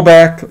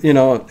throwback, you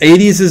know,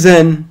 80s is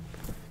in.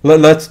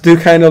 Let's do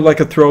kind of like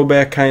a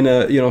throwback kind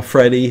of, you know,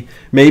 Freddy.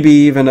 Maybe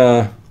even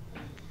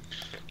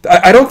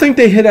I don't think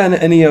they hit on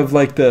any of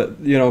like the,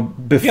 you know,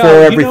 before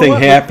everything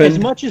happened. As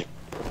much as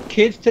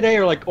kids today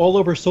are like all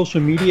over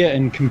social media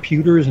and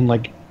computers and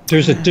like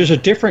there's a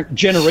different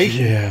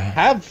generation. Yeah.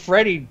 Have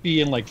Freddy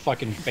be in like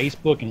fucking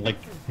Facebook and like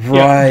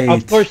right.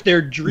 Of course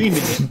they're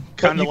dreaming.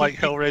 Kind of like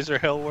Hellraiser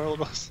Hellworld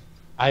was.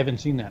 I haven't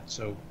seen that,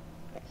 so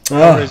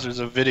Hellraiser's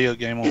a video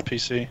game on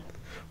PC.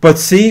 But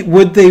see,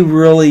 would they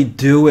really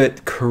do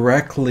it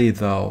correctly,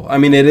 though? I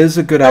mean, it is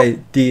a good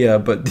idea,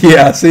 but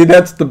yeah, see,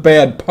 that's the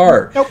bad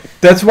part. Nope.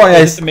 That's why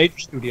it's a major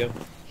studio.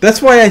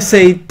 That's why I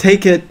say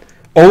take it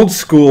old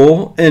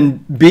school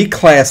and be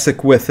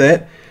classic with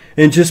it,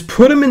 and just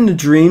put them in the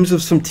dreams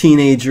of some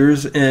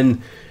teenagers,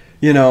 and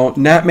you know,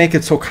 not make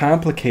it so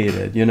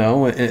complicated, you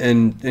know,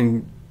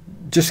 and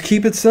just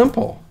keep it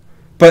simple.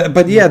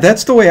 But yeah,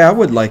 that's the way I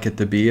would like it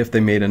to be if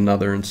they made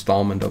another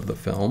installment of the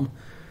film.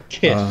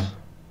 Kiss.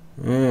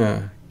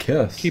 Yeah,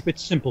 kiss. Keep it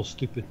simple,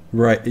 stupid.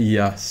 Right.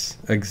 Yes.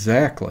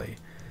 Exactly.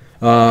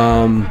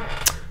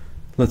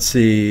 Let's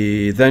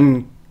see.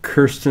 Then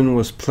Kirsten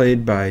was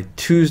played by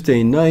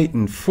Tuesday Night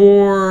in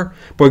 4.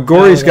 But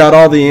Gory's got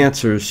all the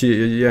answers.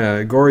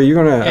 Gory,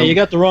 you're gonna. Yeah, you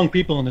got the wrong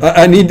people in this.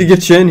 I need to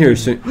get you in here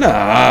soon.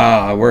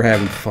 Nah, we're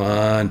having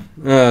fun.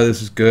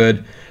 This is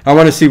good. I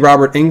want to see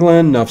Robert Englund.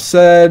 Enough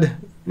said.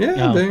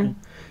 Yeah.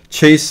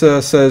 Chase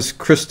says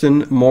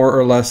Kristen more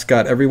or less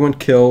got everyone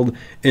killed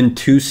in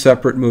 2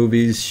 separate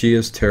movies. She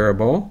is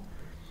terrible.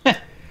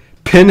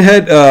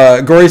 Pinhead,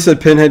 Gory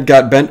said Pinhead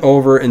got bent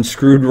over and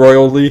screwed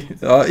royally.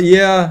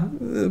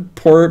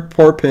 Poor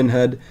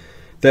Pinhead.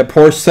 That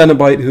poor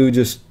Cenobite who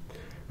just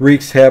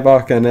wreaks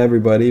havoc on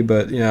everybody.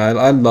 But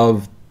I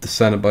love the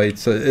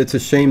Cenobites. It's a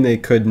shame they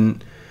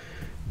couldn't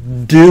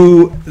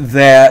do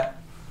that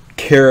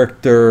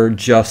character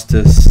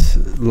justice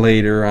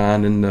later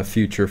on in the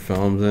future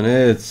films, and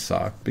it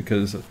sucked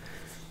because,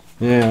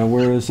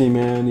 where is he,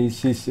 man?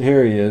 He's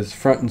here. He is,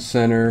 front and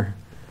center.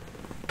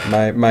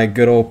 My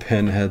good old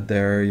Pinhead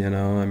there,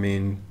 I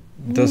mean,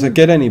 does it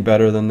get any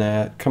better than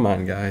that? Come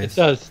on, guys. It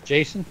does.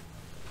 Jason?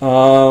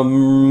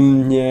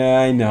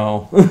 Yeah, I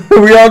know.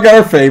 We all got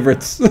our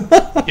favorites.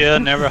 Yeah,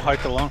 never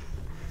hike alone.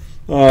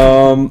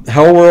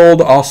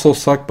 Hellworld also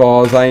sucked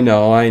balls. I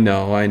know.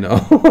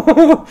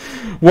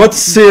 What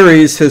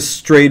series has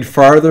strayed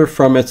farther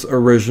from its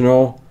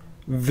original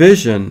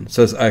vision,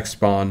 says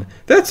X-Spawn.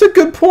 That's a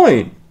good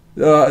point.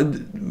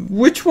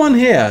 Which one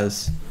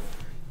has?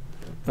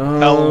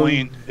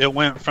 Halloween. It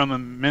went from a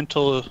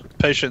mental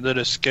patient that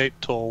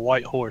escaped to a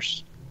white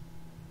horse.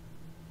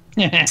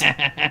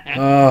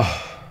 Yeah.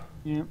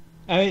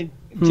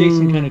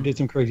 Jason kind of did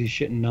some crazy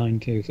shit in 9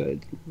 too. So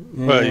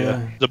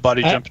the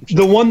body jumping.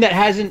 The one that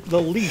hasn't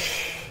the least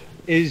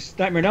is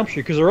Nightmare on Elm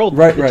Street because they're all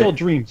all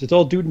dreams. It's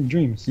all dude in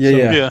dreams.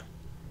 Yeah.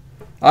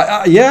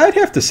 I'd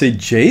have to say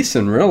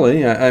Jason.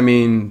 Really, I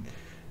mean,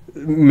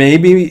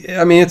 maybe.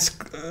 I mean, it's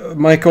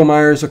Michael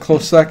Myers a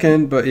close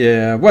second, but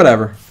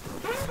whatever.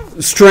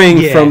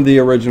 Straying from the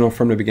original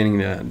from the beginning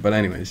to end. But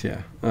anyways,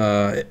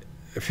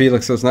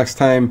 Felix says next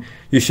time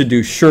you should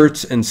do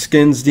shirts and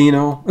skins,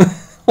 Dino.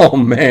 Oh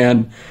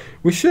man,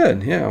 we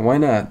should. Yeah, why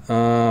not?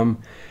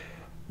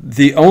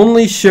 The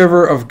only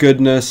shiver of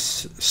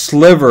goodness,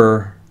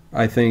 Sliver.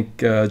 I think.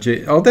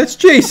 That's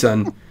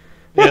Jason.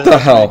 What the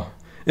hell?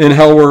 In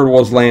Hellward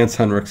was Lance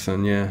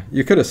Henriksen. Yeah,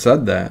 you could have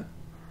said that.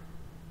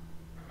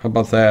 How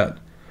about that?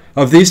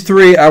 Of these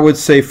 3, I would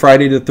say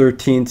Friday the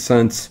 13th,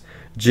 since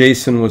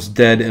Jason was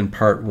dead in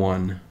part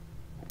 1.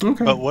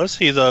 Okay. But was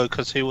he though?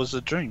 Because he was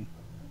a dream.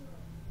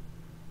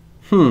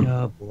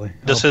 Oh boy.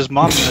 Does his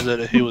mom know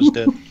that he was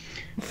dead?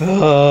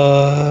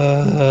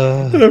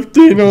 If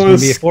Dino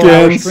is skins,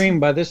 4-hour stream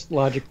by this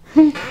logic.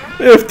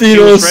 If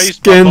Dino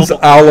skins,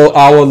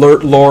 I'll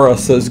alert Laura,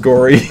 says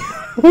Gory.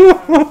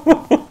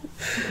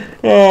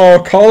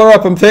 Oh, call her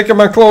up. I'm taking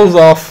my clothes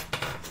off.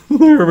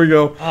 Here we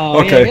go. Oh,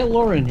 okay. Get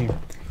Laura in here.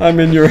 I'm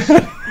in your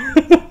head.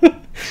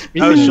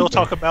 She'll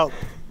talk about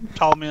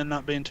tall men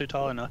not being too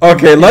tall enough.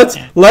 Okay, let's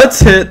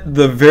hit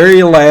the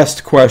very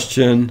last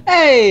question.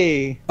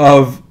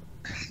 Of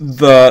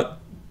the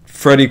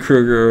Freddy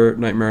Krueger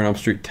Nightmare on Elm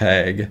Street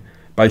tag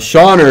by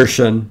Sean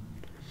Urshan.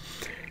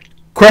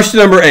 Question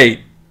number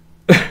 8.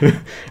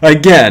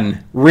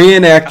 Again,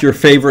 reenact your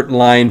favorite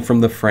line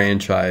from the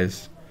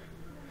franchise.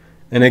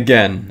 And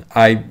again,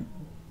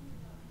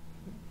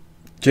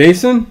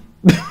 Jason?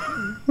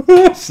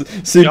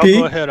 CP? Y'all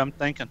go ahead, I'm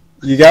thinking.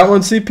 You got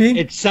one, CP?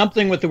 It's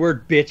something with the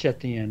word bitch at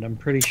the end. I'm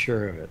pretty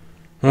sure of it.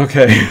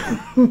 Okay.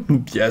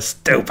 You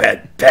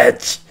stupid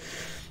bitch.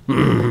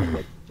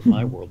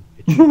 My world,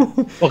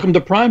 bitch. Welcome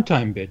to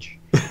primetime, bitch.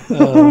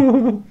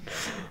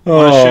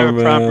 Share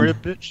prime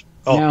rib, bitch?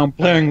 Now I'm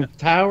playing with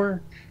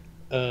Tower.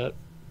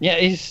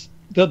 He's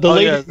the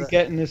later you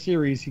get in the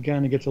series, he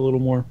kind of gets a little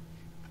more.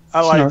 I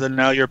like the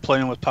now you're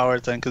playing with power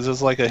thing because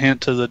it's like a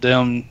hint to the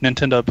damn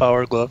Nintendo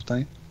Power Glove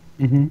thing.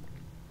 Mm-hmm.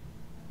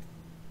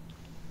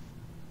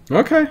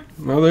 Okay,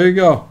 well there you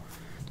go.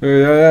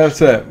 That's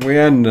it. We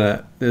end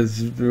it. It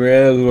is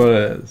what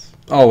it is.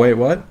 Oh wait,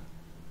 what?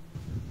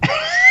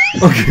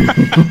 Okay.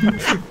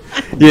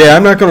 Yeah,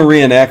 I'm not going to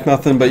reenact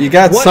nothing, but you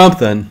got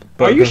something.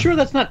 But are you sure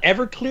that's not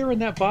Everclear in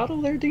that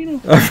bottle there, Dino?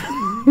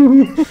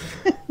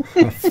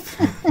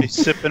 He's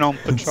sipping on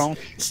Patron.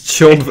 It's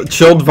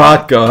chilled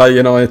vodka.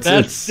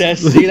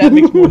 See, that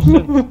makes more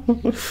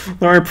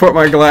sense. Let me put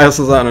my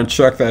glasses on and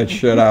check that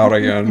shit out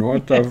again.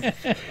 What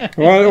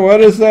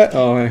is that?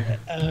 Oh,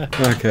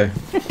 okay.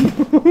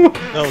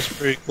 That was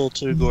pretty cool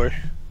too, Gory.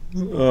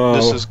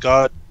 This is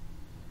God.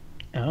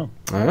 Oh.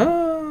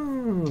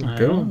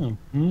 Good.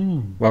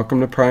 Welcome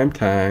to Prime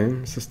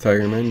Time. This is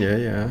Tigerman.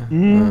 Yeah.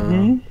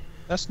 Mm-hmm.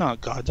 That's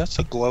not God. That's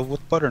a glove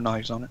with butter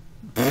knives on it.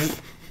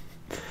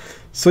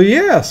 So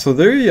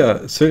there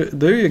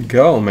you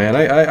go, man.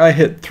 I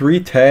hit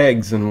 3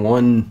 tags in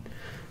one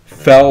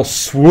fell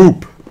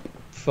swoop.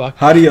 Fuck.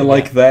 How do you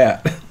like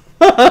that?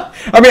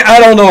 I mean, I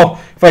don't know.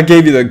 if I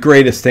gave you the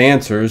greatest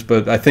answers,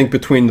 but I think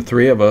between the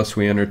three of us,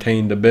 we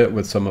entertained a bit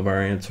with some of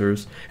our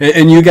answers.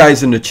 And you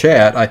guys in the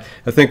chat, I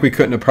think we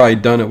couldn't have probably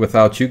done it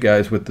without you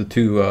guys with the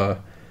two,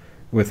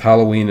 with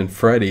Halloween and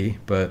Freddy.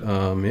 But,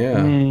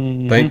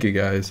 thank you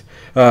guys.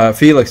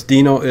 Felix,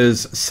 Dino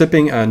is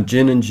sipping on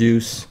gin and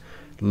juice,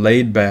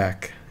 laid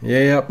back.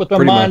 Yeah, with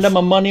my mind on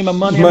my money, my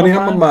money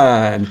on my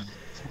mind.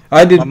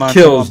 I did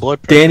kills.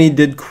 Danny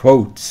did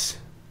quotes.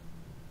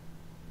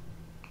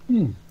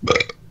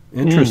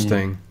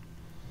 Interesting.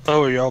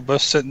 Oh, are y'all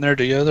both sitting there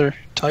together?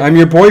 I'm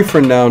your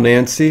boyfriend now,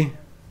 Nancy.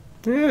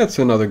 Yeah, that's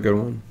another good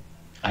one.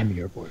 I'm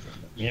your boyfriend.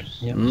 Yep.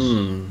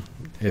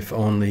 If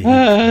only. Use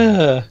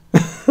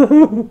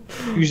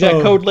that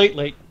code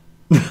late.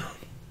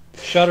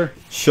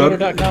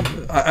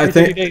 Shutter.com. I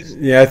think.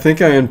 Yeah, I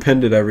think I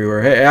unpinned it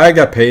everywhere. Hey, I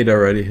got paid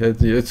already.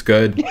 It's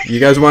good. You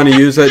guys want to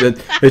use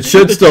it? It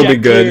should still be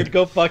good. Cleared.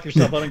 Go fuck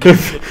yourself. I don't give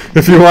a shit.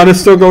 If you want to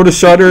still go to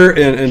Shutter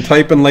and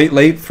type in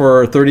late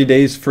for 30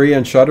 days free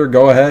on Shutter,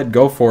 go ahead,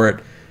 go for it.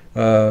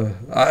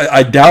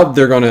 I doubt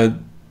they're gonna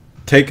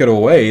take it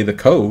away, the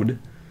code.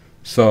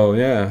 So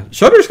yeah,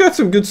 Shutter's got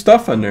some good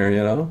stuff on there.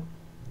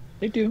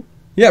 They do.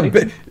 Yeah,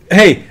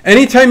 hey,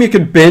 anytime you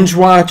could binge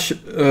watch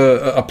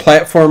a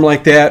platform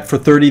like that for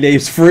 30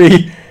 days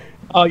free,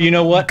 oh, you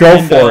know what?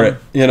 Go for it.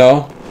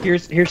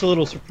 Here's a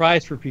little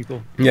surprise for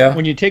people. Yeah.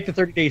 When you take the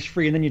 30 days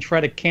free and then you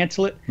try to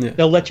cancel it,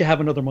 they'll let you have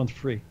another month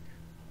free.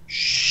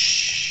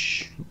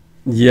 Shh.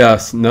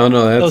 Yes. No.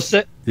 That's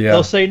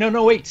They'll say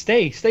no. Wait,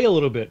 stay a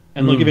little bit,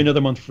 and they'll give you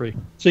another month free.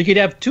 So you could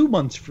have 2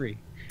 months free.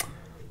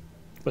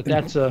 But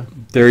that's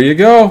there you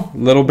go. A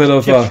little bit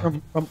of tips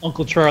from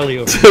Uncle Charlie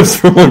over here. Tips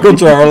from Uncle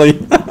Charlie.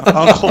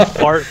 Uncle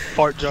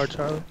Fart Jar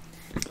Charlie.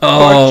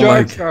 Oh, Fart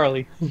Jar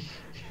Charlie.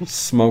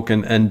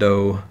 Smoking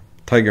endo.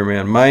 Tiger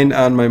Man. Mine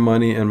on my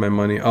money and my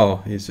money.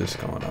 Oh, he's just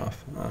going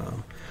off.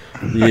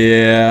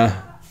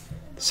 Yeah.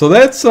 So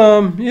that's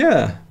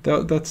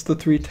that's the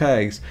 3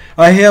 tags.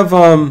 I have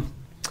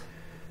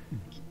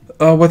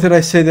what did I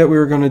say that we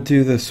were going to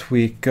do this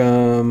week?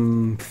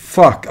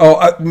 Fuck.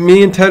 Oh,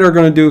 me and Ted are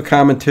going to do a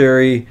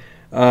commentary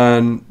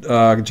on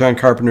John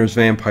Carpenter's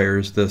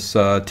Vampires this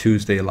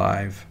Tuesday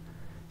live.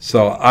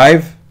 So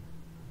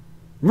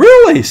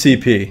really,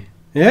 CP?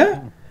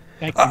 Yeah?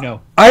 Thank you,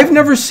 no. I've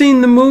never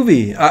seen the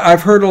movie.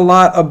 I've heard a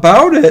lot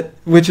about it,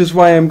 which is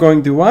why I'm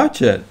going to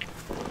watch it.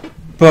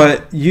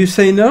 But you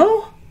say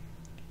no?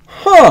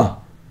 Huh.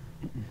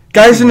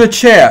 Guys in the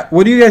chat,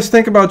 what do you guys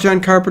think about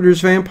John Carpenter's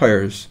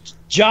Vampires?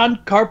 John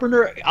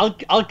Carpenter,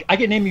 I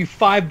can name you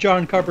 5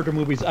 John Carpenter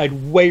movies I'd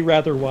way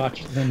rather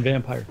watch than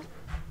Vampire.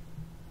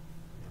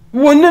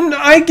 Well, no,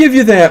 I give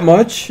you that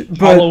much. But...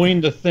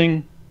 Halloween, The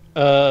Thing,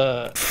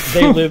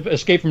 They Live,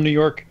 Escape from New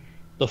York,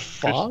 The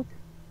Fog,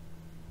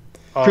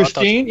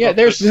 Christine. Yeah,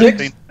 there's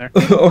 6.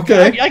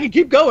 Okay. I can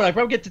keep going. I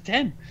probably get to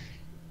 10.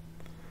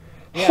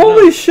 Yeah,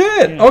 Holy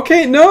shit. Yeah.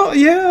 Okay,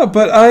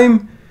 but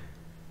I'm...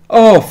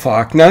 Oh,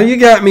 fuck. Now you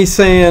got me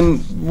saying,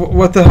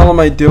 what the hell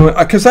am I doing?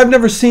 Because I've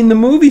never seen the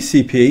movie,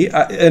 CP.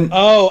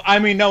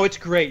 No, it's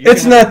great.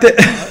 It's not that...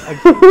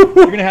 You're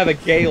going to have a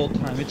gay old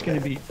time. It's going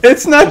to be...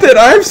 It's not that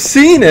I've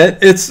seen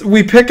it.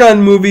 We pick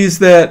on movies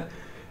that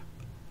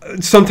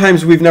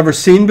sometimes we've never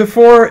seen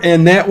before,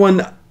 and that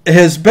one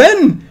has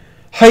been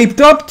hyped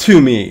up to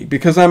me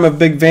because I'm a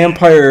big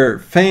vampire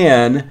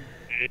fan.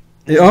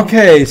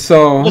 Okay,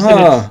 so...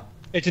 Listen,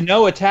 it's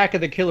no Attack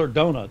of the Killer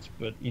Donuts,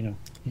 but,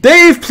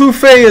 Dave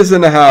Plouffe is in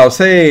the house.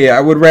 Hey,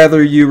 I would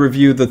rather you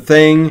review The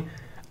Thing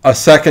a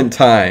second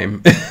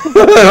time.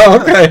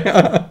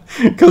 Okay.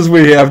 Because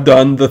we have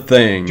done The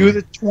Thing. Do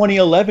the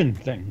 2011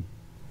 Thing.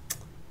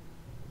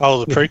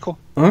 Oh, the prequel?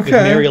 Okay. With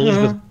Mary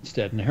Elizabeth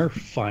Winstead and her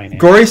fine ass.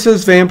 Gory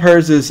says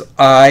Vampires is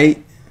alright.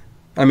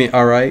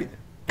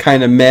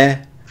 Kind of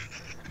meh.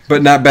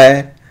 But not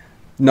bad.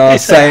 No,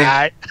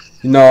 say.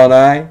 No,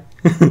 I.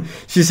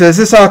 She says,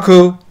 it's all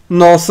cool.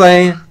 No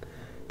saying.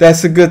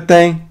 That's a good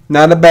thing.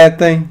 Not a bad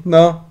thing,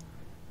 no?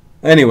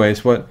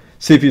 Anyways, what?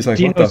 CP's like,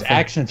 Dino's what the fuck?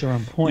 accents are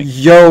on point.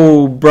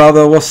 Yo,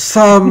 brother, what's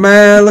up,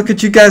 man? Look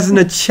at you guys in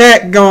the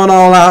chat going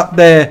all out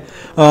there.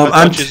 I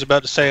thought you was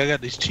about to say, I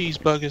got these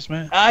cheeseburgers,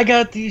 man. I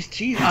got these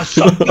cheese. I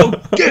suck your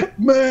dick,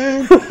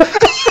 man.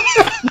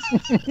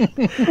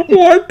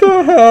 What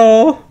the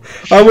hell?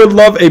 I would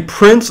love a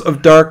Prince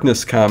of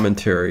Darkness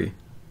commentary.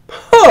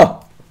 Huh.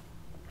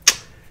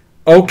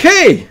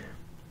 Okay.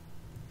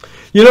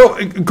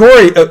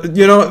 Gory,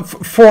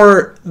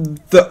 for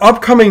the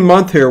upcoming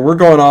month here, we're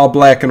going all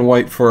black and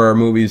white for our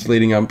movies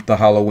leading up to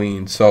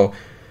Halloween. So,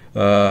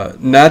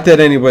 not that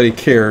anybody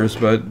cares,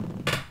 but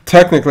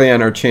technically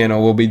on our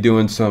channel, we'll be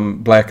doing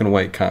some black and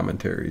white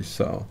commentaries.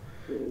 So,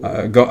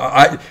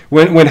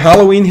 when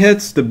Halloween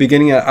hits, the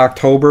beginning of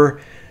October,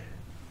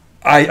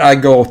 I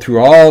go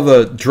through all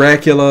the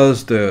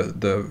Draculas,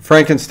 the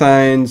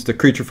Frankensteins, the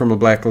Creature from the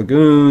Black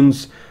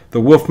Lagoons, the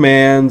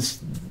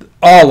Wolfmans,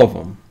 all of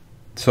them.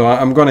 So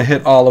I'm going to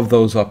hit all of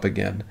those up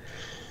again.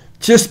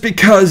 Just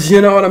because,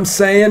 you know what I'm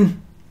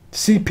saying?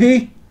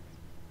 CP?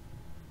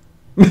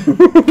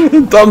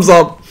 Thumbs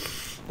up.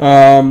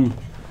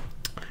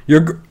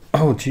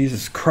 Oh,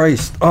 Jesus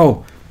Christ.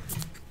 Oh.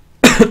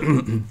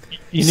 You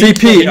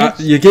CP,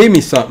 you gave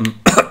me something.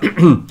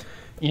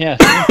 Yeah.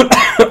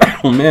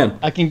 Oh, man.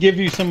 I can give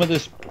you some of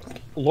this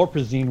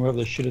Lorpazine, whatever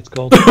the shit it's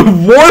called.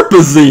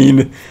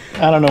 Warpazine.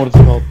 I don't know what it's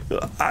called.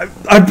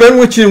 I've been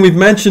with you and we've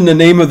mentioned the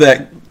name of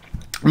that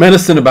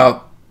medicine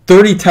about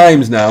 30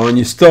 times now and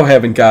you still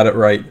haven't got it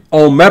right.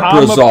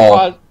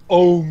 Omeprazole.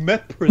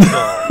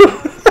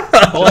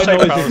 Omeprazole. All I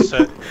know is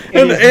an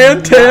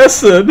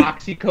antacid.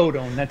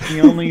 Oxycodone. That's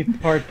the only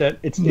part that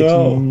it's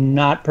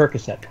not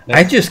Percocet.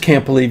 I just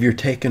can't believe you're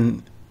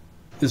taking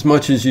as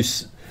much as you...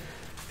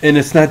 And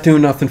it's not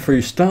doing nothing for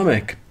your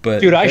stomach.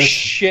 But dude, I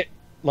shit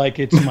like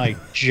it's my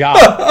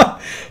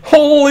job.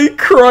 Holy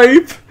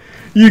cripe.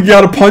 You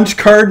got a punch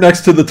card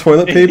next to the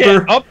toilet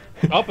paper? Yeah,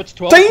 up, it's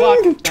 12 o'clock.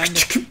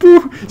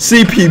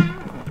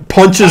 CP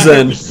punches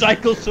in.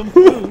 Recycle some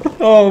food.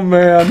 Oh,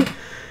 man.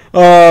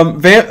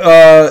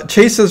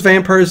 Chase says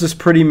Vampires is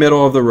pretty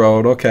middle of the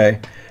road. Okay.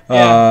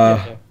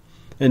 Yeah.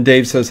 And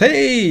Dave says,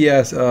 hey,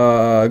 yes,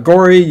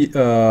 gory,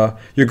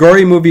 your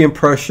gory movie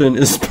impression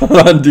is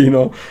spot on,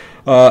 Dino.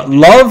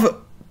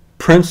 Love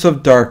Prince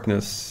of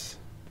Darkness.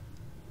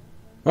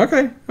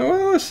 Okay,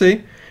 well, let's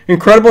see.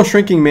 Incredible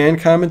Shrinking Man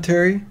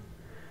commentary.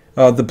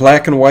 The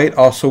black and white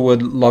also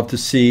would love to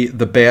see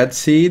The Bad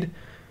Seed.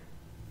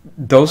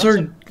 Those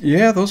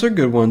are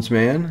good ones,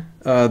 man.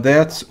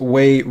 That's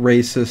way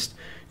racist.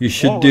 You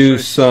should do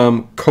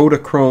some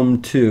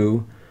Kodachrome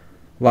too.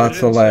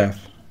 Lots of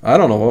laugh. I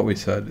don't know what we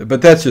said,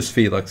 but that's just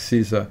Felix.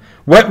 He's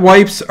wet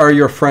wipes are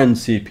your friend,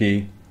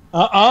 CP.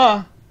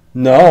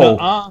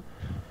 No.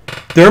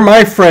 They're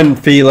my friend,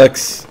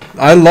 Felix.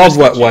 I love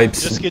wet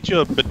wipes. Just get you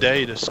a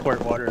bidet to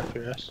squirt water up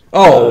your ass.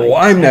 Oh,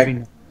 I'm not.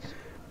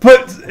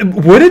 But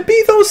would it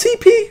be though,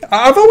 CP?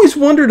 I've always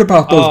wondered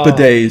about those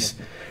bidets.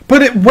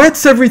 But it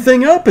wets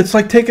everything up. It's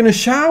like taking a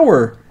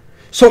shower.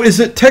 So is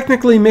it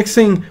technically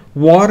mixing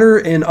water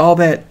and all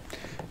that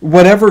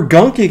whatever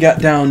gunk you got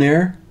down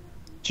there?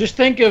 Just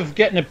think of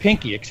getting a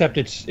pinky, except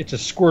it's a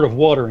squirt of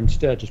water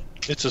instead.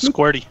 It's a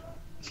squirty.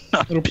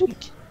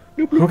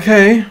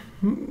 Okay.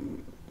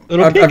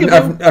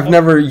 I've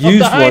never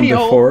used one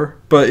before,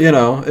 but you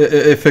know,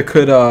 if it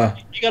could. You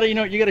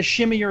gotta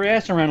shimmy your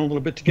ass around a little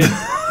bit to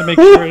make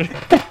sure.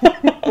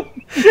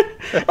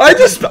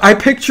 I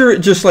picture it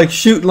just like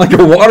shooting like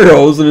a water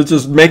hose, and it's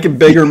just making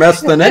bigger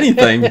mess than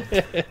anything.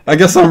 I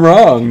guess I'm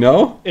wrong.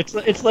 No.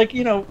 It's like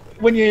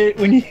when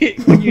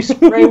you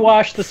spray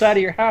wash the side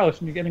of your house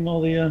and you're getting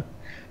all the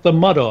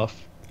mud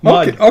off.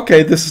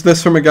 Okay. This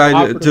is from a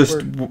guy that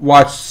just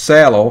watched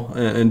Sallow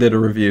and did a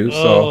review.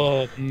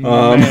 So,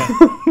 man.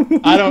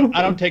 I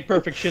don't take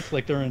perfect shits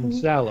like they're in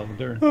Sallow.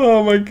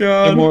 Oh my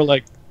god. They're more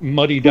like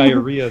muddy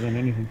diarrhea than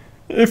anything.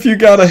 If you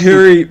got a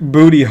hairy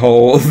booty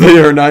hole, they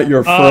are not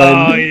your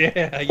friend. Oh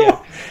yeah.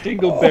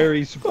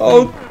 Dingleberries.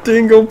 Oh,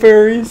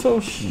 dingleberries. Oh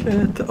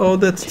shit. Oh,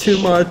 that's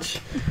too much.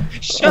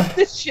 Shut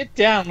this shit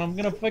down. I'm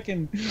gonna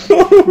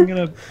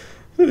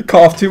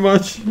cough too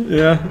much?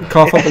 Yeah,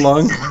 cough up a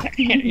lung?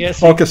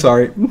 Yes. Okay,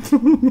 sorry.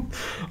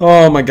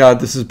 Oh my god,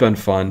 this has been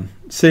fun.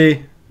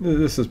 See,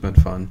 this has been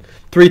fun.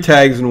 3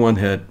 tags and 1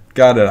 hit.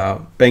 Got it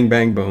out. Bang,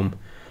 bang, boom.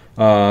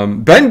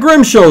 Ben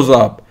Grimm shows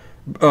up.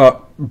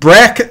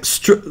 Brack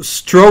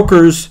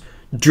Stroker's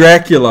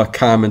Dracula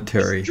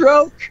commentary.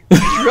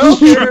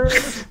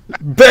 Stroker.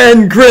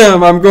 Ben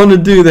Grimm, I'm going to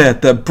do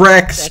that. The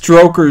Brack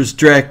Stroker's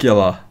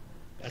Dracula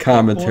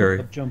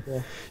commentary.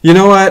 You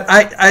know what?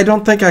 I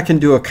don't think I can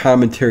do a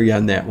commentary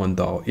on that one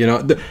though. You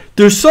know,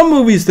 there's some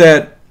movies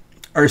that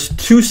are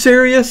too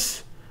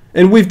serious,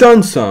 and we've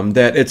done some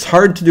that it's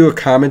hard to do a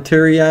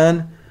commentary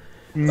on.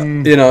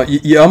 You know,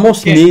 you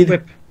almost need.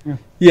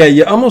 Yeah,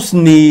 you almost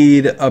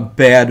need a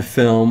bad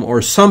film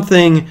or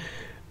something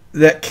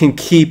that can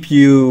keep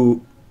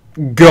you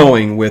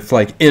going with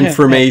like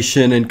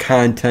information and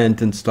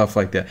content and stuff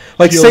like that.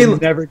 Like you'll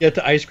never get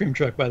to Ice Cream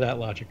Truck by that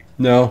logic.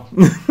 No.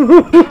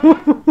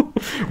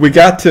 We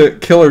got to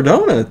Killer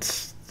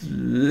Donuts.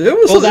 It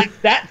was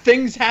that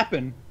things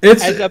happen.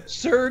 It's as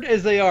absurd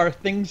as they are,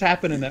 things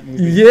happen in that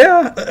movie.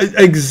 Yeah,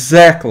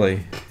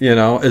 exactly. You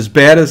know, as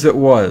bad as it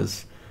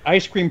was.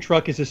 Ice Cream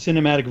Truck is a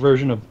cinematic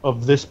version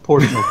of this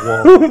portion of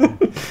wall.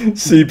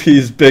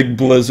 CP's big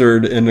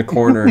blizzard in the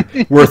corner,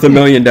 worth $1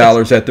 million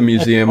at the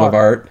Museum of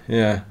Art.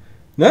 Yeah.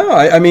 No,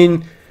 I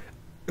mean,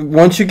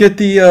 once you get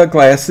the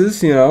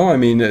glasses, you know, I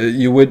mean,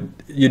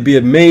 you'd be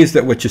amazed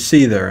at what you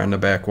see there on the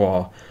back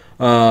wall.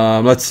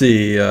 Let's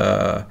see.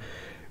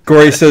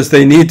 Gory says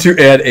they need to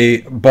add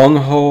a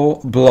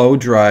bunghole blow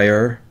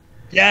dryer.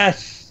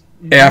 Yes.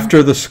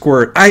 After the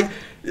squirt.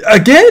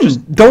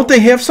 Don't they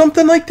have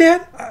something like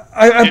that?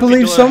 I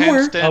believe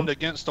somewhere. A handstand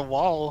against the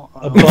wall.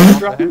 A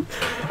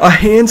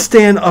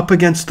handstand up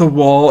against the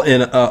wall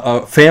in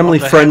a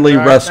family-friendly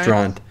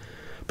restaurant. Things.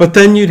 But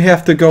then you'd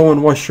have to go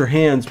and wash your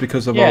hands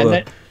because of all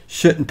the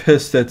shit and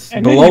piss that's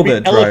below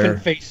that dryer.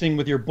 Elephant facing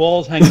with your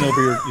balls hanging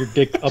over your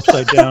dick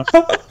upside down.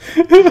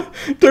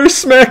 They're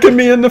smacking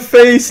me in the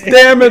face.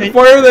 Damn it!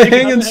 Why are they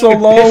hanging so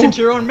low? Piss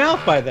into your own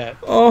mouth by that.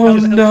 Oh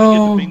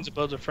no! The beans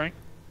above the Frank?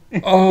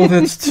 Oh,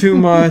 that's too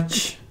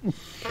much.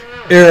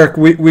 Eric,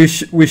 we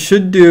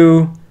should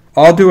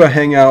I'll do a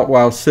hangout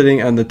while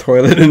sitting on the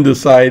toilet and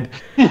decide.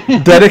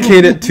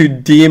 Dedicate it to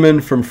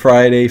Demon from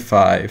Friday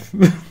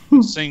 5.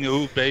 Sing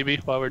 "Ooh Baby"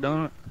 while we're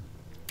doing it.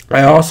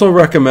 I also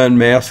recommend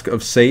Mask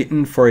of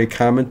Satan for a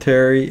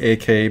commentary,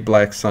 aka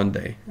Black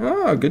Sunday.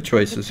 Oh, good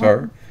choices,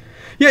 Har.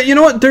 Yeah, you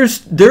know what? There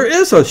is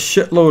a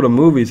shitload of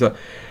movies.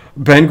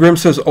 Ben Grimm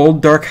says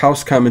Old Dark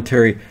House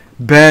commentary.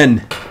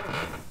 Ben,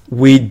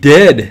 we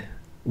did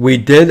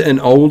an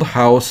Old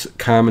House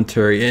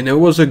commentary, and it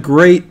was a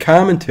great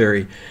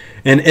commentary.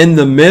 And in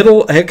the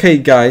middle, okay,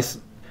 guys,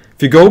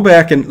 if you go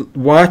back and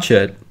watch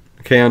it,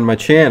 okay, on my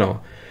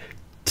channel,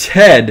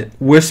 Ted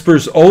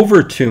whispers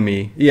over to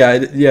me.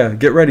 Yeah,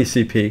 get ready,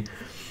 CP.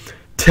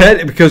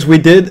 Ted, because we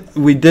did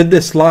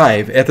this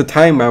live. At the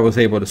time, I was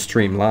able to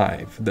stream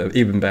live,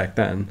 even back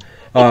then.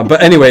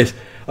 But anyways,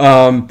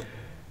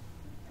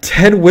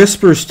 Ted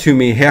whispers to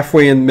me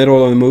halfway in the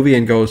middle of the movie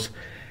and goes,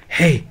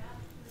 "Hey,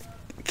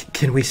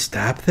 can we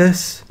stop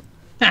this?"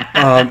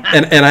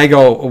 And I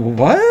go,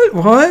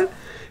 "What?"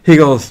 He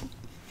goes,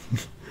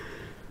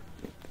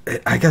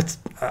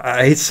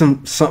 I ate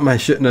something I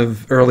shouldn't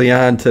have early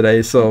on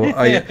today, so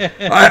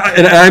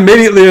I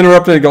immediately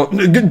interrupted and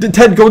go,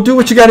 "Ted, go do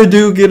what you got to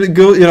do.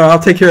 Go, I'll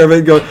take care of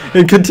it." Go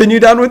and continue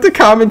down with the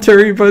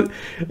commentary. But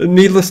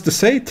needless to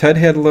say, Ted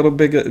had a little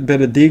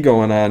bit of D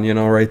going on,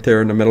 right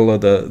there in the middle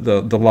of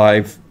the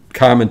live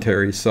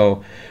commentary.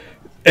 So,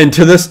 and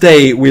to this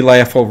day, we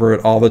laugh over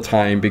it all the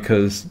time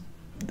because,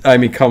 I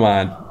mean, come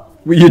on,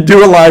 you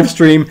do a live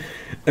stream.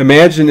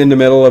 Imagine in the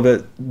middle of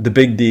it, the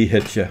big D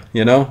hits you,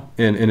 and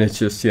it's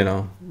just,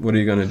 what are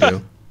you going to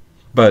do?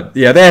 But,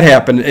 yeah, that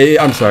happened.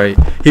 I'm sorry.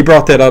 He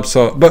brought that up.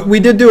 But we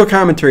did do a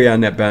commentary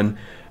on that, Ben.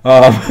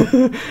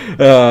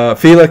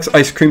 Felix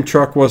Ice Cream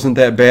Truck wasn't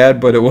that bad,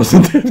 but it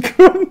wasn't that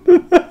good.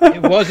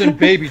 It wasn't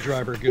Baby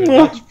Driver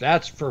good.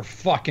 That's for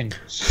fucking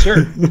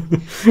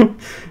certain.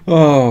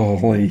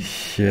 Holy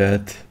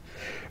shit.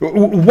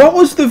 What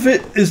was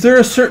is there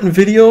a certain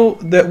video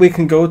that we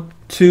can go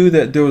to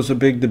that there was a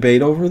big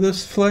debate over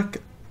this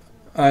flick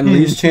on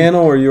Lee's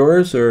channel or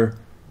yours, or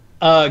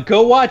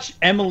go watch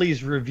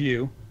Emily's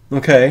review.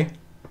 Okay.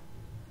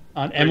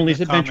 On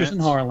Emily's Adventures in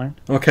Horrorland.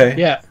 Okay.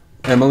 Yeah.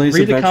 Emily's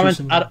Read Adventures.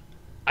 The comments.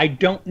 I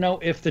don't know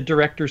if the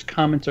director's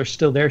comments are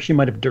still there. She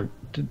might have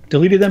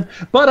deleted them,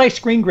 but I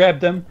screen grabbed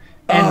them.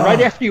 And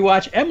right after you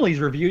watch Emily's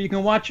review, you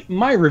can watch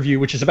my review,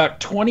 which is about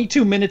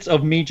 22 minutes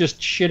of me just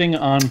shitting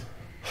on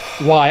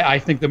why I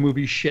think the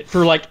movie's shit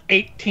for like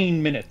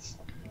 18 minutes.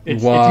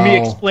 It's me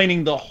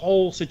explaining the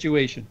whole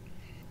situation.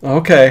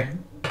 Okay.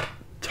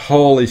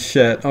 Holy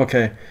shit.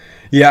 Okay.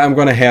 Yeah, I'm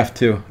going to have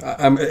to.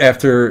 I'm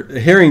after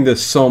hearing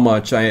this so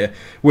much, I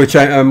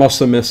must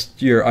have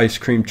missed your ice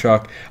cream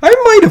truck. I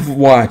might have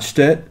watched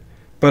it,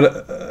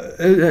 but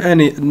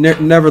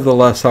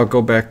nevertheless, I'll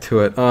go back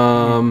to it.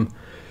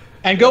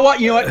 And go watch.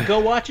 You know what? Go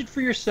watch it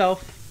for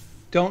yourself.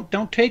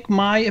 Don't take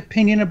my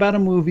opinion about a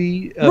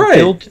movie.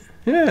 Right.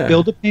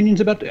 Build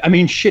opinions about. I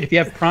mean, shit. If you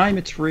have Prime,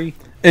 it's free.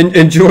 And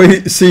enjoy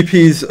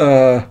CP's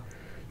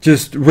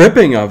just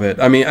ripping of it.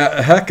 I mean,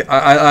 heck,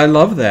 I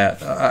love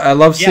that. I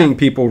love seeing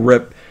people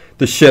rip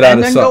the shit out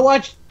of stuff.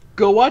 And then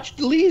go watch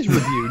Lee's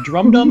review.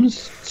 Drum Dums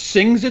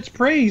sings its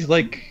praise,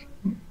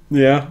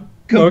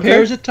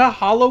 compares it to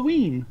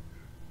Halloween.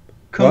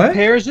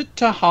 Compares it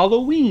to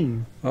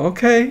Halloween.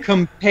 Okay.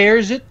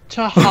 Compares it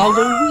to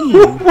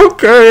Halloween.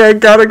 Okay, I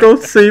gotta go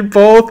see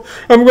both.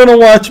 I'm gonna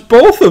watch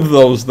both of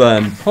those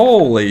then.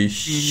 Holy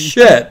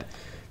shit.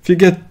 If you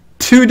get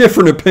two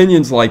different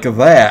opinions like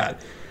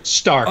that.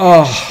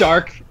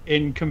 Stark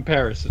in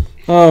comparison.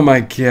 Oh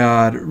my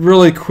god.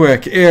 Really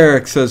quick,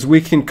 Eric says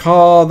we can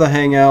call the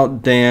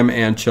hangout damn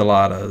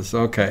enchiladas.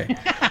 Okay.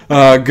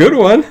 Good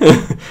one.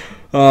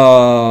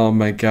 Oh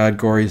my god,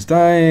 Gory's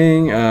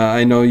dying.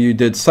 I know you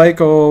did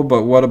Psycho,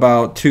 but what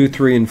about 2,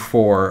 3, and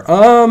 4?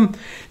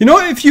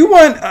 If you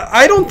want,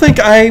 I don't think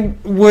I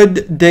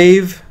would,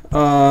 Dave.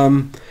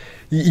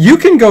 You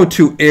can go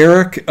to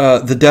Eric,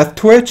 the Death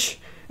Twitch.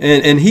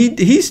 And he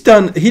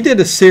did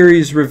a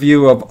series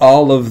review of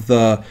all of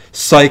the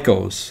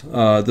Psychos,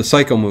 the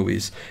Psycho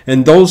movies,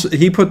 and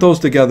he put those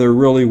together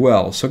really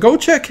well. So go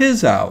check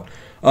his out.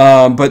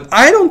 But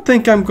I don't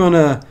think I'm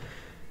gonna,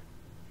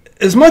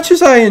 as much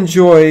as I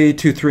enjoy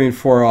 2, 3, and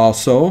 4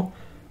 also,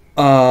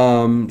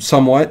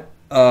 somewhat.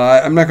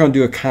 I'm not gonna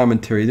do a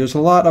commentary. There's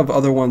a lot of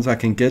other ones I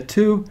can get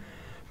to,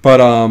 but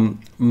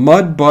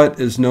Mud Butt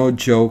is no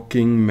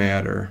joking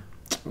matter.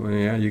 Well,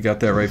 yeah, you got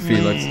that right,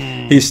 Felix.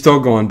 He's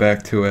still going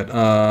back to it.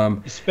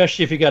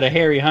 Especially if you got a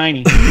hairy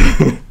hiney.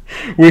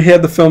 We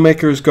had the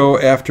filmmakers go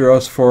after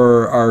us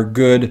for our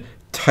good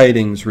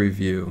Tidings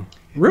review.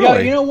 Really? Yeah,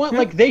 you know what?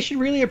 Yeah. They should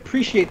really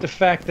appreciate the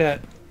fact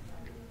that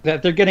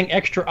they're getting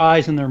extra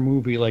eyes in their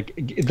movie.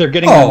 They're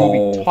getting their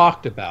movie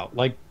talked about.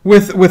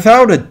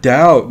 Without a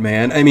doubt,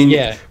 man. I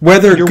mean,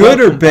 whether good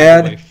or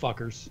bad. Way,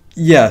 fuckers.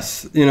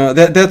 Yes,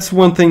 that's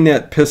one thing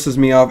that pisses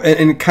me off.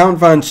 And Count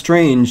Von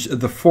Strange,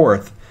 the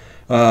fourth.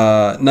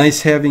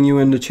 Nice having you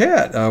in the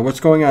chat. What's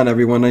going on,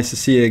 everyone? Nice to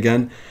see you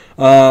again.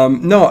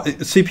 No,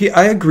 CP,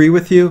 I agree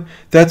with you.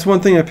 That's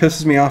one thing that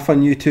pisses me off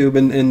on YouTube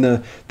and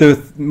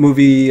the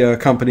movie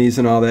companies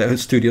and all that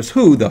studios.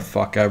 Who the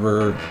fuck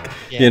ever,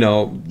 you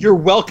know? You're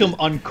welcome,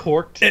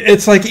 Uncorked.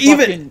 It's like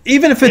even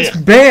if it's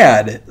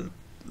bad,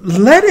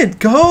 let it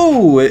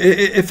go.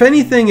 If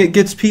anything, it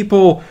gets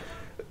people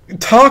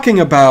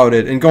talking about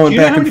it and going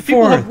back and forth. Do you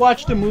know how many people have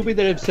watched a movie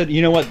that have said,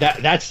 you know what,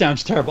 that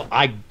sounds terrible,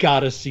 I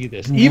gotta see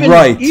this,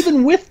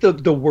 even with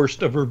the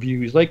worst of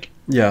reviews, like,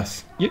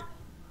 yes,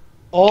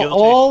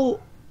 all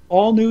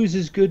news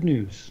is good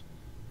news.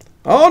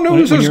 All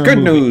news is good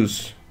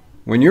news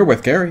when you're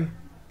with Gary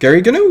Gnu.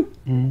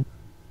 Mm-hmm.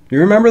 You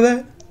remember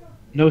that?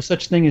 No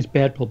such thing as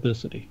bad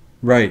publicity.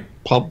 Right.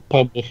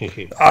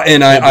 Publicity.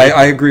 And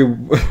I agree.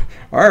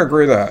 I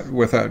agree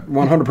with that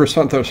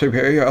 100% though,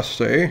 CPA. Yes,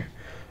 see.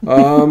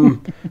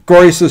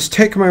 Gory says,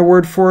 take my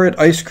word for it,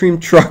 ice cream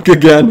truck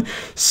again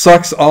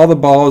sucks all the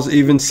balls,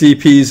 even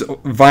CP's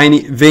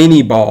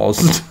veiny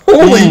balls.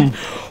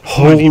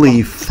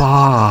 Holy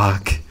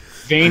fuck.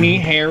 Veiny,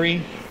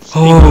 hairy.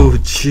 Oh,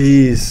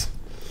 jeez.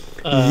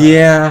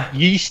 Yeah.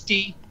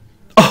 Yeasty.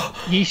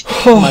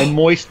 My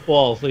moist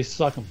balls, they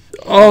suck them.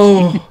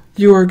 Oh,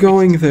 you are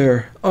going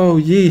there. Oh,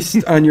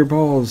 yeast on your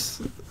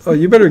balls. Oh,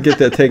 you better get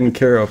that taken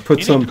care of. You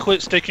need to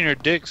quit sticking your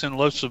dicks in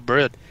loaves of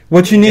bread.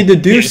 What you need to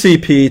do,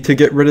 CP, to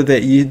get rid of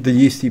that the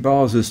yeasty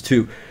balls is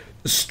to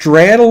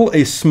straddle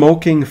a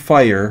smoking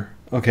fire,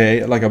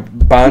 okay, like a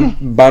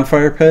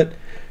bonfire pit.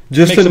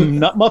 Just make some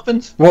nut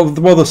muffins? Well,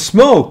 the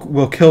smoke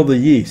will kill the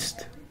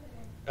yeast.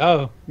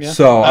 Oh, yeah.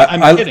 So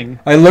I'm kidding.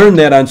 I learned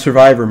that on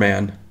Survivor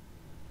Man.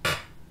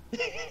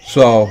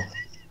 So,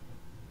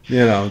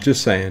 you know,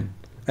 just saying.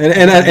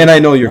 And I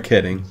know you're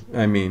kidding.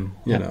 I mean,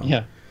 you know.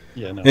 Yeah.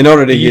 Yeah, no. In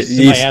order to get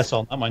yeast, my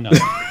asshole, not my nut.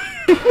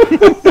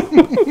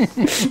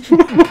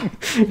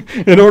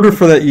 In order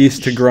for that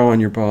yeast to grow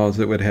on your balls,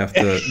 it would have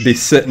to be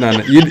sitting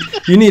on it.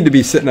 You need to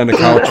be sitting on a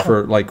couch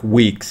for like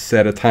weeks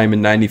at a time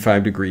in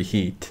 95-degree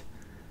heat.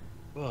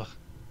 Ugh.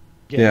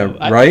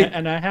 Yeah, right.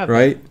 And I have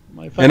right.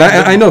 And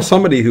I know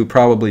somebody who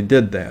probably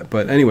did that.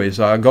 But anyways,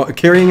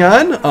 carrying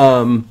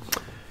on.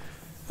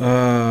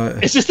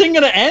 Is this thing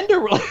gonna end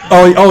or?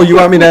 Oh, you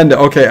want me to end it?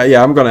 Okay,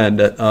 yeah, I'm gonna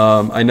end it.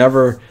 I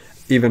never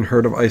even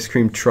heard of ice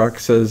cream truck,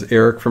 says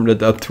Eric from the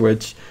Death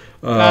Twitch.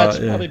 That's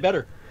probably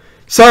better.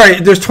 Sorry,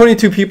 there's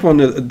 22 people on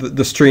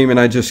the stream, and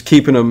I just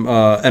keeping them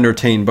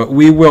entertained. But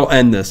we will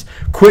end this.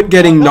 Quit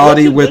getting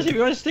naughty with. If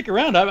you want to stick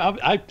around,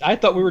 I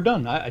thought we were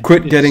done.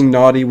 Quit getting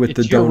naughty with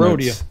the donuts.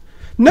 Rodeo.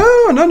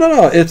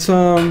 No. It's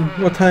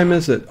what time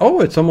is it?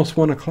 Oh, it's almost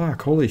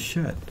 1:00. Holy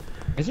shit.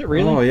 Is it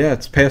really? Oh yeah,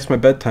 it's past my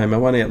bedtime. I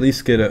want to at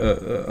least get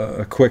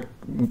a quick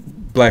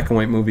black and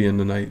white movie in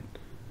the night.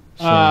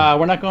 So.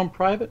 We're not going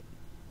private.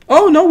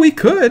 Oh no, we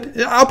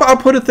could. I'll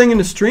put a thing in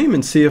the stream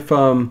and see if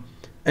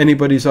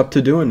anybody's up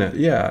to doing it.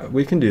 Yeah,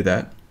 we can do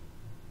that.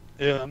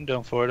 Yeah, I'm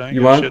down for it. I ain't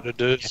you got want? shit to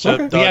do.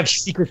 Okay. We have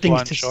secret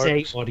things to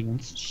say,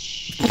 audience.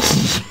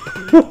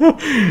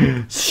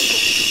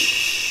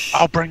 Shh.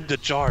 I'll bring the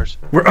jars.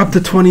 We're up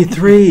to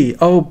 23.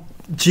 Oh,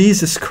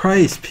 Jesus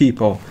Christ,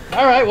 people.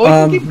 All right,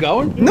 well, we can keep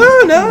going.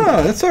 No,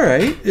 that's all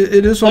right.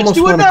 It is almost 1:00. Let's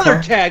do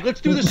another tag.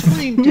 Let's do the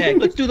Scream tag.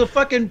 Let's do the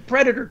fucking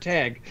Predator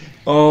tag.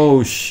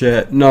 Oh,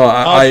 shit. No,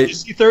 did you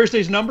see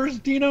Thursday's numbers,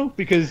 Dino?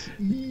 Because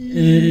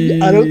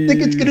I don't think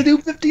it's going to do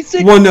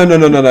 56. Well, no.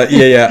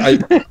 Yeah.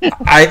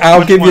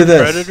 I'll give you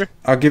this. Predator?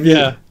 I'll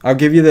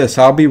give you this.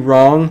 I'll be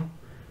wrong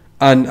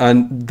on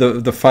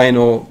the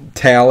final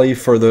tally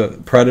for the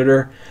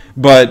Predator.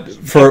 But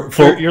for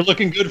you're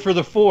looking good for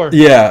the 4.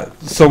 Yeah,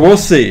 so we'll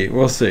see.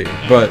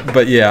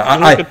 But yeah,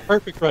 you're looking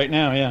perfect right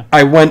now. Yeah,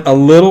 I went a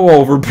little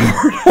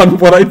overboard on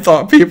what I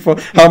thought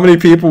how many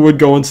people would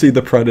go and see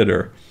the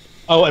Predator.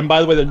 Oh, and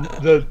by the way,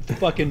 the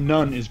fucking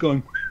nun is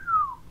going.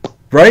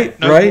 Right.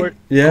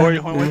 Yeah.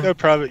 When we go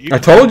private, I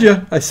told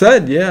you. I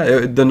said,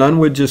 yeah, the nun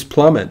would just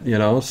plummet. You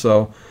know,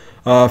 so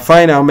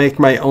fine. I'll make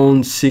my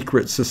own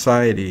secret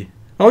society.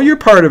 Oh, you're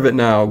part of it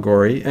now,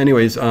 Gory.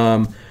 Anyways,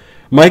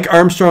 Mike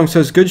Armstrong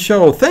says, good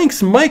show.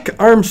 Thanks, Mike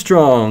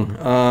Armstrong.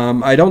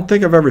 I don't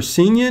think I've ever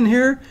seen you in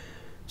here,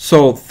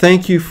 so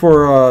thank you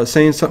for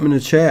saying something in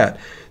the chat.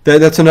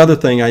 That's another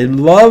thing. I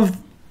love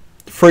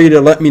for you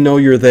to let me know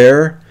you're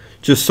there,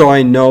 just so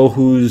I know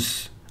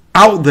who's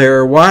out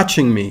there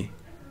watching me.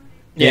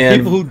 Yeah,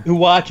 and people who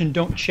watch and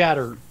don't chat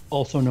are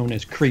also known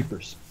as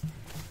creepers.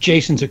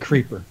 Jason's a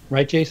creeper,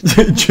 right, Jason?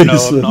 Jason. No,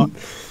 I'm not.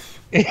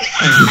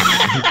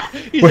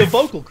 He's a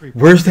vocal creeper.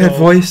 Where's that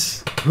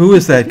voice? Who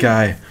is that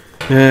guy?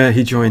 Yeah,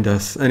 he joined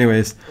us.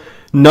 Anyways,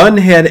 Nun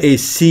had a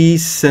C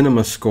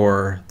cinema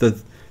score.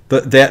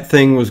 That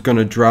thing was going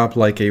to drop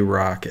like a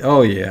rock.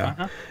 Oh,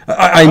 yeah. Uh-huh.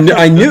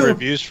 I knew.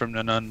 Reviews from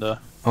the Nun, though.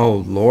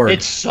 Oh, Lord.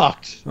 It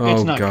sucked. Oh,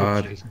 it's not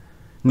God. good,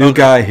 New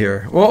guy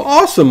here. Well,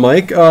 awesome,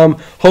 Mike.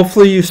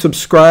 Hopefully you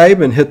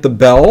subscribe and hit the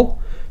bell,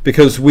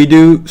 because we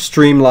do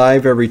stream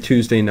live every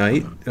Tuesday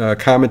night.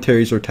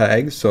 Commentaries are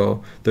tags,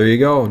 so there you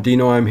go.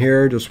 Dino, I'm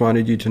here. Just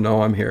wanted you to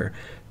know I'm here.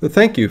 But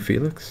thank you,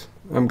 Felix.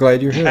 I'm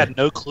glad you're here. I had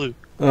no clue.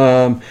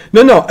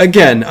 No.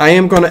 Again, I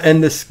am going to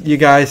end this, you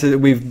guys.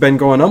 We've been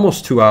going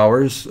almost 2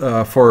 hours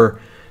for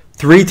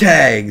 3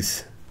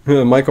 tags.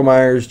 Michael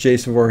Myers,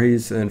 Jason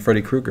Voorhees, and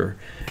Freddy Krueger.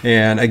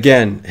 And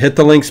again, hit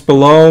the links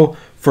below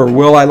for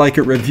Will I Like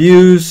It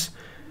reviews.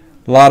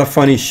 A lot of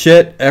funny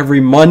shit.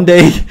 Every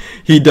Monday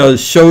he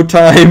does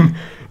Showtime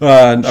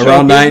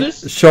around 9.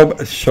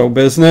 Show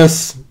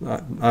business.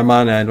 I'm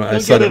on it. I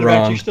said it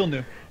wrong. You still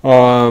new.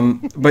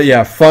 But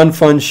yeah,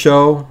 fun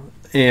show.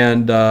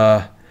 And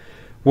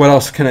what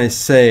else can I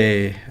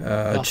say?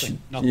 Nothing.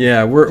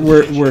 Yeah,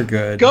 we're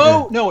good.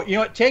 No, you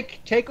know what?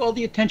 Take all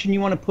the attention you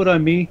want to put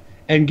on me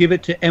and give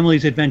it to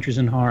Emily's Adventures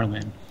in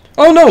Horrorland.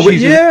 Oh no,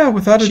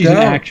 without a doubt. She's an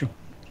actual.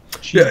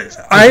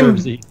 I'm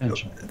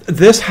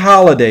this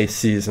holiday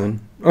season.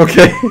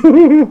 Okay,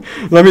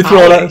 let me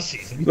throw it out.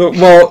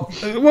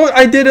 Well,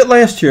 I did it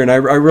last year, and I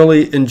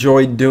really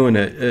enjoyed doing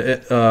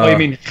it. You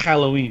mean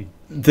Halloween?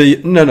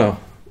 No.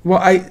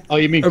 Well,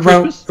 you mean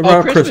Christmas?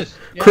 Around Christmas.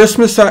 Yeah.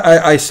 Christmas,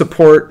 I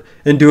support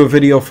and do a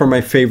video for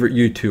my favorite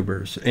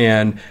YouTubers,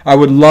 and I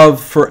would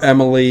love for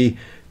Emily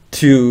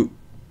to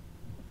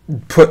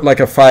put like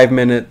a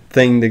 5-minute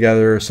thing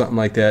together or something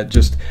like that.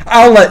 Just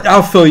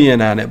I'll fill you in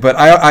on it, but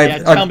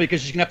tell me,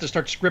 because you're gonna have to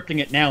start scripting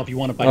it now if you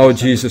want to. Oh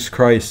Jesus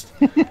Christ!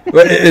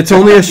 It's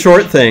only a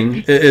short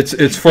thing.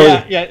 It's for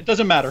it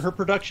doesn't matter. Her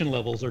production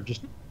levels are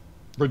just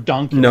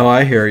redundant. No,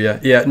 I hear you.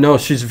 Yeah, no,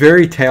 she's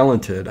very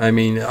talented. I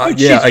mean,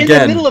 she's in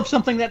the middle of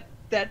something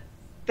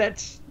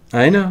that's.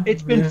 I know.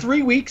 It's been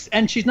 3 weeks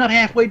and she's not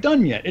halfway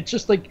done yet. It's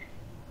just like,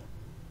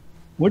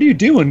 what are you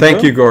doing?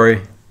 Thank you,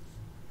 Gory.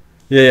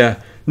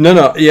 Yeah.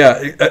 No. Yeah,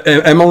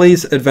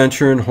 Emily's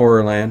Adventure in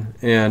Horrorland,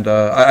 and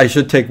I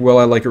should take Will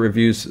I Like It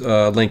reviews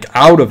link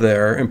out of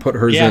there and put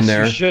hers in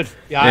there. Yes, you should.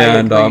 Yeah, I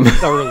agree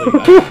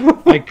thoroughly.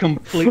 I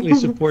completely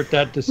support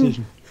that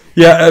decision.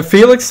 Yeah,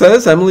 Felix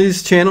says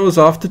Emily's channel is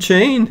off the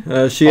chain.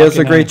 She has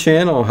a great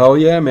channel. Hell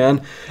yeah,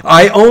 man.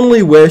 I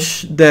only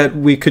wish that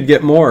we could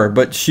get more,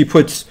 but she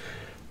puts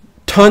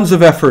tons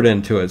of effort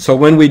into it. So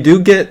when we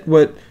do get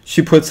what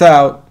she puts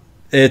out,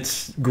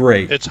 it's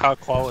great. It's high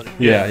quality.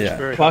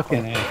 Yeah.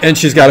 Fucking and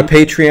she's got a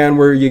Patreon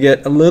where you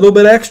get a little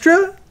bit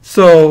extra.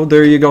 So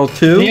there you go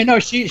too. Yeah, no,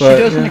 she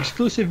does an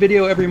exclusive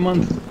video every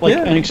month,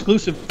 an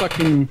exclusive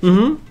fucking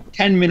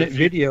 10-minute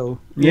video.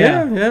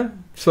 Yeah.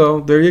 So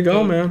there you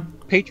go, man.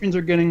 Patrons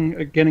are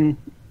getting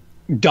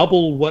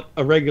double what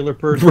a regular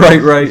person.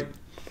 Right.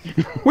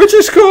 Which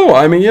is cool.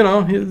 I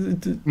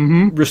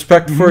mean,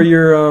 respect for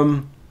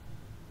your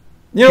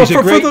she's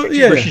a great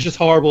YouTuber. She's just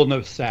horrible in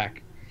the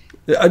sack.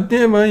 And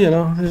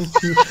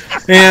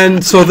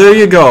so there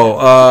you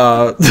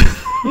go.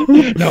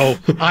 No,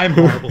 I'm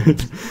horrible.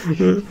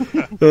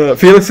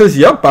 Felix says,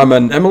 "Yep, I'm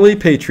an Emily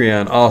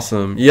Patreon.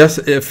 Awesome. Yes,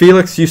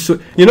 Felix.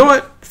 You know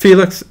what,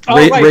 Felix?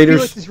 Right.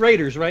 Felix is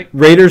Raiders, right?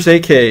 Raiders,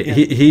 AK. Yeah.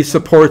 He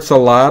supports a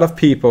lot of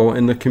people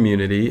in the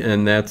community,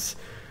 and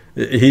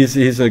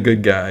he's a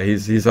good guy.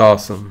 He's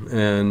awesome,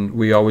 and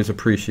we always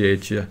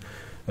appreciate you."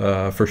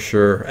 For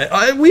sure.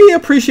 We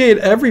appreciate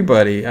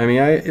everybody. I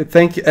mean, I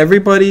thank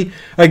everybody.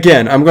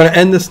 Again, I'm going to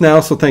end this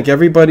now, so thank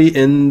everybody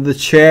in the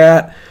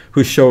chat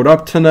who showed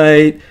up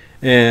tonight,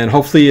 and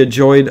hopefully you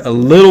enjoyed a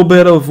little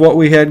bit of what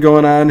we had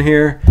going on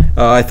here.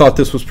 I thought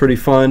this was pretty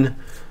fun.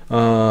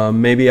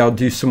 Maybe I'll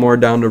do some more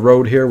down the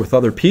road here with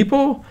other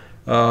people.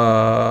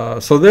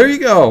 So there you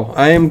go.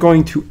 I am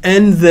going to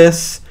end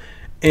this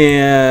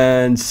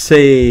and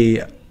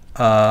say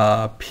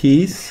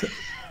peace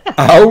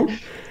out.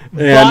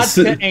 And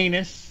vodka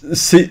anus.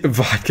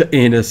 Vodka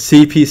anus.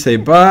 CP say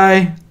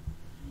bye.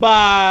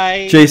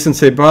 Bye. Jason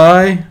say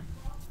bye.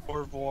 Au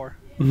revoir.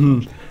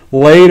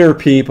 Later,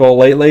 people.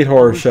 Late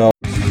horror show.